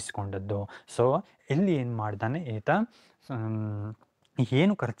ರೂಢಿಸಿಕೊಂಡದ್ದು. ಸೊ ಇಲ್ಲಿ ಏನು ಮಾಡ್ತಾನೆ ಈತ,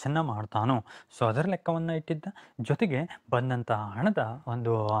 ಏನು ಖರ್ಚನ್ನು ಮಾಡ್ತಾನೋ ಸೊ ಅದರ ಲೆಕ್ಕವನ್ನು ಇಟ್ಟಿದ್ದ, ಜೊತೆಗೆ ಬಂದಂಥ ಹಣದ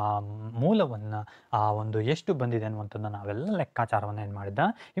ಒಂದು ಮೂಲವನ್ನು, ಆ ಒಂದು ಎಷ್ಟು ಬಂದಿದೆ ಅನ್ನುವಂಥದ್ದನ್ನು ನಾವೆಲ್ಲ ಲೆಕ್ಕಾಚಾರವನ್ನು ಏನು ಮಾಡಿದ್ದ,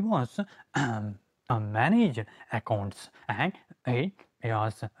 it was manage accounts and it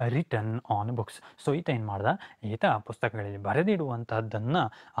as return on books. So ಈತ ಏನು ಮಾಡ್ದ, ಈತ ಪುಸ್ತಕಗಳಲ್ಲಿ ಬರೆದಿಡುವಂಥದ್ದನ್ನು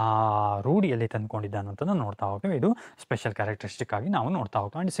ರೂಢಿಯಲ್ಲಿ ತಂದುಕೊಂಡಿದ್ದ ಅನ್ನೋಂಥದ್ದು ನೋಡ್ತಾ ಹೋಗ್ತೇವೆ. ಇದು ಸ್ಪೆಷಲ್ ಕ್ಯಾರೆಕ್ಟರಿಸ್ಟಿಕ್ ಆಗಿ ನಾವು ನೋಡ್ತಾ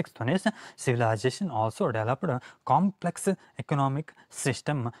ಹೋಗ್ತೇವೆ. And sixth one is civilization also developed complex economic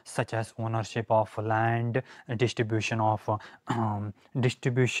system such as ownership of land, distribution of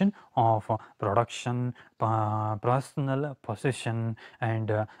production, personal possession and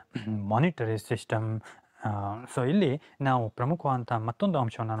monetary system. So ಇಲ್ಲಿ ನಾವು ಪ್ರಮುಖವಾದಂಥ ಮತ್ತೊಂದು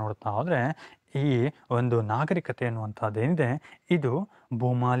ಅಂಶವನ್ನು ನೋಡ್ತಾ ಹೋದರೆ, ಈ ಒಂದು ನಾಗರಿಕತೆ ಅನ್ನುವಂಥದ್ದೇನಿದೆ ಇದು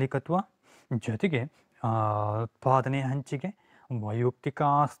ಭೂಮಾಲೀಕತ್ವ, ಜೊತೆಗೆ ಉತ್ಪಾದನೆ ಹಂಚಿಕೆ, ವೈಯಕ್ತಿಕ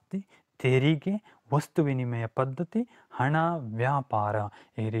ಆಸ್ತಿ, ತೆರಿಗೆ, ವಸ್ತು ವಿನಿಮಯ ಪದ್ಧತಿ, ಹಣ ವ್ಯಾಪಾರ,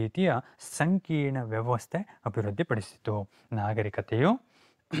 ಈ ರೀತಿಯ ಸಂಕೀರ್ಣ ವ್ಯವಸ್ಥೆ ಅಭಿವೃದ್ಧಿಪಡಿಸಿತು. ನಾಗರಿಕತೆಯು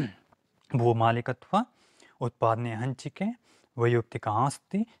ಭೂಮಾಲೀಕತ್ವ, ಉತ್ಪಾದನೆ ಹಂಚಿಕೆ, ವೈಯಕ್ತಿಕ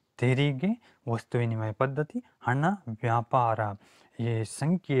ಆಸ್ತಿ, ತೆರಿಗೆ, ವಸ್ತು ವಿನಿಮಯ ಪದ್ಧತಿ, ಹಣ ವ್ಯಾಪಾರ, ಈ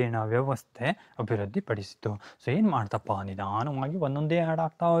ಸಂಕೀರ್ಣ ವ್ಯವಸ್ಥೆ ಅಭಿವೃದ್ಧಿಪಡಿಸಿತು. ಸೊ ಏನು ಮಾಡ್ತಪ್ಪ, ನಿಧಾನವಾಗಿ ಒಂದೊಂದೇ ಆ್ಯಡ್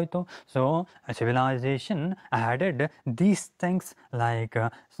ಆಗ್ತಾ ಹೋಯಿತು. So civilisation added these things like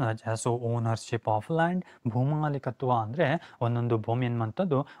so ownership of land, ಭೂಮಾಲೀಕತ್ವ ಅಂದರೆ ಒಂದೊಂದು ಭೂಮಿ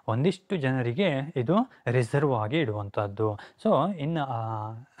ಅನ್ನುವಂಥದ್ದು ಒಂದಿಷ್ಟು ಜನರಿಗೆ ಇದು ರಿಸರ್ವ್ ಆಗಿ ಇಡುವಂಥದ್ದು. So in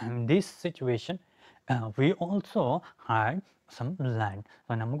this situation we also had some land.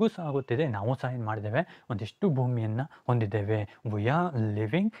 ನಮಗೂ ಸಹ ಗೊತ್ತಿದೆ, ನಾವು ಸಹ ಏನು ಮಾಡಿದ್ದೇವೆ, ಒಂದಿಷ್ಟು ಭೂಮಿಯನ್ನು ಹೊಂದಿದ್ದೇವೆ. We are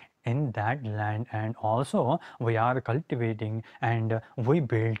living in that land and also we are cultivating and we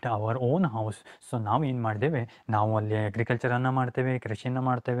built our own house. So ನಾವು ಏನು ಮಾಡಿದ್ದೇವೆ, ನಾವು ಅಲ್ಲಿ ಅಗ್ರಿಕಲ್ಚರನ್ನು ಮಾಡ್ತೇವೆ, ಕೃಷಿಯನ್ನು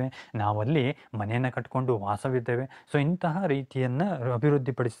ಮಾಡ್ತೇವೆ, ನಾವಲ್ಲಿ ಮನೆಯನ್ನು ಕಟ್ಕೊಂಡು ವಾಸವಿದ್ದೇವೆ. ಸೊ ಇಂತಹ ರೀತಿಯನ್ನು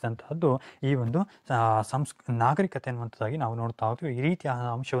ಅಭಿವೃದ್ಧಿಪಡಿಸಿದಂತಹದ್ದು ಈ ಒಂದು ನಾಗರಿಕತೆ ಅನ್ನುವಂಥದ್ದಾಗಿ ನಾವು ನೋಡ್ತಾ ಹೋಗ್ತೀವಿ. ಈ ರೀತಿಯ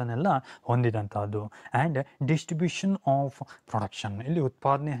ಅಂಶವನ್ನೆಲ್ಲ ಹೊಂದಿದಂತಹದ್ದು. ಆ್ಯಂಡ್ ಡಿಸ್ಟ್ರಿಬ್ಯೂಷನ್ ಆಫ್ ಪ್ರೊಡಕ್ಷನ್, ಇಲ್ಲಿ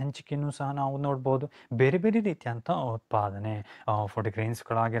ಉತ್ಪಾದನೆ ಹಂಚಿಕೆಯನ್ನು ಸಹ ನಾವು ನೋಡ್ಬೋದು. ಬೇರೆ ಬೇರೆ ರೀತಿಯಂಥ ಉತ್ಪಾದನೆ, ಫುಡ್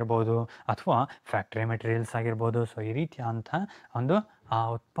ಗ್ರೈನ್ಸ್ಗಳಾಗಿರ್ಬೋದು ಅಥವಾ ಫ್ಯಾಕ್ಟ್ರಿ ಮೆಟೀರಿಯಲ್ಸ್ ಆಗಿರ್ಬೋದು. ಸೊ ಈ ರೀತಿಯಾದಂಥ ಒಂದು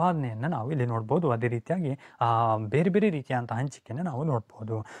ಉತ್ಪಾದನೆಯನ್ನು ನಾವು ಇಲ್ಲಿ ನೋಡ್ಬೋದು. ಅದೇ ರೀತಿಯಾಗಿ ಬೇರೆ ಬೇರೆ ರೀತಿಯಾದಂಥ ಹಂಚಿಕೆಯನ್ನು ನಾವು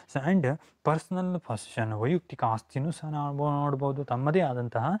ನೋಡ್ಬೋದು. ಸೊ ಆ್ಯಂಡ್ ಪರ್ಸನಲ್ ಪೊಸೆಷನ್, ವೈಯಕ್ತಿಕ ಆಸ್ತಿನೂ ಸಹ ನಾವು ನೋಡ್ಬೋದು, ತಮ್ಮದೇ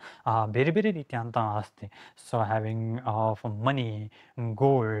ಆದಂತಹ ಬೇರೆ ಬೇರೆ ರೀತಿಯಾದಂಥ ಆಸ್ತಿ. So having of money,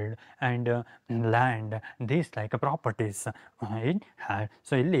 gold and land, these like properties in had.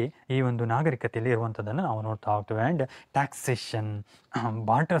 So ಇಲ್ಲಿ ಈ ಒಂದು ನಾಗರಿಕತೆಯಲ್ಲಿ ಇರುವಂಥದ್ದನ್ನು ನಾವು ನೋಡ್ತಾ ಹೋಗ್ತೇವೆ. And taxation,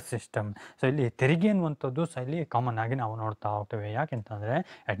 barter system. So ಇಲ್ಲಿ ತೆರಿಗೆ ಅನ್ನುವಂಥದ್ದು ಸಹ ಇಲ್ಲಿ ಕಾಮನ್ ಆಗಿ ನಾವು ನೋಡ್ತಾ ಹೋಗ್ತೇವೆ. ಯಾಕೆಂತಂದರೆ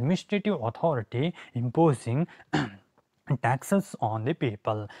administrative authority imposing taxes on the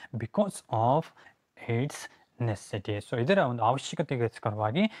people because of it's necessity. So ಇದರ ಒಂದು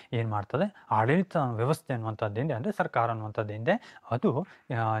ಅವಶ್ಯಕತೆಗೋಸ್ಕರವಾಗಿ ಏನು ಮಾಡ್ತದೆ, ಆಡಳಿತ ವ್ಯವಸ್ಥೆ ಅನ್ನುವಂಥದ್ದಿಂದ, ಅಂದರೆ ಸರ್ಕಾರ ಅನ್ನುವಂಥದ್ದಿಂದ ಅದು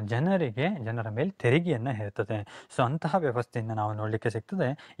ಜನರ ಮೇಲೆ ತೆರಿಗೆಯನ್ನು ಹೇರ್ತದೆ. ಸೊ ಅಂತಹ ವ್ಯವಸ್ಥೆಯನ್ನು ನಾವು ನೋಡಲಿಕ್ಕೆ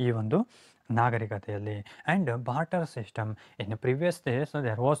ಸಿಗ್ತದೆ ಈ ಒಂದು ನಾಗರಿಕತೆಯಲ್ಲಿ. And barter system, in previous days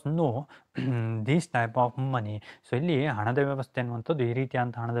there was no these type of money. So ಇಲ್ಲಿ ಹಣದ ವ್ಯವಸ್ಥೆ ಅನ್ನುವಂಥದ್ದು, ಈ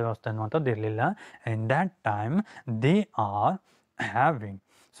ರೀತಿಯಾದಂಥ ಹಣದ ವ್ಯವಸ್ಥೆ ಅನ್ನುವಂಥದ್ದು ಇರಲಿಲ್ಲ. In that time they are having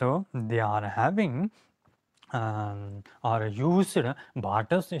are used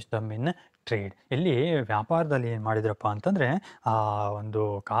barter system in trade. ಇಲ್ಲಿ ವ್ಯಾಪಾರದಲ್ಲಿ ಏನು ಮಾಡಿದ್ರಪ್ಪ ಅಂತಂದರೆ, ಆ ಒಂದು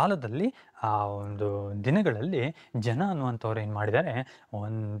ಕಾಲದಲ್ಲಿ, ಆ ಒಂದು ದಿನಗಳಲ್ಲಿ ಜನ ಅನ್ನುವಂಥವ್ರು ಏನು ಮಾಡಿದ್ದಾರೆ,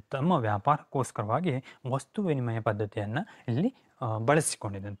 ತಮ್ಮ ವ್ಯಾಪಾರಕ್ಕೋಸ್ಕರವಾಗಿ ವಸ್ತು ವಿನಿಮಯ ಪದ್ಧತಿಯನ್ನು ಇಲ್ಲಿ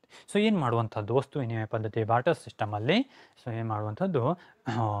ಬಳಸಿಕೊಂಡಿದ್ದಂತೆ. ಸೊ ಏನು ಮಾಡುವಂಥದ್ದು ವಸ್ತು ವಿನಿಮಯ ಪದ್ಧತಿ ಬಾರ್ಟರ್ ಸಿಸ್ಟಮಲ್ಲಿ, ಸೊ ಏನು ಮಾಡುವಂಥದ್ದು,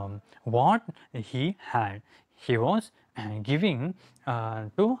 what he was giving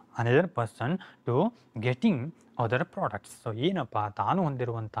to another person to getting other products. So ಏನಪ್ಪ, ತಾನು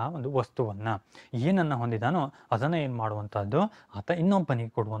ಹೊಂದಿರುವಂಥ ಒಂದು ವಸ್ತುವನ್ನು ಏನನ್ನು ಹೊಂದಿದಾನೋ ಅದನ್ನು ಏನು ಮಾಡುವಂಥದ್ದು, ಆತ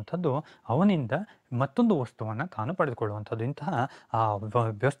ಇನ್ನೊಬ್ಬನಿಗೆ ಕೊಡುವಂಥದ್ದು, ಅವನಿಂದ ಮತ್ತೊಂದು ವಸ್ತುವನ್ನು ತಾನು ಪಡೆದುಕೊಳ್ಳುವಂಥದ್ದು. ಇಂತಹ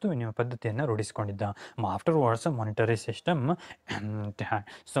ವಸ್ತು ವಿನಿಮಯ ಪದ್ಧತಿಯನ್ನು ರೂಢಿಸಿಕೊಂಡಿದ್ದ. After words monetary system.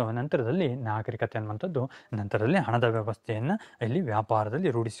 So ನಂತರದಲ್ಲಿ ನಾಗರಿಕತೆ ಅನ್ನುವಂಥದ್ದು, ನಂತರದಲ್ಲಿ ಹಣದ ವ್ಯವಸ್ಥೆಯನ್ನು ಇಲ್ಲಿ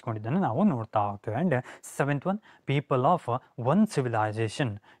ವ್ಯಾಪಾರದಲ್ಲಿ ರೂಢಿಸಿಕೊಂಡಿದ್ದನ್ನು ನಾವು ನೋಡ್ತಾ ಹೋಗ್ತೇವೆ. And seventh one, people of one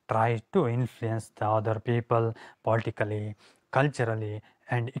civilisation try to influence the other people politically, culturally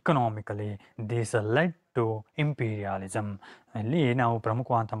and economically. This LED to ಇಂಪೀರಿಯಾಲಿಸಮ್. ಇಲ್ಲಿ ನಾವು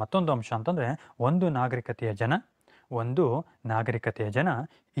ಪ್ರಮುಖವಾದಂಥ ಮತ್ತೊಂದು ಅಂಶ ಅಂತಂದರೆ, ಒಂದು ನಾಗರಿಕತೆಯ ಜನ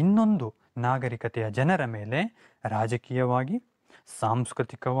ಇನ್ನೊಂದು ನಾಗರಿಕತೆಯ ಜನರ ಮೇಲೆ ರಾಜಕೀಯವಾಗಿ,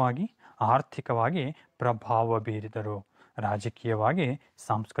 ಸಾಂಸ್ಕೃತಿಕವಾಗಿ, ಆರ್ಥಿಕವಾಗಿ ಪ್ರಭಾವ ಬೀರಿದರು. ರಾಜಕೀಯವಾಗಿ,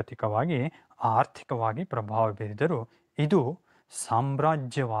 ಸಾಂಸ್ಕೃತಿಕವಾಗಿ, ಆರ್ಥಿಕವಾಗಿ ಪ್ರಭಾವ ಬೀರಿದರು. ಇದು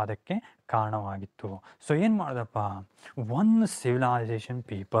ಸಾಮ್ರಾಜ್ಯವಾದಕ್ಕೆ ಕಾರಣವಾಗಿತ್ತು. ಸೊ ಏನು ಮಾಡಿದಪ್ಪ, one civilisation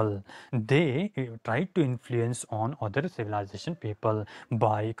people they try to influence on other civilisation people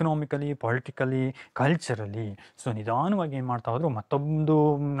by economically, politically, culturally. So ನಿಧಾನವಾಗಿ ಏನು ಮಾಡ್ತಾ ಹೋದ್ರು, ಮತ್ತೊಂದು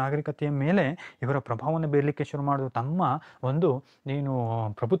ನಾಗರಿಕತೆಯ ಮೇಲೆ ಇವರ ಪ್ರಭಾವವನ್ನು ಬೀರಲಿಕ್ಕೆ ಶುರು ಮಾಡಿದ್ರು. ತಮ್ಮ ಒಂದು ಏನು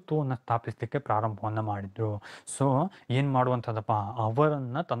ಪ್ರಭುತ್ವವನ್ನು ಸ್ಥಾಪಿಸಲಿಕ್ಕೆ ಪ್ರಾರಂಭವನ್ನು ಮಾಡಿದ್ರು. ಸೊ ಏನು ಮಾಡುವಂಥದ್ದಪ್ಪ,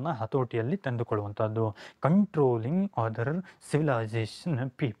 ಅವರನ್ನು ತನ್ನ ಹತೋಟಿಯಲ್ಲಿ ತಂದುಕೊಳ್ಳುವಂಥದ್ದು, controlling other civilisation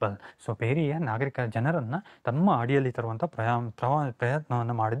people. So ಬೇರೆಯ ನಾಗರಿಕ ಜನರನ್ನು ತಮ್ಮ ಅಡಿಯಲ್ಲಿ ತರುವಂಥ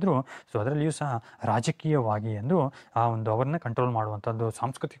ಪ್ರಯತ್ನವನ್ನು ಮಾಡಿದ್ರು. ಸೊ ಅದರಲ್ಲಿಯೂ ಸಹ ರಾಜಕೀಯವಾಗಿ ಎಂದು ಅವರನ್ನ ಕಂಟ್ರೋಲ್ ಮಾಡುವಂಥದ್ದು,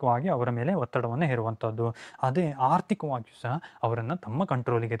 ಸಾಂಸ್ಕೃತಿಕವಾಗಿ ಅವರ ಮೇಲೆ ಒತ್ತಡವನ್ನು ಹೇರುವಂಥದ್ದು, ಅದೇ ಆರ್ಥಿಕವಾಗಿಯೂ ಸಹ ಅವರನ್ನು ತಮ್ಮ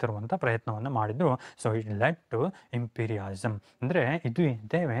ಕಂಟ್ರೋಲಿಗೆ ತರುವಂಥ ಪ್ರಯತ್ನವನ್ನು ಮಾಡಿದ್ರು. So it LED to ಇಂಪೀರಿಯಾಲಿಸಮ್. ಅಂದರೆ ಇದು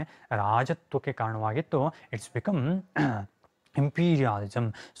ಇದ್ದೇವೆ ರಾಜತ್ವಕ್ಕೆ ಕಾರಣವಾಗಿತ್ತು. It's become ಇಂಪೀರಿಯಾಲಿಸಮ್.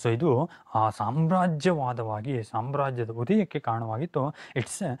 ಸೊ ಇದು ಸಾಮ್ರಾಜ್ಯದ ಉದಯಕ್ಕೆ ಕಾರಣವಾಗಿತ್ತು.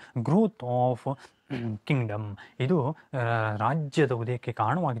 It's growth of Kingdom. ಇದು ರಾಜ್ಯದ ಉದಯಕ್ಕೆ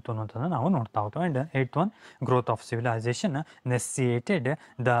ಕಾರಣವಾಗಿತ್ತು ಅನ್ನೋಂಥದ್ದನ್ನು ನಾವು ನೋಡ್ತಾ ಹೋಗ್ತೇವೆ. And 8th growth of civilisation ನೆಸೆಸಿಟೆಡ್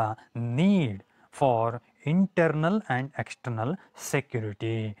the need for internal and external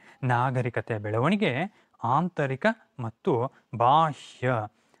security. ನಾಗರಿಕತೆಯ ಬೆಳವಣಿಗೆ ಆಂತರಿಕ ಮತ್ತು ಬಾಹ್ಯ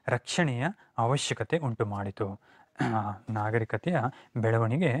ರಕ್ಷಣೆಯ ಅವಶ್ಯಕತೆ ಉಂಟು ಮಾಡಿತು. ನಾಗರಿಕತೆಯ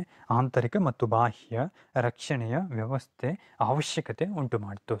ಬೆಳವಣಿಗೆ ಆಂತರಿಕ ಮತ್ತು ಬಾಹ್ಯ ರಕ್ಷಣೆಯ ವ್ಯವಸ್ಥೆ ಅವಶ್ಯಕತೆ ಉಂಟು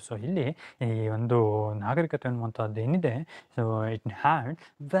ಮಾಡಿತು. ಸೊ ಇಲ್ಲಿ ಈ ಒಂದು ನಾಗರಿಕತೆ ಅನ್ನುವಂಥದ್ದು ಏನಿದೆ, ಸೊ ಇಟ್ ಹ್ಯಾಡ್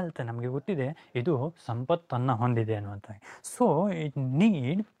ವೆಲ್ತ್, ನಮಗೆ ಗೊತ್ತಿದೆ ಇದು ಸಂಪತ್ತನ್ನು ಹೊಂದಿದೆ ಅನ್ನುವಂಥ. So it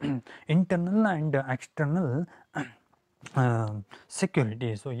need internal and external security.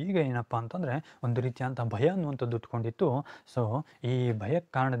 So ಈಗ ಏನಪ್ಪ ಅಂತಂದರೆ, ಒಂದು ರೀತಿಯಾದಂಥ ಭಯ ಅನ್ನುವಂಥದ್ದು ಉಟ್ಕೊಂಡಿತ್ತು. ಸೊ ಈ ಭಯ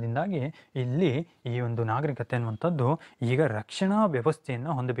ಕಾರಣದಿಂದಾಗಿ ಇಲ್ಲಿ ಈ ಒಂದು ನಾಗರಿಕತೆ ಅನ್ನುವಂಥದ್ದು ಈಗ ರಕ್ಷಣಾ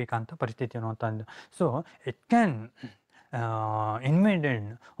ವ್ಯವಸ್ಥೆಯನ್ನು ಹೊಂದಬೇಕಂತ ಪರಿಸ್ಥಿತಿ ಅನ್ನುವಂಥದ್ದು. So it can invaded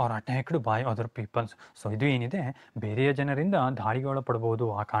R attacked by other people's. So ಇದು ಏನಿದೆ, ಬೇರೆಯ ಜನರಿಂದ ದಾಳಿಗೊಳಪಡ್ಬೋದು.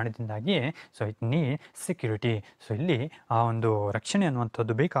 ಆ ಕಾರಣದಿಂದಾಗಿಯೇ so it need security. So ಇಲ್ಲಿ ಆ ಒಂದು ರಕ್ಷಣೆ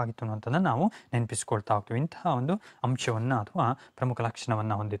ಅನ್ನುವಂಥದ್ದು ಬೇಕಾಗಿತ್ತು ಅನ್ನುವಂಥದ್ದನ್ನು ನಾವು ನೆನಪಿಸ್ಕೊಳ್ತಾ ಹೋಗ್ತೀವಿ. ಇಂತಹ ಒಂದು ಅಂಶವನ್ನು ಅಥವಾ ಪ್ರಮುಖ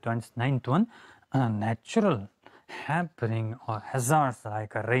ಲಕ್ಷಣವನ್ನು ಹೊಂದಿತ್ತು. And 9th natural happening R hazards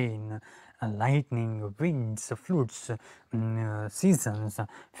like rain, lightning, winds, floods, seasons,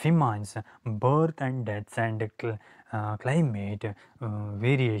 famines, birth and deaths, and climate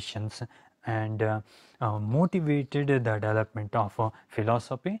variations, and motivated the development of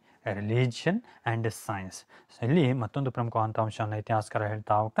philosophy, religion and science. So ಇಲ್ಲಿ ಮತ್ತೊಂದು ಪ್ರಮುಖವಾದಂಥ ಅಂಶವನ್ನು ಇತಿಹಾಸಕಾರ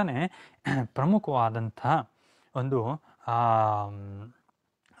ಹೇಳ್ತಾ ಹೋಗ್ತಾನೆ. ಪ್ರಮುಖವಾದಂತಹ ಒಂದು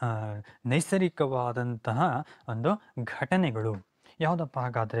ನೈಸರ್ಗಿಕವಾದಂತಹ ಒಂದು ಘಟನೆಗಳು ಯಾವುದಪ್ಪ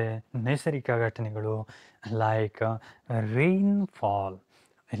ಹಾಗಾದರೆ? ನೈಸರ್ಗಿಕ ಘಟನೆಗಳು ಲೈಕ್ ರೈನ್ಫಾಲ್,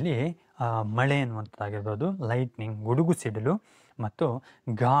 ಇಲ್ಲಿ ಮಳೆ ಅನ್ನುವಂಥದ್ದಾಗಿರ್ಬೋದು, ಲೈಟ್ನಿಂಗ್ ಗುಡುಗು ಸಿಡಿಲು, ಮತ್ತು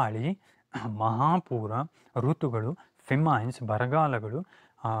ಗಾಳಿ, ಮಹಾಪೂರ, ಋತುಗಳು, ಫಿಮೈನ್ಸ್ ಬರಗಾಲಗಳು,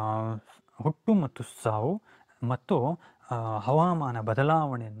 ಹುಟ್ಟು ಮತ್ತು ಸಾವು, ಮತ್ತು ಹವಾಮಾನ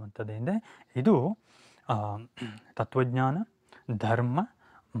ಬದಲಾವಣೆ ಅನ್ನುವಂಥದ್ದಿಂದ ಇದು ತತ್ವಜ್ಞಾನ, ಧರ್ಮ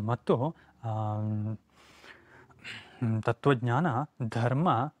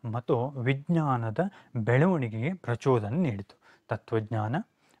ಮತ್ತು ವಿಜ್ಞಾನದ ಬೆಳವಣಿಗೆಗೆ ಪ್ರಚೋದನೆ ನೀಡಿತು. ತತ್ವಜ್ಞಾನ,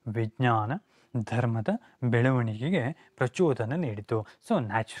 ವಿಜ್ಞಾನ, ಧರ್ಮದ ಬೆಳವಣಿಗೆಗೆ ಪ್ರಚೋದನೆ ನೀಡಿತು. So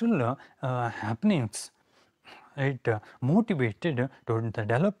natural happenings it motivated to the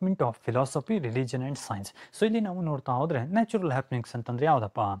development of philosophy, religion and science. So ಇಲ್ಲಿ ನಾವು ನೋಡ್ತಾ ಹೋದರೆ ನ್ಯಾಚುರಲ್ ಹ್ಯಾಪನಿಂಗ್ಸ್ ಅಂತಂದರೆ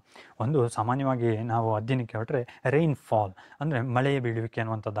ಯಾವುದಪ್ಪ? ಒಂದು ಸಾಮಾನ್ಯವಾಗಿ ನಾವು ಅಧ್ಯಯನಕ್ಕೆ ಹೊರಟ್ರೆ ರೈನ್ಫಾಲ್ ಅಂದರೆ ಮಳೆಯ ಬೀಳುವಿಕೆ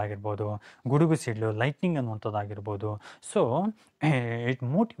ಅನ್ನುವಂಥದ್ದಾಗಿರ್ಬೋದು, ಗುಡುಗು ಸಿಡ್ಲು, lightning ಅನ್ನುವಂಥದ್ದಾಗಿರ್ಬೋದು. So it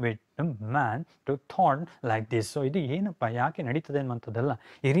motivate man to thought like this. So ಇದು ಏನಪ್ಪ, ಯಾಕೆ ನಡೀತದೆ ಅನ್ನುವಂಥದ್ದೆಲ್ಲ,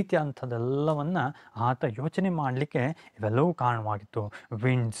 ಈ ರೀತಿಯಾದಂಥದ್ದೆಲ್ಲವನ್ನು ಆತ ಯೋಚನೆ ಮಾಡಲಿಕ್ಕೆ ಇವೆಲ್ಲವೂ ಕಾರಣವಾಗಿತ್ತು.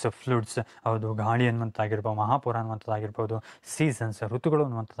 ವಿಂಡ್ಸ್, ಫ್ಲೂಡ್ಸ್, ಹೌದು, ಗಾಳಿ ಅನ್ನುವಂಥದ್ದಾಗಿರ್ಬೋದು, ಮಹಾಪುರ ಅನ್ನುವಂಥದ್ದಾಗಿರ್ಬೋದು, ಸೀಸನ್ಸ್ ಋತುಗಳು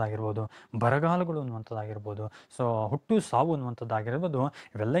ಅನ್ನುವಂಥದ್ದಾಗಿರ್ಬೋದು, ಬರಗಾಲಗಳು ಅನ್ನುವಂಥದ್ದಾಗಿರ್ಬೋದು, ಸೊ ಹುಟ್ಟು ಸಾವು ಅನ್ನುವಂಥದ್ದಾಗಿರ್ಬೋದು,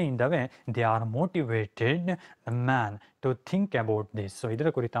 ಇವೆಲ್ಲ ಇದ್ದಾವೆ. They are motivated man to think about this. So ಇದರ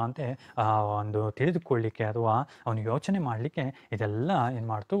ಕುರಿತಂತೆ ಒಂದು ತಿಳಿದುಕೊಳ್ಳಲಿಕ್ಕೆ ಅಥವಾ ಅವನು ಯೋಚನೆ ಮಾಡಲಿಕ್ಕೆ ಇದೆಲ್ಲ ಏನು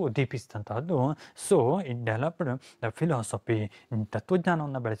ಮಾಡ್ತು ಉದ್ದೀಪಿಸಿದಂತಹದ್ದು. So it developed the philosophy,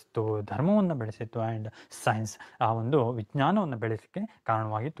 ತತ್ವಜ್ಞಾನವನ್ನು ಬೆಳೆಸಿತ್ತು, ಧರ್ಮವನ್ನು ಬೆಳೆಸಿತ್ತು, ಆ್ಯಂಡ್ ಸೈನ್ಸ್, ಆ ಒಂದು ವಿಜ್ಞಾನವನ್ನು ಬೆಳೆಸಲಿಕ್ಕೆ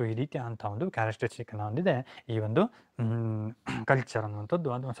ಕಾರಣವಾಗಿತ್ತು. ಈ ರೀತಿಯಾದಂಥ ಒಂದು ಕ್ಯಾರೆಕ್ಟರಿಸ್ಟಿಕ್ಕನ್ನು ಹೊಂದಿದೆ ಈ ಒಂದು ಕಲ್ಚರ್ ಅನ್ನುವಂಥದ್ದು,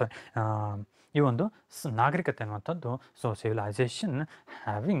 ಅದು ಸಾರಿ ಈ ಒಂದು ನಾಗರಿಕತೆ ಅನ್ನುವಂಥದ್ದು. So civilisation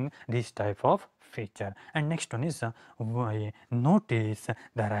having this type of feature. And next one is notice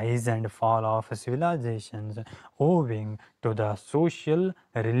the rise and fall of civilizations owing to the social,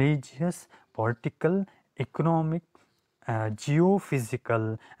 religious, political, economic, geophysical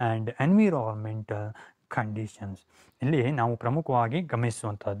and environmental conditions. ಇಲ್ಲಿ ನಾವು ಪ್ರಮುಖವಾಗಿ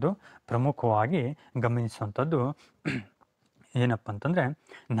ಗಮನಿಸುವಂಥದ್ದು ಏನಪ್ಪ ಅಂತಂದರೆ,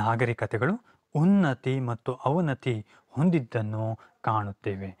 ನಾಗರಿಕತೆಗಳು ಉನ್ನತಿ ಮತ್ತು ಅವನತಿ ಹೊಂದಿದ್ದನ್ನು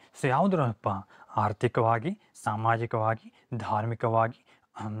ಕಾಣುತ್ತೇವೆ. ಸೊ ಯಾವುದರಪ್ಪ? ಆರ್ಥಿಕವಾಗಿ, ಸಾಮಾಜಿಕವಾಗಿ, ಧಾರ್ಮಿಕವಾಗಿ,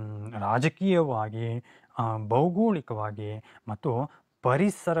 ರಾಜಕೀಯವಾಗಿ, ಭೌಗೋಳಿಕವಾಗಿ ಮತ್ತು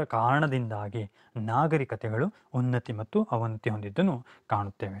ಪರಿಸರ ಕಾರಣದಿಂದಾಗಿ ನಾಗರಿಕತೆಗಳು ಉನ್ನತಿ ಮತ್ತು ಅವನತಿ ಹೊಂದಿದ್ದನ್ನು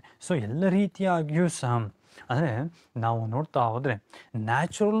ಕಾಣುತ್ತೇವೆ. ಸೊ ಎಲ್ಲ ರೀತಿಯಾಗಿಯೂ ಸಹ ಅಂದರೆ ನಾವು ನೋಡ್ತಾ ಹೋದರೆ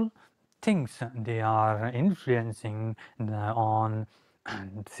natural things they are influencing on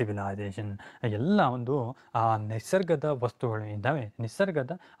civilisation. ಎಲ್ಲ ಒಂದು ಆ ನಿಸರ್ಗದ ವಸ್ತುಗಳು ಇದ್ದಾವೆ,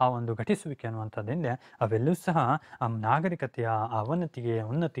 ನಿಸರ್ಗದ ಆ ಒಂದು ಘಟಿಸುವಿಕೆ ಅನ್ನುವಂಥದ್ದಿಂದ ಅವೆಲ್ಲೂ ಸಹ ನಾಗರಿಕತೆಯ ಅವನತಿಗೆ,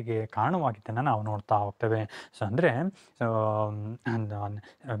 ಉನ್ನತಿಗೆ ಕಾರಣವಾಗಿದ್ದನ್ನು ನಾವು ನೋಡ್ತಾ ಹೋಗ್ತೇವೆ. ಸೊ ಅಂದರೆ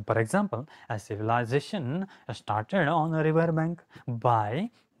for example, civilisation started on a river bank by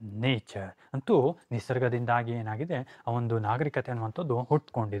nature. ಅಂತೂ ನಿಸರ್ಗದಿಂದಾಗಿ ಏನಾಗಿದೆ, ಆ ಒಂದು ನಾಗರಿಕತೆ ಅನ್ನುವಂಥದ್ದು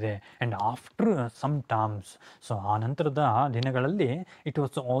ಹುಟ್ಕೊಂಡಿದೆ. And after some times, so ಆ ನಂತರದ ದಿನಗಳಲ್ಲಿ it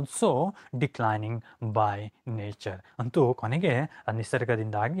was also declining by nature. ಅಂತೂ ಕೊನೆಗೆ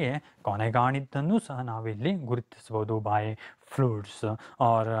ನಿಸರ್ಗದಿಂದಾಗಿ ಕೊನೆಗಾಣಿದ್ದನ್ನು ಸಹ ನಾವಿಲ್ಲಿ ಗುರುತಿಸ್ಬೋದು by floods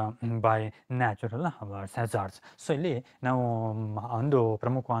R by natural hazards. So ಇಲ್ಲಿ ನಾವು ಒಂದು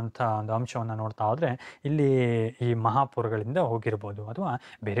ಪ್ರಮುಖವಂಥ ಒಂದು ಅಂಶವನ್ನು ನೋಡ್ತಾ ಹೋದರೆ, ಇಲ್ಲಿ ಈ ಮಹಾಪುರಗಳಿಂದ ಹೋಗಿರ್ಬೋದು ಅಥವಾ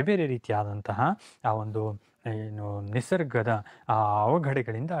ಬೇರೆ ಬೇರೆ ರೀತಿಯಾದಂತಹ ಆ ಒಂದು ಏನು ನಿಸರ್ಗದ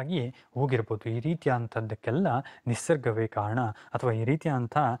ಅವಘಡಗಳಿಂದಾಗಿ ಹೋಗಿರ್ಬೋದು. ಈ ರೀತಿಯಾದಂಥದ್ದಕ್ಕೆಲ್ಲ ನಿಸರ್ಗವೇ ಕಾರಣ, ಅಥವಾ ಈ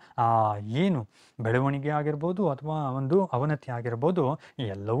ರೀತಿಯಾದಂಥ ಏನು ಬೆಳವಣಿಗೆ ಆಗಿರ್ಬೋದು ಅಥವಾ ಒಂದು ಅವನತಿ ಆಗಿರ್ಬೋದು,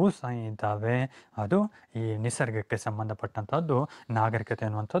 ಎಲ್ಲವೂ ಸಹ ಇದ್ದಾವೆ. ಅದು ಈ ನಿಸರ್ಗಕ್ಕೆ ಸಂಬಂಧಪಟ್ಟಂಥದ್ದು. ನಾಗರಿಕತೆ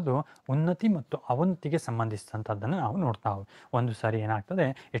ಅನ್ನುವಂಥದ್ದು ಉನ್ನತಿ ಮತ್ತು ಅವನತಿಗೆ ಸಂಬಂಧಿಸಿದಂಥದ್ದನ್ನು ನಾವು ನೋಡ್ತಾ ಹೋಗಿ ಒಂದು ಸಾರಿ ಏನಾಗ್ತದೆ,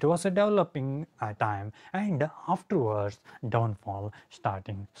 it was A developing time and afterwards downfall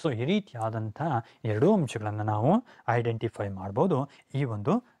starting. So ಈ ರೀತಿಯಾದಂಥ ಎರಡೂ ಅಂಶಗಳನ್ನು ನಾವು ಐಡೆಂಟಿಫೈ ಮಾಡ್ಬೋದು ಈ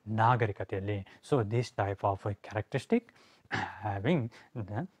ಒಂದು ನಾಗರಿಕತೆಯಲ್ಲಿ. So this type of characteristic having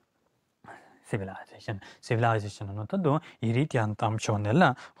the civilisation ಅನ್ನುವಂಥದ್ದು ಈ ರೀತಿಯಾದಂಥ ಅಂಶವನ್ನೆಲ್ಲ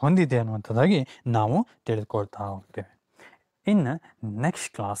ಹೊಂದಿದೆ ಅನ್ನುವಂಥದ್ದಾಗಿ ನಾವು ತಿಳಿದುಕೊಳ್ತಾ ಹೋಗ್ತೇವೆ. ಇನ್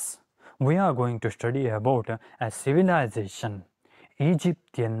next class we are going to study about a civilization,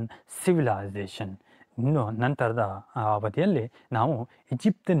 Egyptian civilisation. ಇನ್ನು ನಂತರದ ಅವಧಿಯಲ್ಲಿ ನಾವು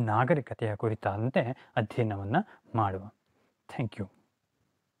ಈಜಿಪ್ಟ್ ನಾಗರಿಕತೆಯ ಕುರಿತಾದಂತೆ ಅಧ್ಯಯನವನ್ನು ಮಾಡುವ. Thank you.